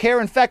you don't care.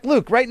 In fact,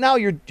 Luke, right now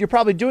you're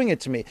probably doing it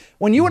to me.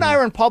 When you and I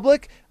are in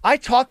public, I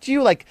talk to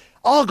you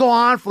I'll go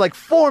on for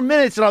 4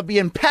 minutes and I'll be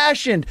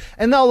impassioned,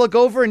 and they'll look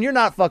over and you're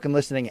not fucking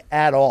listening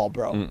at all,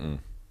 bro.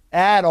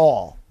 At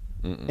all.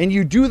 And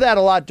you do that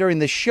a lot during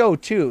the show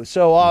too.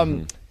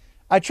 So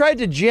I tried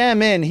to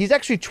jam in. He's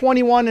actually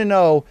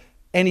 21-0,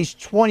 and he's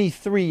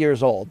 23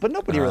 years old. But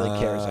nobody really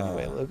cares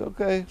anyway, Luke.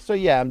 Okay, so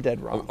yeah, I'm dead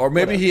wrong. Or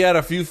maybe Whatever. he had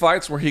a few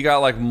fights where he got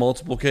like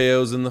multiple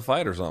KOs in the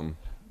fight or something.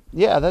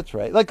 Yeah, that's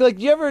right. Like,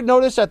 you ever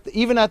notice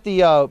even at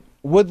the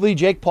Woodley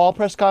Jake Paul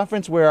press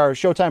conference where our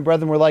Showtime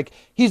brethren were like,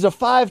 he's a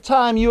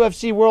 5-time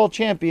UFC world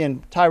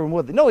champion, Tyron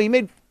Woodley. No, he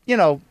made,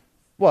 4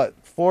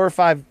 or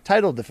 5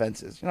 title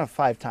defenses. You're not a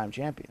 5-time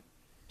champion.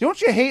 Don't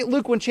you hate,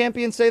 Luke, when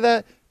champions say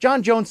that?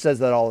 John Jones says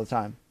that all the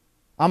time.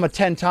 I'm a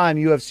 10-time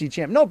UFC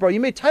champ. No, bro, you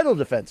made title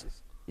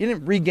defenses. You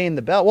didn't regain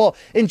the belt. Well,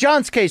 in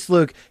John's case,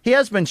 Luke, he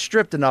has been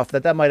stripped enough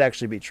that might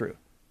actually be true.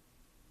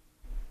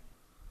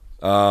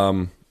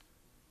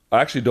 I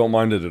actually don't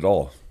mind it at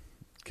all,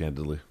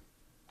 candidly.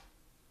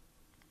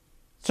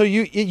 So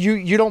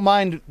you don't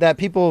mind that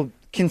people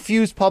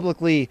confuse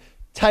publicly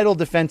title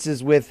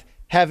defenses with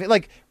having,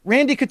 like,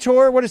 Randy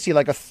Couture, what is he,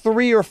 like a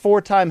 3 or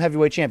 4-time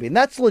heavyweight champion?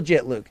 That's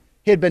legit, Luke.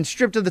 He had been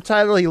stripped of the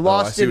title, he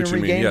lost it and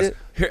regained it.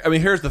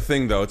 Here's the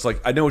thing, though. It's like,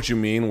 I know what you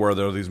mean, where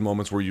there are these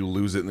moments where you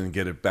lose it and then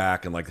get it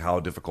back, and like how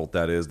difficult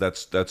that is.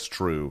 That's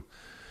true.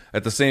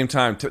 At the same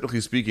time,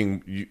 technically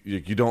speaking,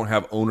 you don't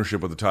have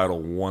ownership of the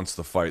title once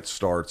the fight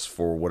starts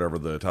for whatever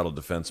the title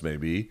defense may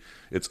be.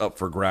 It's up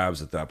for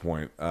grabs at that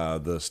point.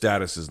 The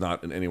status is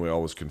not in any way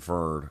always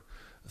conferred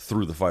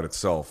through the fight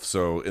itself.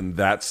 So in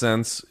that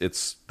sense,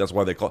 that's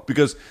why they call it.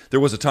 Because there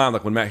was a time,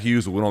 like when Matt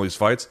Hughes would win all these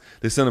fights,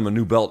 they sent him a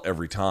new belt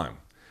every time.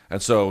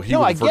 And so he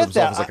would refer to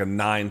himself as like a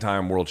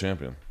 9-time world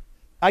champion.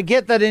 I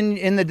get that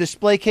in the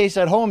display case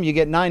at home, you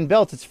get 9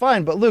 belts. It's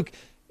fine. But Luke,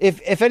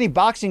 if any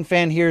boxing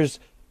fan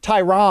hears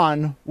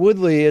Tyron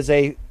Woodley is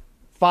a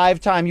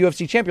 5-time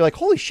UFC champion, like,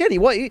 holy shit,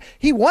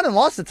 he won and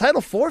lost the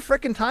title 4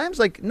 freaking times?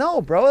 Like,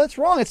 no, bro, that's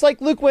wrong. It's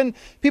like, Luke, when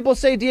people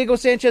say Diego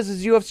Sanchez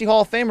is UFC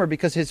Hall of Famer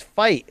because his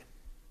fight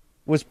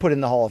was put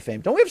in the Hall of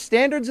Fame. Don't we have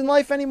standards in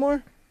life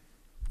anymore?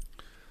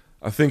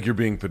 I think you're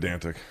being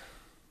pedantic.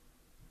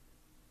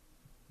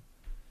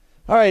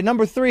 All right,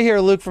 number 3 here,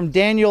 Luke, from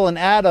Daniel and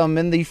Adam.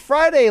 In the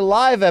Friday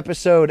Live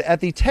episode at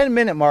the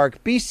 10-minute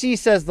mark, BC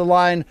says the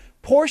line,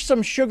 "Pour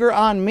some sugar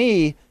on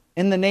me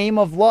in the name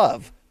of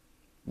love."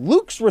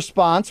 Luke's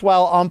response,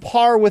 while on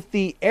par with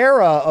the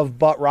era of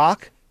butt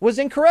rock, was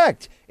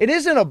incorrect. It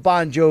isn't a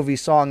Bon Jovi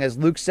song, as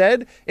Luke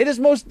said. It is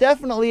most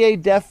definitely a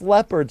Def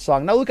Leppard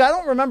song. Now, Luke, I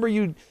don't remember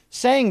you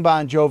saying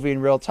Bon Jovi in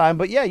real time,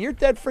 but yeah, you're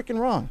dead freaking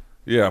wrong.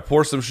 Yeah,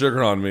 "Pour Some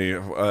Sugar on Me."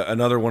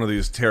 Another one of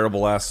these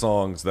terrible-ass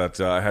songs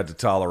that I had to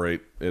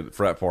tolerate at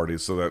frat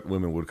parties so that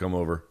women would come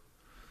over.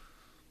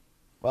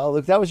 Well,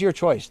 Luke, that was your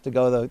choice to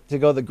go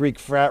the Greek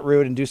frat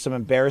route and do some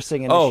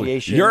embarrassing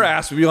initiation. Oh, your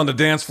ass would be on the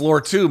dance floor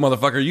too,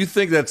 motherfucker. You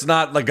think that's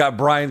not like got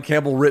Brian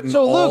Campbell written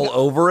all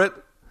over it?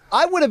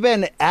 I would have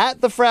been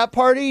at the frat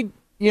party,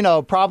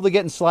 probably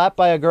getting slapped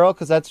by a girl,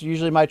 because that's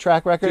usually my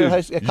track record at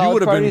college parties. You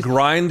would have been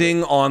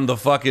grinding on the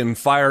fucking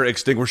fire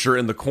extinguisher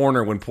in the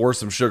corner when "Pour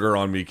Some Sugar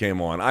on Me"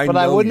 came on. But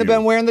I wouldn't have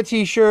been wearing the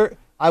T-shirt.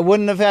 I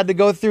wouldn't have had to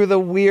go through the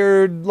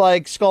weird,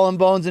 like, Skull and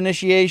Bones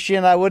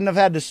initiation. I wouldn't have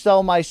had to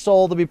sell my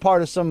soul to be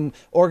part of some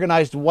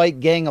organized white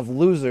gang of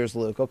losers,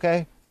 Luke,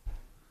 okay?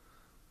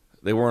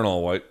 They weren't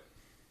all white.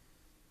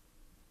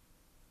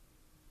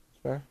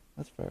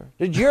 That's fair.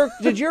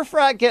 Did your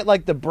frat get,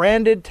 like, the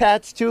branded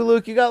tats too,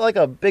 Luke? You got, like,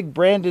 a big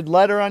branded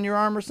letter on your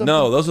arm or something?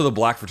 No, those are the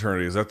black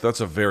fraternities. That's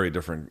a very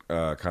different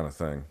kind of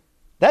thing.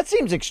 That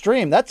seems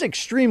extreme. That's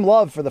extreme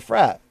love for the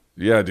frat.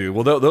 Yeah, dude.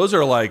 Well, those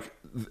are like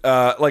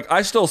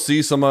I still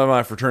see some of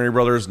my fraternity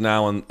brothers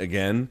now and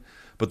again,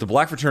 but the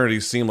black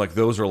fraternities seem like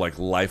those are like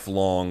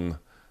lifelong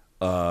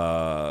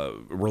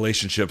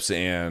relationships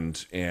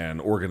and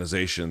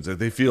organizations.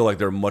 They feel like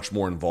they're much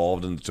more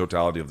involved in the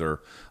totality of their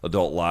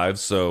adult lives.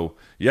 So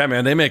yeah,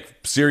 man, they make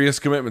serious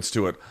commitments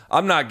to it.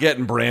 I'm not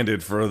getting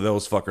branded for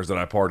those fuckers that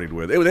I partied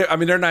with. I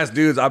mean, they're nice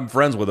dudes. I'm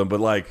friends with them, but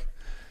like,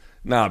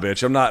 nah,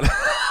 bitch, I'm not.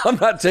 I'm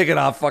not taking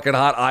a fucking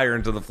hot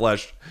iron to the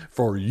flesh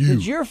for you.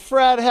 Did your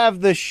frat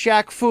have the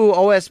Shaq Fu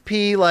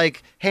OSP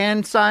like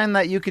hand sign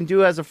that you can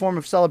do as a form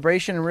of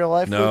celebration in real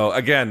life? No, Luke?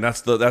 Again,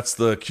 that's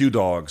the Q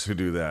dogs who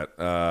do that.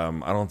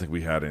 I don't think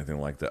we had anything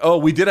like that. Oh,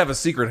 we did have a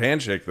secret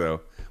handshake though.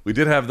 We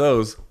did have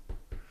those.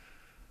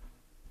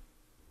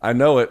 I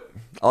know it.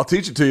 I'll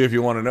teach it to you if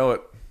you want to know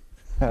it.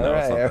 All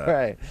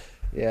right.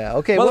 Yeah,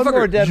 okay.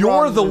 Motherfucker,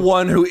 you're the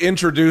one who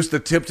introduced the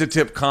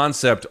tip-to-tip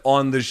concept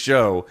on this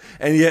show,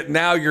 and yet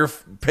now you're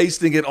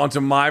pasting it onto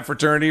my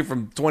fraternity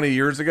from 20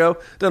 years ago?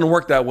 Doesn't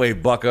work that way,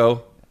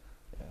 bucko.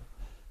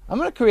 I'm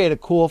going to create a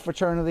cool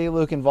fraternity,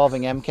 Luke,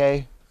 involving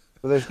MK,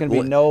 where there's going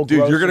to be no Dude,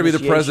 gross you're going to be the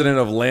initiation. president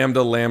of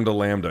Lambda, Lambda,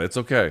 Lambda. It's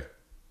okay.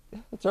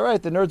 It's all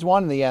right. The nerds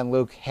won in the end,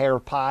 Luke. Hair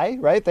pie,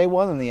 right? They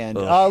won in the end.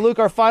 Luke,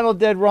 our final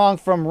dead wrong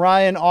from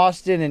Ryan,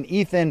 Austin, and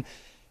Ethan.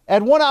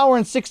 At 1 hour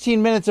and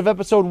 16 minutes of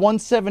episode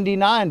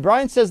 179,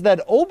 Brian says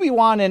that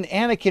Obi-Wan and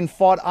Anakin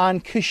fought on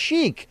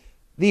Kashyyyk,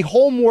 the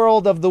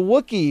homeworld of the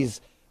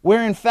Wookiees,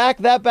 where in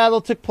fact that battle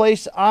took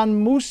place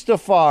on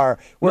Mustafar.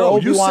 Where No,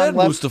 Obi-Wan you said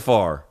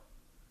Mustafar.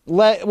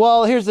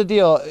 Well, here's the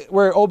deal: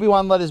 where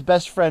Obi-Wan let his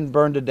best friend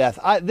burn to death.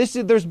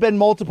 There's been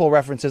multiple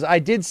references. I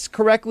did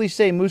correctly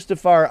say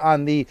Mustafar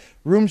on the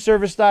Room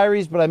Service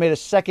Diaries, but I made a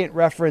second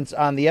reference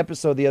on the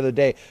episode the other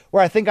day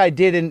where I think I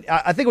did, and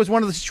I think it was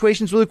one of the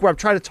situations, Luke, where I'm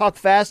trying to talk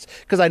fast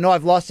because I know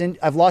I've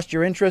lost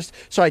your interest,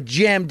 so I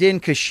jammed in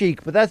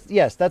Kashyyyk. But that's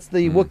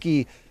the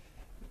Wookiee.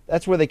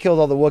 That's where they killed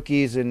all the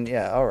Wookiees, and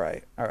yeah, all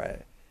right.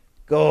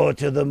 Go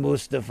to the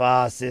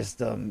Mustafar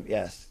system.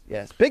 Yes.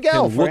 Big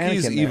L Can for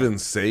Wookiees Anakin even there.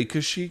 say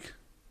Kashyyyk?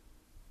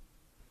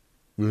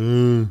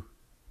 No,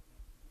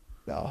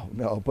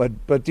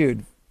 but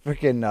dude,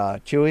 freaking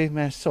Chewie,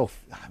 man,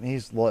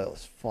 he's loyal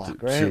as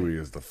fuck, right? Chewie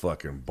is the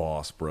fucking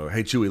boss, bro.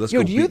 Hey, Chewie, let's Yo,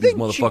 go do you beat these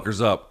think motherfuckers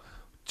up.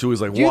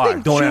 Chewie's like, Do you why?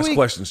 think Don't ask Chewie-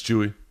 questions,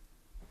 Chewie.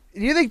 Do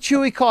you think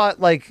Chewie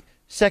caught like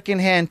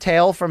secondhand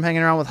tail from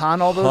hanging around with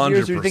Han all those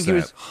years? Or do you think he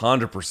was?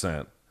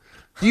 100%.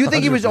 Do you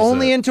think he was 100%.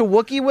 only into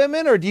Wookiee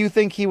women, or do you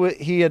think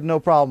he had no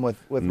problem with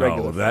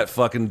regular? No, that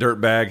fucking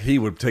dirtbag, he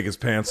would take his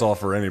pants off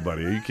for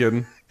anybody. Are you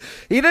kidding?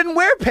 He didn't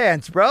wear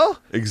pants, bro.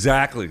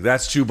 Exactly.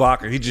 That's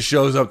Chewbacca. He just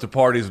shows up to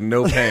parties with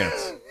no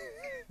pants.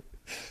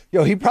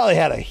 Yo, he probably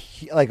had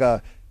he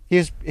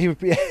would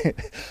be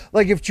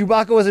like if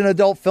Chewbacca was an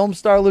adult film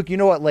star, Luke, you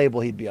know what label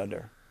he'd be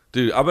under?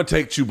 Dude, I'm going to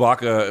take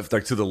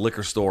Chewbacca to the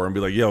liquor store and be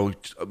like, yo,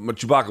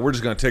 Chewbacca, we're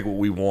just going to take what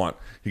we want.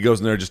 He goes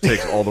in there and just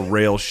takes all the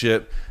rail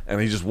shit,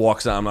 and he just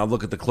walks out, and I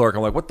look at the clerk.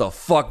 I'm like, what the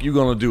fuck you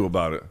going to do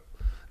about it?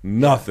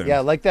 Nothing. Yeah,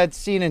 like that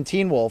scene in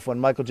Teen Wolf when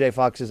Michael J.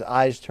 Fox's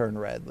eyes turn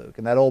red, Luke,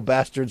 and that old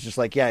bastard's just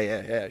like,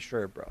 yeah,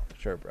 sure, bro.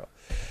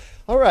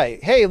 All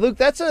right, hey, Luke,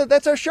 that's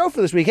our show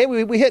for this week. Hey,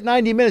 we hit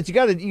 90 minutes.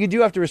 You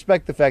do have to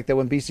respect the fact that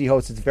when BC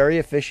hosts, it's very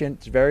efficient,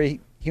 it's very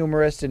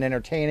humorous and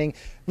entertaining.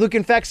 Luke,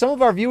 in fact, some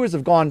of our viewers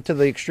have gone to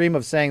the extreme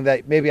of saying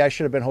that maybe I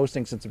should have been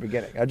hosting since the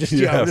beginning.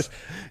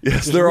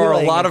 Yes, there are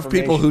a lot of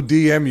people who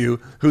DM you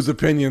whose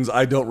opinions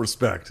I don't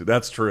respect.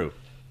 That's true.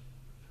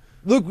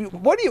 Luke,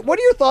 what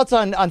are your thoughts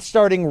on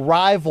starting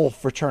rival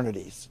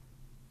fraternities?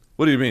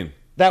 What do you mean?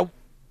 That,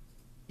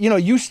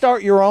 you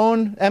start your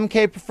own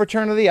MK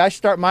fraternity. I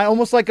start mine,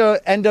 almost like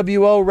a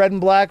NWO red and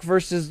black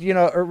versus,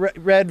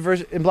 red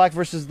and black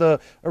versus the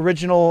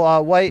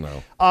original white.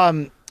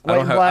 No.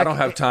 I don't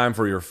have time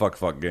for your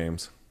fuck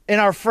games.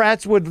 And our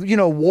frats would,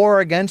 war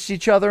against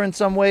each other in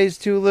some ways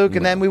too, Luke.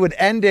 And then we would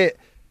end it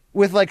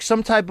with like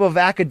some type of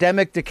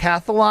academic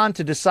decathlon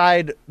to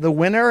decide the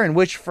winner and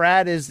which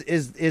frat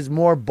is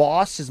more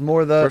boss, is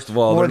more the First of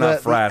all, they're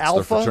not frats,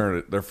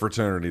 alpha. they're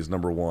fraternities,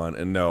 number one.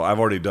 And no, I've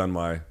already done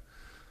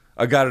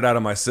I got it out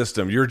of my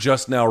system. You're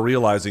just now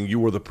realizing you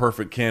were the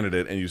perfect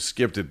candidate and you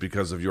skipped it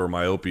because of your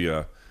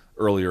myopia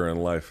earlier in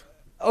life.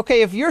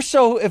 Okay, if you're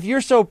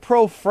so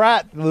pro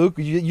frat, Luke,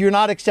 you're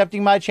not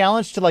accepting my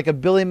challenge to like a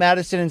Billy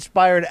Madison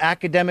inspired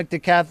academic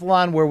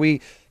decathlon where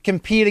we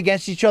compete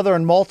against each other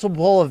in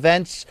multiple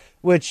events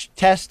which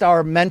test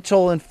our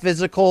mental and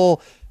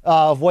physical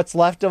of what's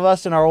left of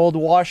us in our old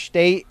wash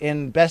state,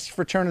 and best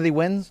fraternity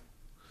wins.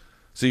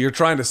 So you're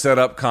trying to set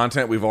up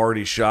content we've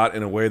already shot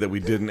in a way that we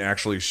didn't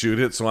actually shoot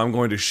it. So I'm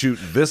going to shoot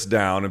this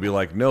down and be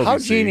like, no, how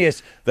BC,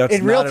 genius! That's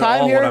in not real at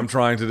time all here, what I'm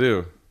trying to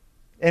do.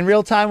 In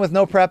real time with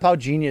no prep, how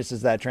genius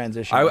is that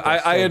transition?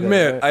 I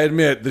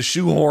admit the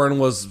shoehorn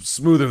was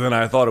smoother than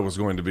I thought it was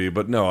going to be,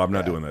 but no, I'm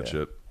not doing that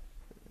shit.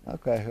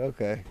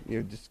 Okay.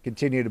 You just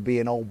continue to be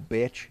an old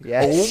bitch.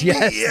 Yes,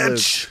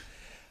 Bitch.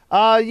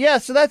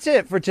 Luke. So that's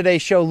it for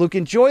today's show, Luke.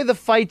 Enjoy the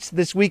fights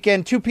this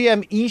weekend, 2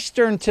 p.m.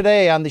 Eastern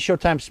today on the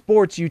Showtime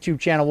Sports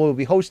YouTube channel. We'll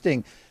be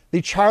hosting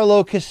the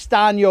Charlo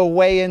Castano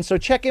weigh-in. So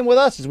check in with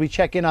us as we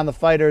check in on the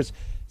fighters,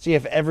 see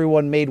if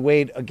everyone made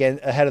weight again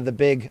ahead of the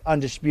big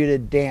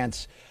undisputed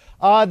dance.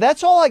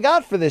 That's all I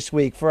got for this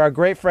week for our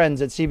great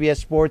friends at CBS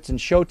Sports and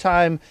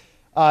Showtime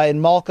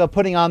in Malka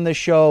putting on this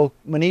show.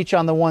 Manich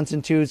on the ones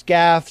and twos,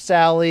 Gaff,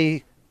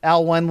 Sally,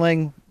 Al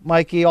Wendling,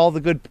 Mikey, all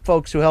the good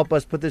folks who help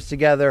us put this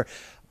together.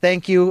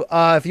 Thank you.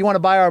 If you want to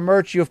buy our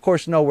merch, you of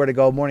course know where to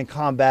go,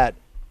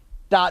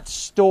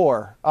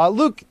 morningcombat.store.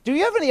 Luke, do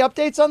you have any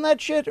updates on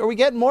that shit? Are we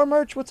getting more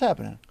merch? What's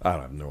happening? I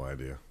have no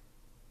idea.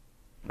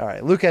 All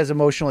right. Luke has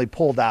emotionally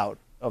pulled out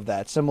of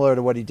that, similar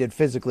to what he did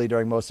physically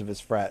during most of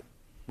his frat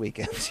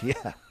weekends.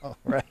 Yeah. All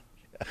right.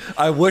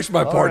 I wish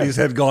my parties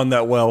had gone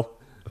that well.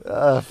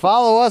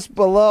 Follow us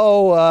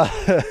below.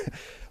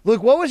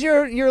 Luke, what was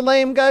your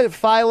lame guy?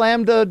 Phi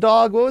Lambda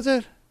dog? What was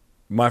it?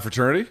 My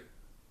fraternity?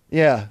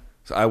 Yeah.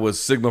 I was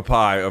Sigma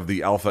Pi of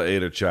the Alpha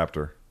Eta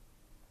chapter.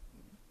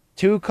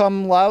 Two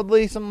come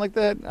loudly, something like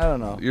that. I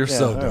don't know. You're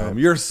so dumb. Right.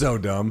 You're so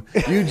dumb.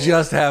 You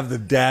just have the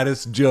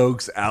daddest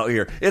jokes out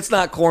here. It's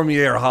not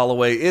Cormier or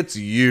Holloway. It's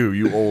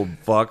you old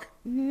fuck.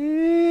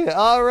 Yeah,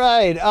 all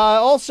right.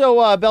 Also,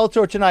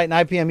 Bellator tonight,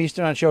 9 p.m.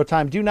 Eastern on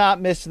Showtime. Do not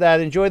miss that.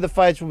 Enjoy the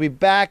fights. We'll be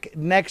back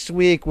next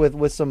week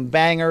with some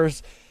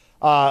bangers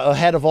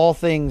ahead of all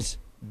things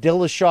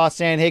Dillashaw,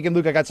 Sandhagen.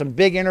 Luke, I got some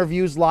big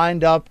interviews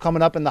lined up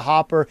coming up in the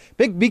hopper.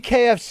 Big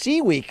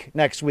BKFC week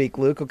next week,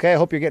 Luke. Okay, I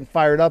hope you're getting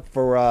fired up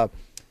for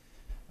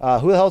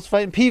Who the hell's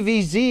fighting?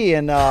 PVZ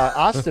and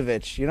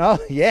Ostovich, you know?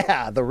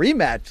 Yeah, the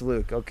rematch,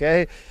 Luke,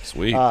 okay?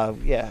 Sweet.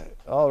 Yeah,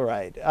 all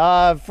right.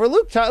 For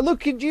Luke,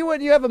 Luke, do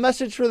you have a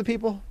message for the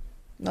people?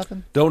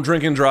 Nothing? Don't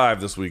drink and drive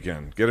this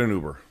weekend. Get an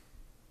Uber.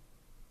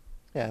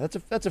 Yeah,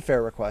 that's a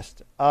fair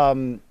request.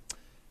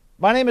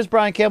 My name is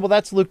Brian Campbell.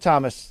 That's Luke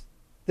Thomas.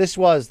 This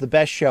was the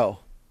best show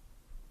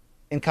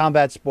in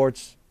combat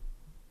sports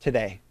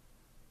today.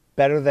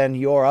 Better than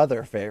your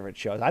other favorite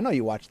shows. I know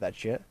you watch that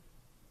shit.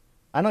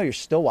 I know you're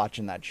still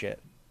watching that shit.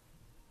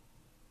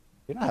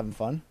 You're not having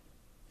fun.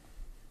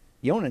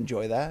 You don't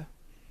enjoy that.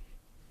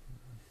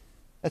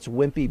 That's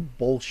wimpy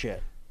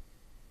bullshit.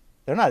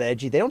 They're not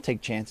edgy. They don't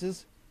take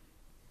chances.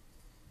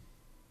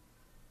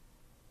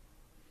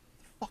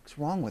 What the fuck's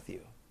wrong with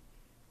you?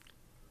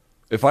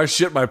 If I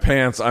shit my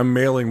pants, I'm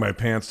mailing my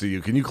pants to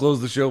you. Can you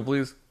close the show,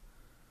 please?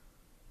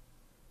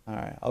 All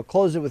right. I'll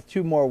close it with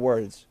two more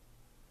words.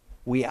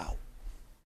 We out.